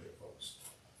scenes of budget folks.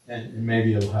 And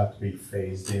maybe it'll have to be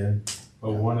phased in.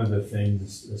 But one of the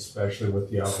things, especially with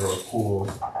the outdoor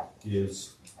pools,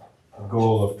 is a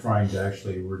goal of trying to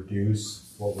actually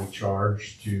reduce what we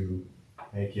charge to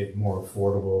make it more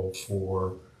affordable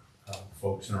for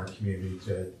folks in our community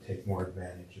to take more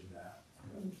advantage of that.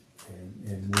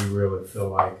 And we really feel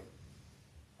like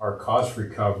our cost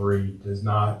recovery does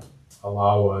not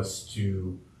allow us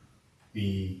to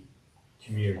be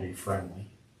community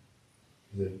friendly.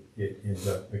 It ends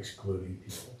up excluding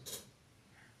people.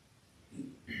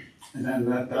 And then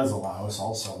that does allow us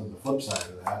also, the flip side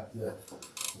of that, the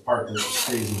part that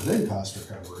stays within cost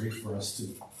recovery, for us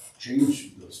to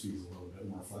change those fees a little bit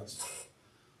more flexible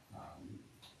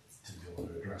to be able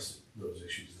to address those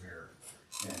issues there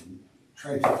and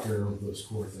try to take care of those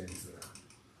core things that are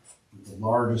with the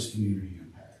largest community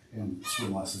impact and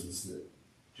swim lessons that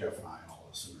Jeff and I and all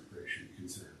of us in recreation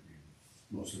consider to be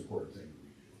the most important thing that we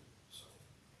do. So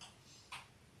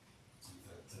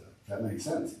that makes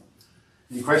sense.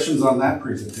 Any questions on that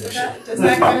presentation?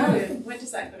 When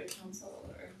does that go to council,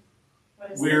 or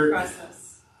what is the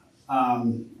process? I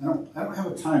don't have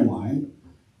a timeline.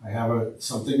 I have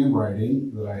something in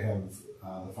writing that I have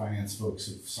the finance folks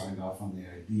have signed off on the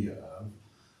idea of.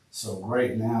 So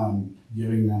right now I'm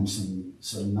giving them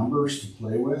some numbers to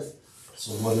play with.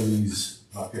 So what do these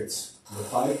buckets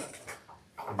look like,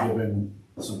 given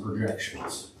some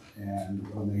projections? And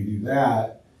when they do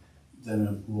that,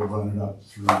 then we'll run it up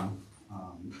through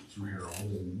Harold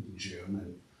and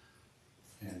Jim,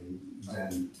 and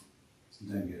then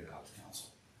get it out to council.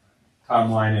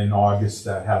 Timeline in August,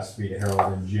 that has to be to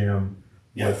Harold and Jim.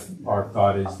 Yeah. Our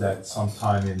thought is that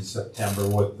sometime in September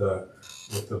with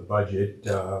the budget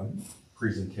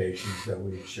presentations, that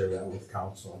we share that with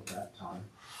council at that time.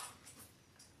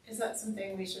 Is that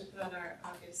something we should put on our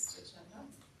August agenda?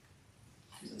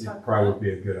 It probably would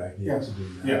be a good idea to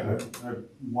do that. Yeah,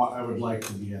 I would like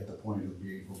to be at the point of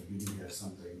being able to give you guys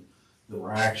something that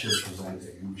we're actually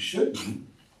presenting, and we should be.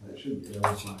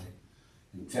 That was my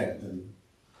intent, and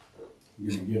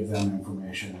you're going to give them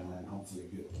information, and then hopefully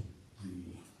get the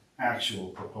actual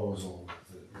proposal.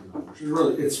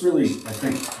 It's really, I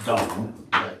think, done.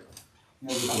 But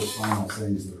get those final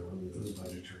things that are really those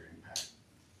budgetary impact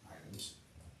items.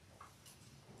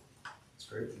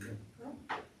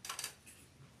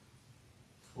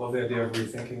 Love the idea of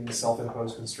rethinking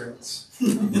self-imposed constraints.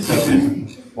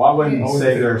 Well, I wouldn't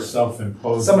say they're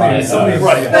self-imposed. Somebody,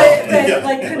 right. But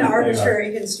like kind of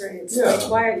arbitrary constraints. Yeah.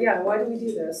 Like why do we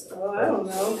do this? Well, I don't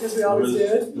know, because we always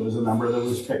did. There was a number that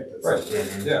was picked. That's Right.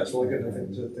 it. Yeah, it's really good to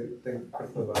think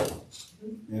critically about it.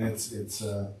 And it's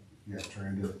yeah,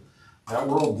 trying to, that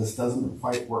world just doesn't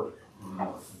quite work.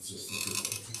 It's just,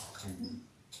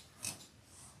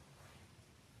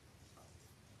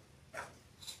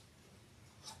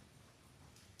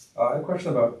 I had a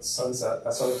question about Sunset.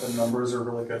 I saw that the numbers are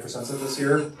really good for Sunset this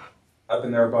year. I've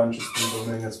been there a bunch. It's been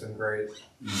booming. It's been great.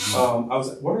 I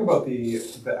was wondering about the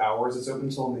hours it's open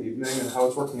until in the evening and how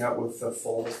it's working out with the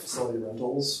full facility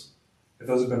rentals. If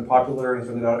those have been popular and it's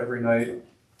rented out every night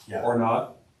or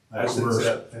not. I just didn't see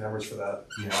the numbers for that.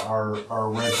 yeah,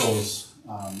 our rentals,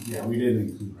 yeah, we didn't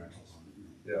include rentals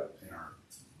in our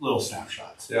little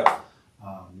snapshots. Yeah.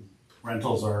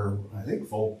 Rentals are, I think,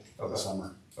 full for the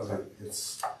summer. Okay.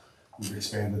 We've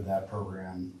expanded that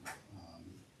program,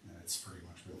 and it's pretty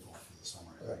much been full for the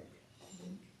summer, I think.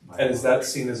 And is that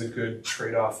seen as a good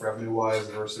trade-off revenue-wise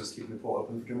versus keeping the pool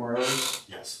open for 2 more hours?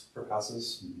 Yes. For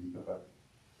passes? Okay.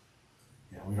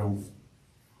 Yeah, we don't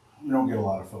get a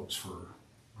lot of folks for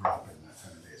dropping that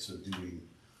time of day, so doing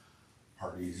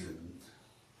parties and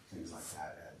things like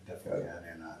that definitely add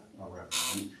in a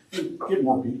revenue. And get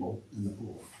more people in the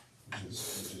pool, which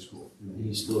is cool.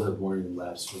 You still have morning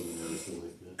lap swimming and everything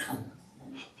like that.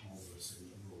 All those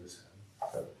things we've always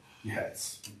had. Yeah,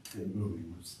 it's been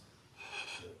booming. It's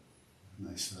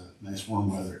nice warm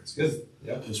weather. It's good.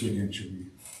 Yeah. This weekend should be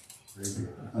very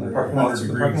good. And the parking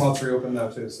lot's reopened now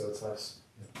too, so it's nice.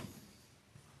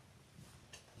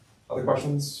 Other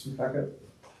questions from the packet?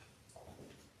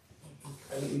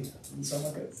 Okay, doesn't sound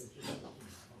like it.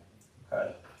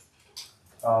 Okay.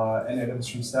 Any items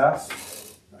from staff?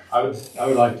 I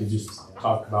would like to just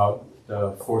talk about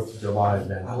the 4th of July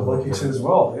event. I would like you to as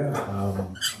well, yeah.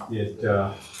 It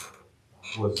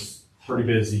was pretty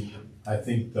busy. I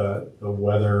think the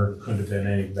weather couldn't have been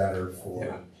any better for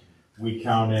it. We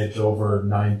counted over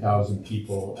 9,000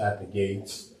 people at the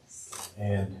gates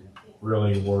and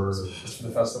really were... Just for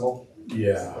the festival?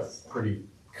 Yeah, pretty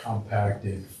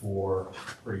compacted for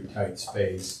pretty tight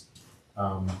space.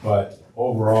 But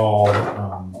overall,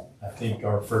 I think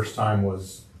our first time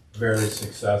was very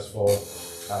successful.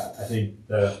 I think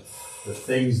the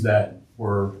things that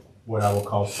were what I will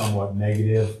call somewhat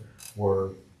negative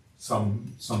were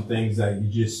some things that you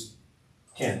just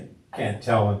can't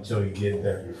tell until you get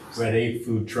there. We had 8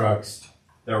 food trucks.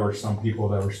 There were some people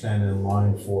that were standing in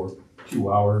line for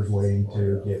 2 hours waiting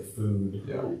to get food.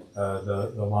 Yeah.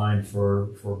 The line for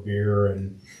beer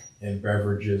and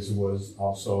beverages was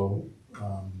also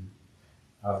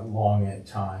long at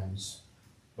times.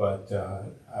 But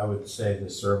I would say the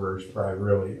servers probably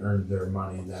really earned their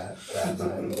money that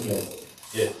night.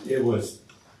 It was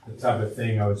the type of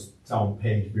thing I was telling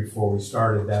Paige before we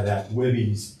started that at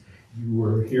Wibby's, you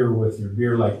were here with your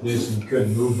beer like this and you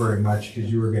couldn't move very much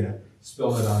because you were going to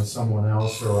spill it on someone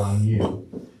else or on you.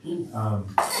 You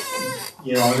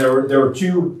know, there were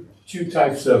two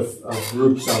types of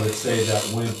groups, I would say,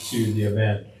 that went to the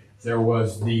event. There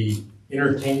was the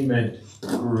entertainment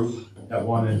group that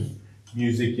wanted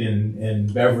music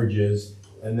and beverages,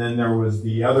 and then there was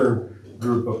the other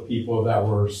group of people that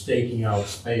were staking out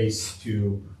space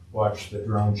to watch the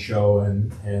drone show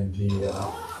and the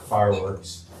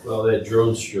fireworks. Well, that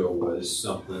drone show was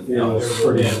something Yeah, else, it was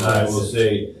pretty and I will impressive.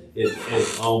 say it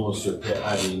almost surpassed.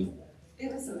 I mean,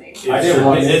 It was amazing.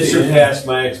 it surpassed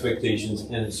my expectations,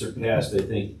 and it surpassed, I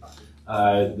think,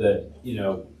 that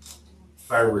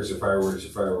fireworks are fireworks are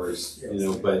fireworks.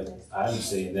 But I'm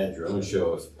saying that drone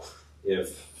show,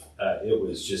 if it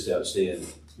was just outstanding.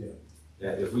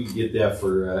 If we could get that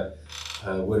for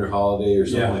winter holiday or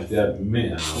something like that,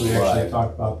 man. We actually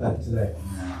talked about that today.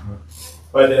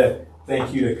 But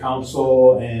thank you to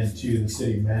council and to the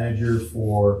city manager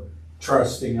for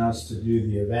trusting us to do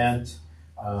the event.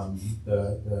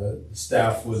 The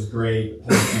staff was great.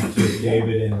 Thank you to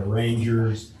David and the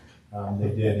Rangers. They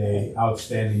did an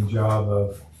outstanding job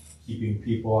of keeping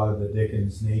people out of the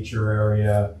Dickens nature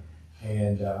area.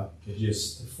 And it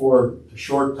just, for a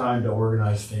short time to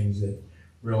organize things, it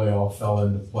really all fell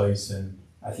into place. And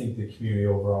I think the community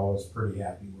overall was pretty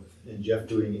happy with it. And Jeff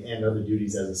doing and other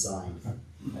duties as assigned.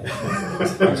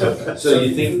 So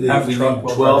you think that we need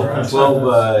 12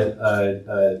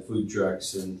 food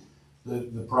trucks and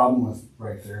The problem with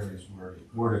right there is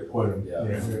Where to put them. Yeah.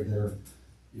 if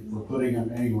we're putting them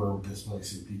anywhere, we're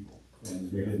displacing people,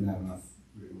 and we didn't have enough.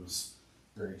 It was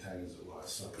very tight as it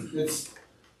was. So it's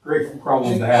Great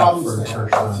problem to have for the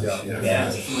first time.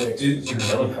 Yeah.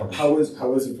 How was it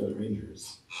for the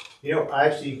Rangers? You know, I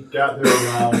actually got there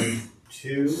around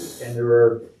 2, and there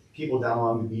were people down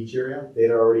along the beach area. They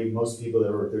had already, most people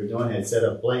that were doing had set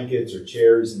up blankets or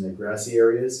chairs in the grassy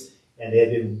areas, and they had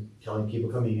been telling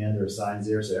people coming in, there were signs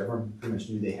there, so everyone pretty much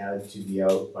knew they had to be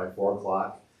out by 4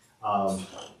 o'clock.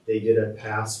 They did a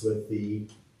pass with the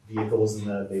vehicles,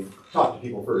 and they talked to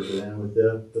people first, and then with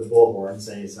the bullhorn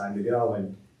saying it's time to go,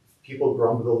 and people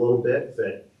grumbled a little bit,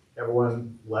 but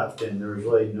everyone left, and there was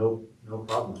really no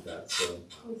problem with that. So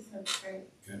That's great.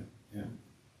 Good, yeah.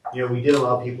 you know, we did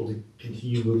allow people to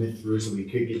continue moving through, so we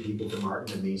could get people to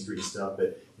Martin and Main Street and stuff,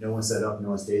 but no one set up, no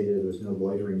one stayed there. There was no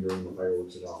loitering during the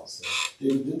fireworks at all. So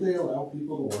David, did they allow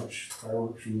people to watch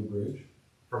fireworks from the bridge?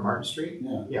 from Martin Street,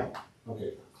 Yeah. Yeah.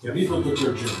 Okay. So Yeah. people put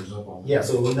their chairs up on. yeah.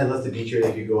 So when they left the beach area,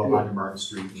 they could go up onto Martin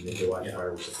Street and they could watch Yeah.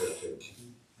 fireworks up there too.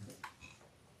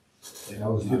 That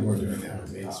was People were doing that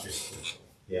on Main Street.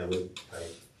 Yeah, they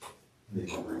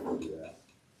didn't agree to do that.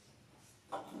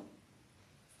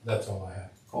 That's all I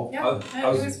have. Cool. Yeah, I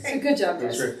that was- was So great. good job, That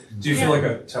was guys. great. Do you feel like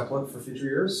a template for future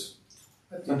years?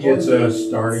 It's a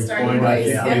starting point. I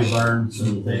think Yeah. we learned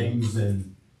some things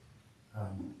and,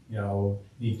 you know,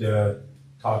 need to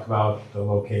talk about the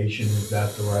location. Is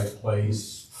that the right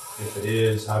place? If it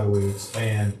is, how do we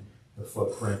expand the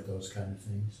footprint, those kind of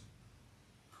things.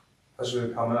 I should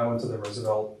make a comment. I went to the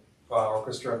Roosevelt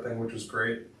orchestra thing, which was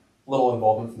great. Little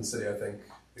involvement from the city, I think,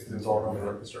 because it was all around the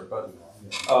orchestra, but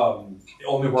it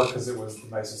only worked because it was the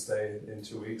nicest day in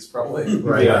 2 weeks, probably.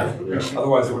 Right. Yeah.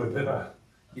 Otherwise, it would have been a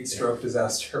heat stroke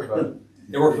disaster, but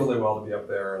it worked really well to be up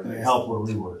there. And it helped where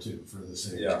we were too, for the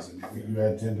same Yeah. reason. I mean, you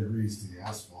had 10 degrees to the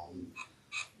asphalt, and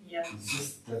Yeah. it's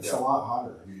just, that's Yeah. a lot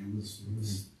hotter. I mean, it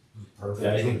was perfect.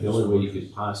 Yeah, I think the only way you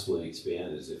could possibly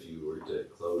expand is if you were to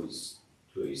close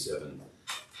 287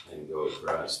 and go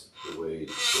across the way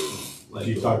to like.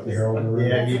 Did you talk to Harold?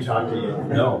 Yeah, you talked to you.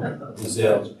 No, is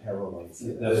that,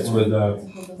 that's with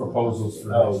what, the proposals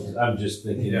for. oh, I'm just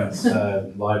thinking, Yes.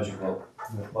 logical.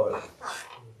 Love it.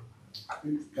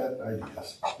 We've got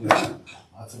ideas. Yeah.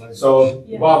 Lots of ideas. So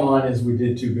Yeah. bottom line is we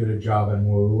did too good a job and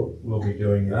we'll be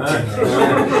doing it.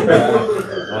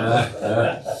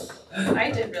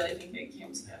 I did really think it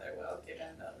came together well, given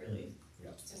the really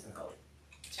difficult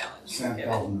challenge. Sam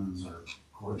given. Feldman is our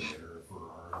coordinator for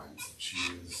our events, and she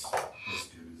is as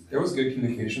good as There was good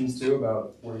communications too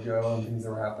about where to go and things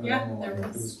that were happening. Yeah, and there it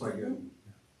was. was quite good.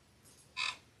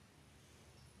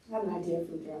 I had an idea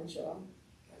for the drone show.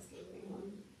 You guys gave me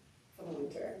one for the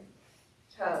winter.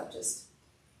 Have just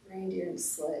reindeer and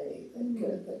sleigh that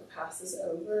could like passes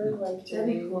over like That'd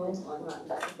be during cool.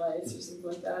 Longmont lights or something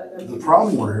like that. That'd The be-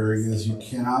 problem we're hearing is you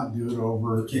cannot do it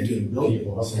over Can't do any it buildings.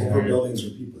 people. over buildings or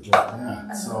people. Yeah,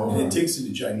 And so, it takes a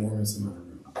ginormous amount of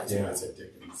room. That's Yeah. why I said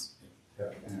Dickens. yeah.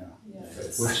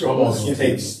 Which almost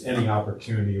takes any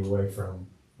opportunity away from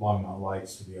Longmont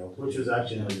Lights to be able to. Which was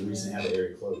actually another reason to have the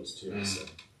area closed too. So. So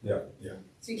you Yeah,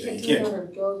 can't you do it can't. over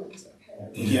buildings, okay?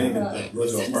 You can't even, like,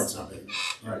 Roosevelt Park's not big.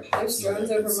 Right. There's drones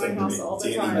over It's my like house they- all the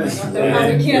they- time. I and- don't know how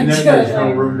they And can't then do there's it. no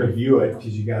Like, room to view it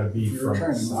because you gotta be You're from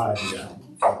trying the to side. Yeah.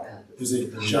 There's a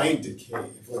giant decay.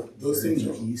 If like those things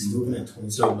are moving at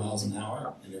 27 miles an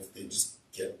hour, and if they just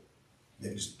get,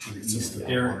 they just to the east of the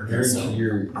water. Here's So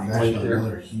your You've point got there.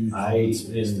 another huge I, open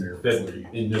space there for you.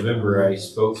 in November, I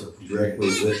spoke directly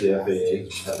with the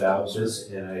FAA about this,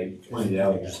 and I pointed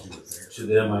out to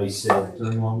them, I said,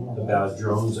 During Longmont. about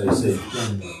drones, I said,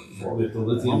 with the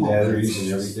lithium batteries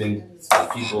and everything,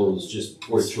 people's just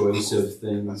poor choice of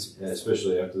things,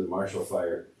 especially after the Marshall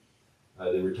Fire,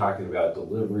 they were talking about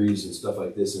deliveries and stuff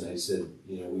like this, and I said,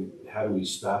 you know, how do we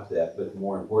stop that? But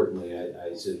more importantly,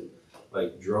 I said,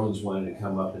 like drones wanted to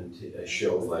come up and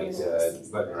show like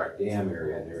Button Rock Dam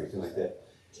area and everything like that.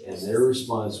 And their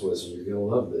response was, and you're gonna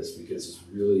love this because it's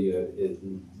really, it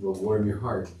will warm your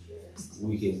heart,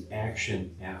 we can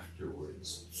action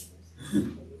afterwards.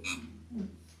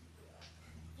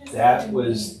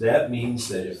 That means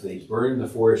that if they burn the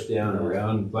forest down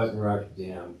around Button Rock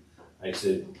Dam, I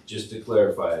said, just to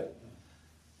clarify it,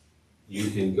 you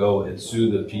can go and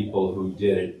sue the people who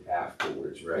did it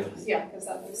afterwards, right? yeah, because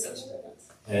that makes such a difference.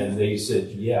 And they said,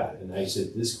 yeah, and I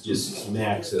said, this just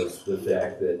smacks of the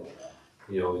fact that,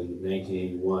 you know, in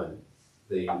 1981,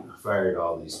 they fired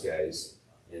all these guys,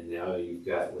 and now you've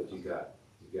got what you got.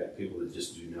 You've got people that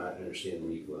just do not understand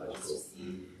the ecological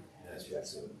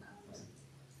aspects of it.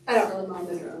 I don't really mind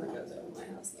the drone that goes over my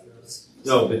house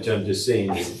though. No, but I'm just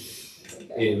saying,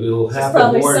 Okay. it will There's happen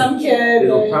probably more. some kid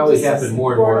It'll that probably just happen is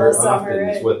more and bored more all summer, often,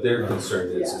 is right? what their concern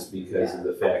is Yeah. because of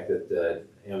the fact that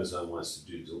Amazon wants to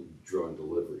do drone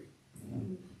delivery.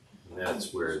 And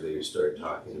that's where they start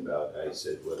talking about, I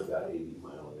said, what about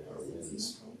 80-mile-an-hour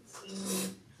winds?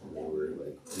 And they were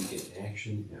like, we can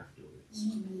action afterwards.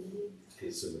 In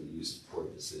case somebody uses poor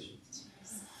decisions.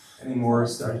 Any more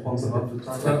stack pumps above to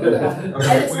talk about?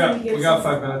 Okay, we got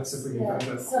 5 minutes if we can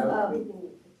finish it. So,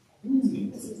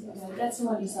 that's the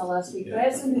one you saw last week, but I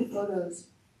have some new photos.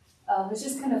 It's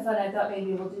just kind of fun. I thought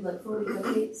maybe we'll do like 4-week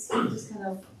updates, just kind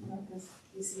of, because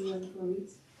we see you every 4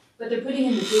 weeks. But they're putting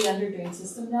in the big underdrain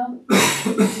system now,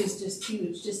 which is just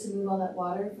huge, just to move all that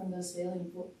water from those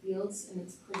failing fields, and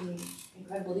it's pretty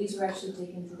incredible. These were actually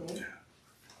taken today.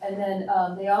 And then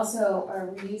they also are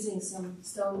reusing some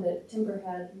stone that Timber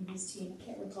had in his team. I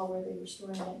can't recall where they were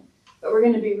storing it, but we're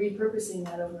going to be repurposing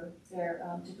that over there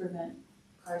to prevent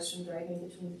cars from driving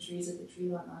between the trees at the tree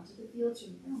lawn onto the fields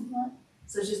from Longmont.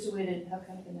 So it's just a way to have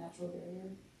kind of a natural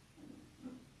barrier.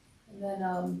 And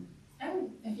then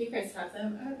if you guys have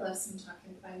them, I would love some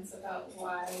talking points about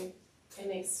why it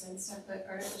makes sense to put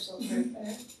artificial turf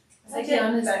there. I get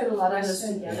honest, put a lot of those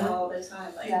question together all the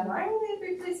time, like why are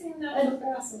they replacing natural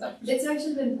grass? It's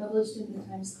actually been published in the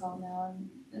Times Call now,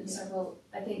 and several.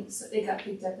 I think it got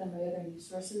picked up on by other news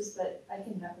sources, but I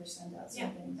can have her send out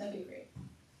something. That'd be great.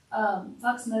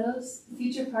 Fox Meadows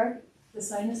Future Park. The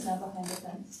sign is now behind the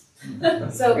fence.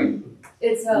 So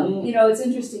it's it's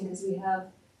interesting because we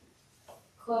have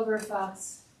Clover,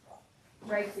 Fox,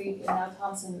 Dry Creek, and now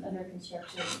Thompson under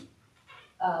construction,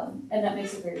 and that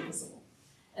makes it very visible.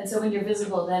 And so when you're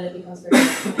visible, then it becomes very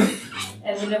visible.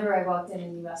 And whenever I walked in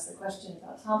and you asked the question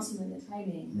about Thompson and the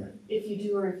timing, if you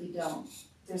do or if you don't,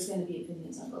 there's going to be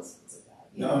opinions on both sides of that.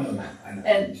 No, I know.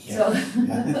 And so,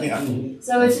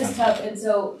 so it's just tough. And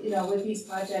so, with these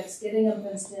projects, getting them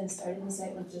fenced in, starting the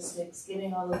site logistics,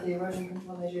 getting all of the erosion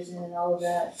control measures in and all of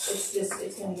that, it's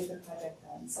going to get the project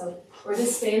done. So we're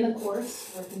just staying the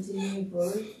course. We're continuing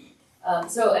forward.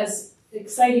 So as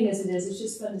exciting as it is, it's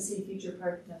just fun to see Future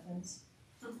Park nothings.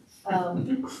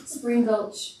 Spring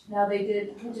Gulch, now they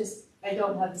did, I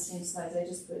don't have the same slides, I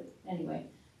just put, anyway.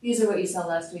 These are what you saw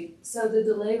last week. So the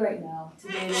delay right now,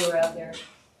 today they were out there.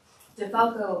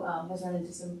 DeFalco has run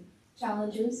into some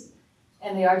challenges,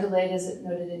 and they are delayed as it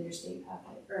noted in your state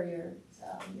packet, or your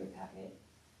packet.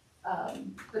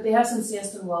 But they have some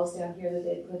sandstone walls down here that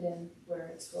they put in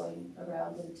where it's going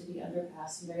around into the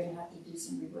underpass, and they're gonna have to do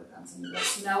some rework on some of that.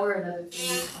 So now we're another 3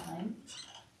 weeks behind.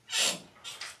 So.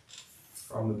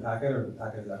 From the packet, or the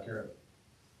packet is accurate?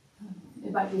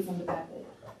 It might be from the packet.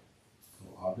 So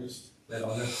August? Late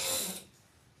August?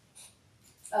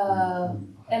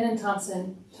 And then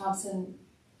Thompson,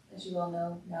 as you all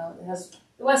know now, it has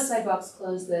the west sidewalks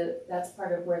closed. That's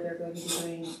part of where they're going to be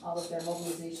doing all of their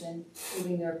mobilization,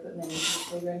 moving their equipment into the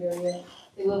playground area.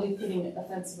 They will be putting a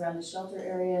fence around the shelter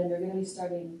area, and they're going to be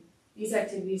starting these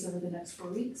activities over the next 4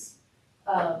 weeks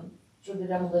for the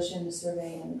demolition, the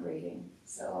surveying, and the grading.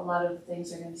 So a lot of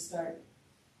things are going to start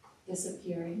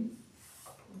disappearing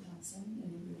in Thompson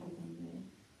and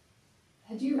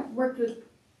had you worked with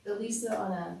Elisa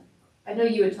on I know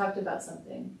you had talked about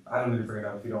something. I don't need to bring it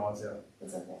up if you don't want to.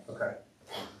 It's okay. Okay.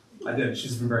 I did.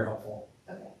 She's been very helpful.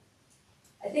 Okay.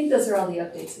 I think those are all the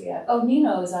updates we have. Oh,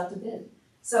 Nino is out to bid.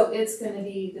 So it's going to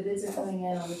be, the bids are coming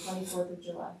in on the 24th of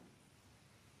July.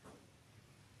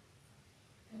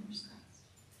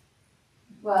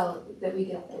 Well, that we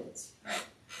get bids.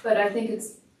 But I think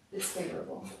it's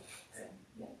favorable. So,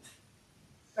 yeah.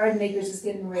 Garden Acres is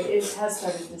getting ready. It has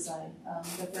started design.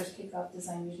 The first kickoff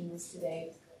design meeting was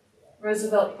today.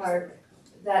 Roosevelt Park,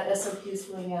 that SOP is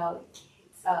going out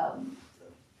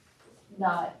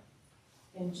not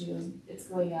in June. It's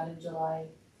going out in July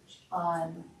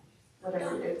on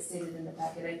whatever it's stated in the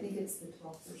packet. I think it's the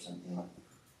 12th or something.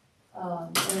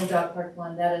 And then Dog Park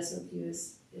 1, that SOP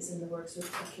is in the works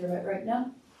with procurement right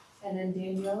now. And then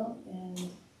Danielle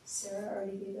and Sarah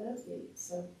already gave that update.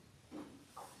 So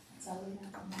that's all we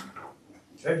have on that.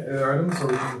 Okay, any other items? Or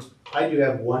we can... I do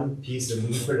have one piece, and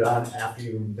we can put it on after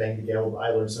you bang the gavel.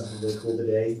 I learned something really cool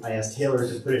today. I asked Taylor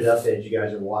to put it up as you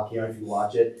guys are walking on, if you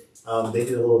watch it. They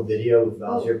did a little video with the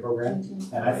volunteer program,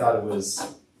 and I thought it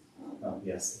was,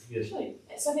 yes. Actually,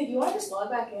 Stephanie, do you want to just log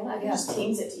back in? I can just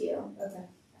Teams it to you. Okay.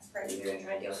 That's probably easier than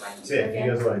trying to deal with my So yeah, computer if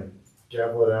you guys want to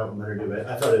gavel it out and let her do it.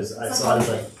 I thought it was, I saw it,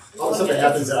 like, Oh, something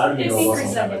happens that I don't even know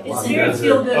about. It's a very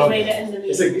feel-good way to end the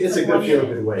meeting. It's a good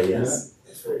feel-good way, yes.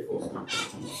 It's very cool.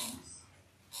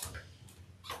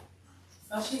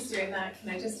 While she's doing that, can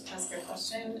I just ask a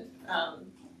question?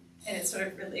 And it sort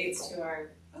of relates to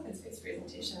our open space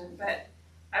presentation, but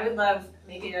I would love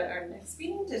maybe at our next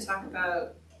meeting to talk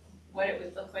about what it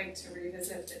would look like to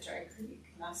revisit the Dry Creek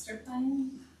master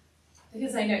plan.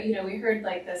 Because I know, we heard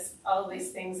like this, all of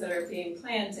these things that are being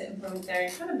planned to implement there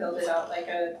and kind of build it out like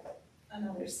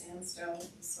another sandstone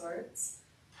of sorts.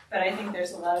 But I think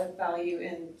there's a lot of value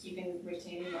in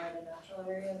retaining more of the natural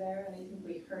area there, and I think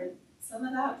we heard some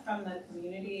of that from the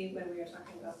community when we were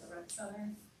talking about the rec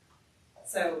center.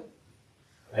 So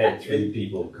I had 3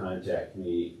 people contact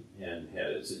me and had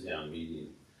a sit-down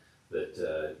meeting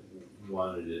that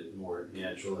wanted it more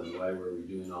natural, and why were we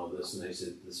doing all this? And I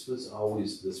said, this was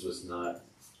not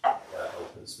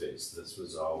open space. This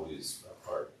was always a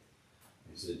park.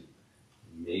 I said,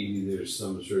 maybe there's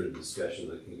some sort of discussion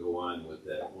that can go on with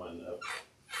that one up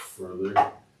further,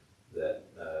 that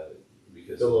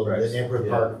because the neighborhood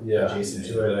park adjacent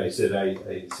to it. But I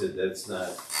said that's not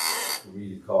for me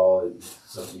to call. It's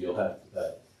something you'll have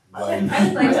to. I'd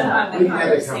like to have We the can have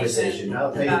that conversation.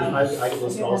 I'll tell you, I get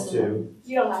those calls too.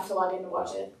 You don't have to log in to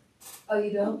watch it. Oh,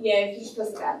 you don't? Yeah, if you just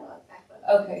press the back button.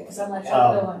 Okay, because I'm like,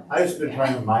 I don't want. I've just been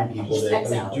trying to remind people Just that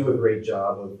X out. we do a great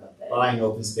job of buying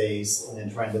open space and then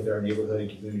trying to look at our neighborhood and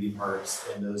community parks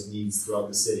and those needs throughout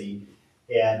the city.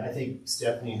 And I think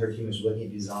Stephanie and her team is looking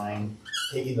at design,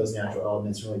 taking those natural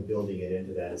elements and really building it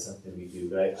into that is something we do.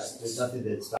 But there's nothing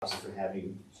that stops us from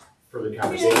having further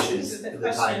conversations. The The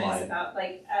question is timeline, about,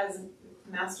 like, as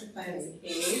master plans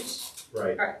age,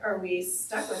 right? are we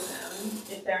stuck with them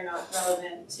if they're not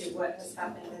relevant to what has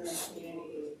happened in the community?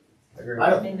 I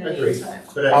don't In the agree. meantime.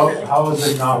 But How is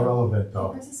it not relevant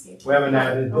though? We haven't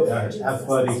added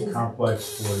athletic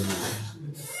complex for you.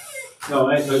 No,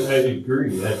 I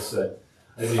agree. That's I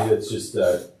think that's just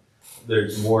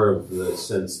there's more of the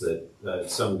sense that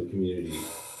some of the community.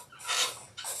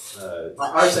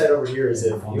 our side over here is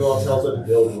if you all tell us what to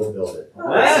build, we'll build it.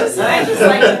 I just like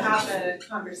to have a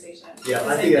conversation. Yeah, because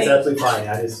I think that's absolutely fine.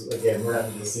 I just, again, we're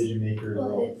not the decision makers.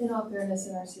 Well, in all fairness,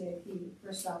 in our CIP,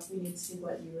 first off, we need to see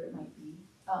what year it might be,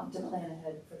 to plan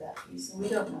ahead for that piece, and we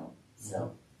don't know.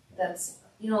 So that's,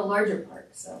 a larger park,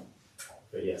 so.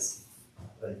 But yes,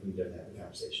 I think we definitely have a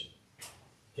conversation.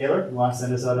 Taylor, you want to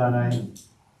send us out on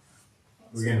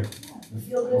We're gonna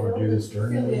want to do this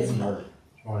during the meeting or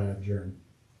want to adjourn?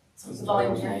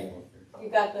 Voluntary. You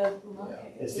got the.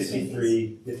 It's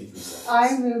 53 seconds.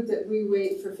 I move that we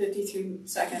wait for 53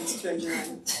 seconds to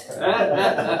adjourn.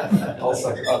 I'll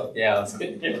second. Yeah, that's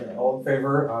good. All in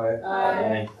favor?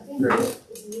 Aye. Great.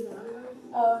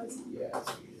 Yeah, it's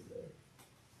muted there.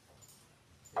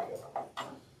 There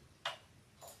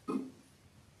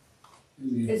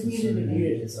you go. It's muted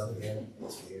again. It's up again.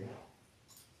 It's weird.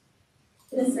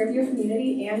 To serve your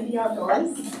community and be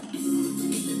outdoors.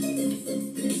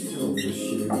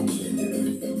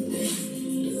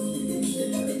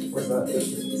 Where's that?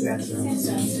 Sandstone.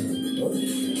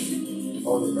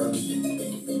 Oh, the garden.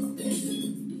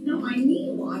 No, I meet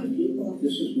a lot of people.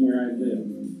 This is where I live.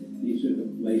 These are the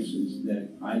places that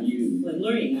I use. When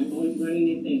learning, I'm always learning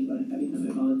new things every time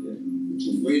I volunteer. It's a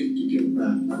way to give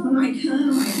back. When I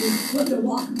come, I just want to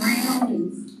walk around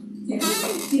and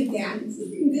sit down and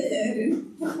something good.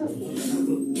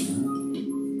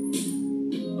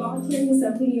 Volunteering is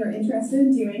something you're interested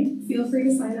in doing. Feel free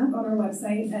to sign up on our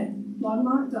website at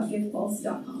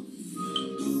longmont.givepulse.com.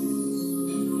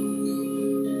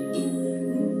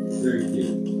 Very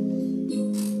cute.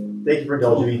 Thank you for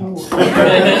indulging me. All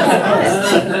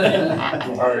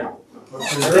right.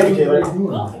 Thank you, Taylor.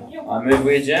 I move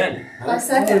we adjourn.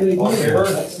 Second. All in favor?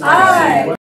 Aye.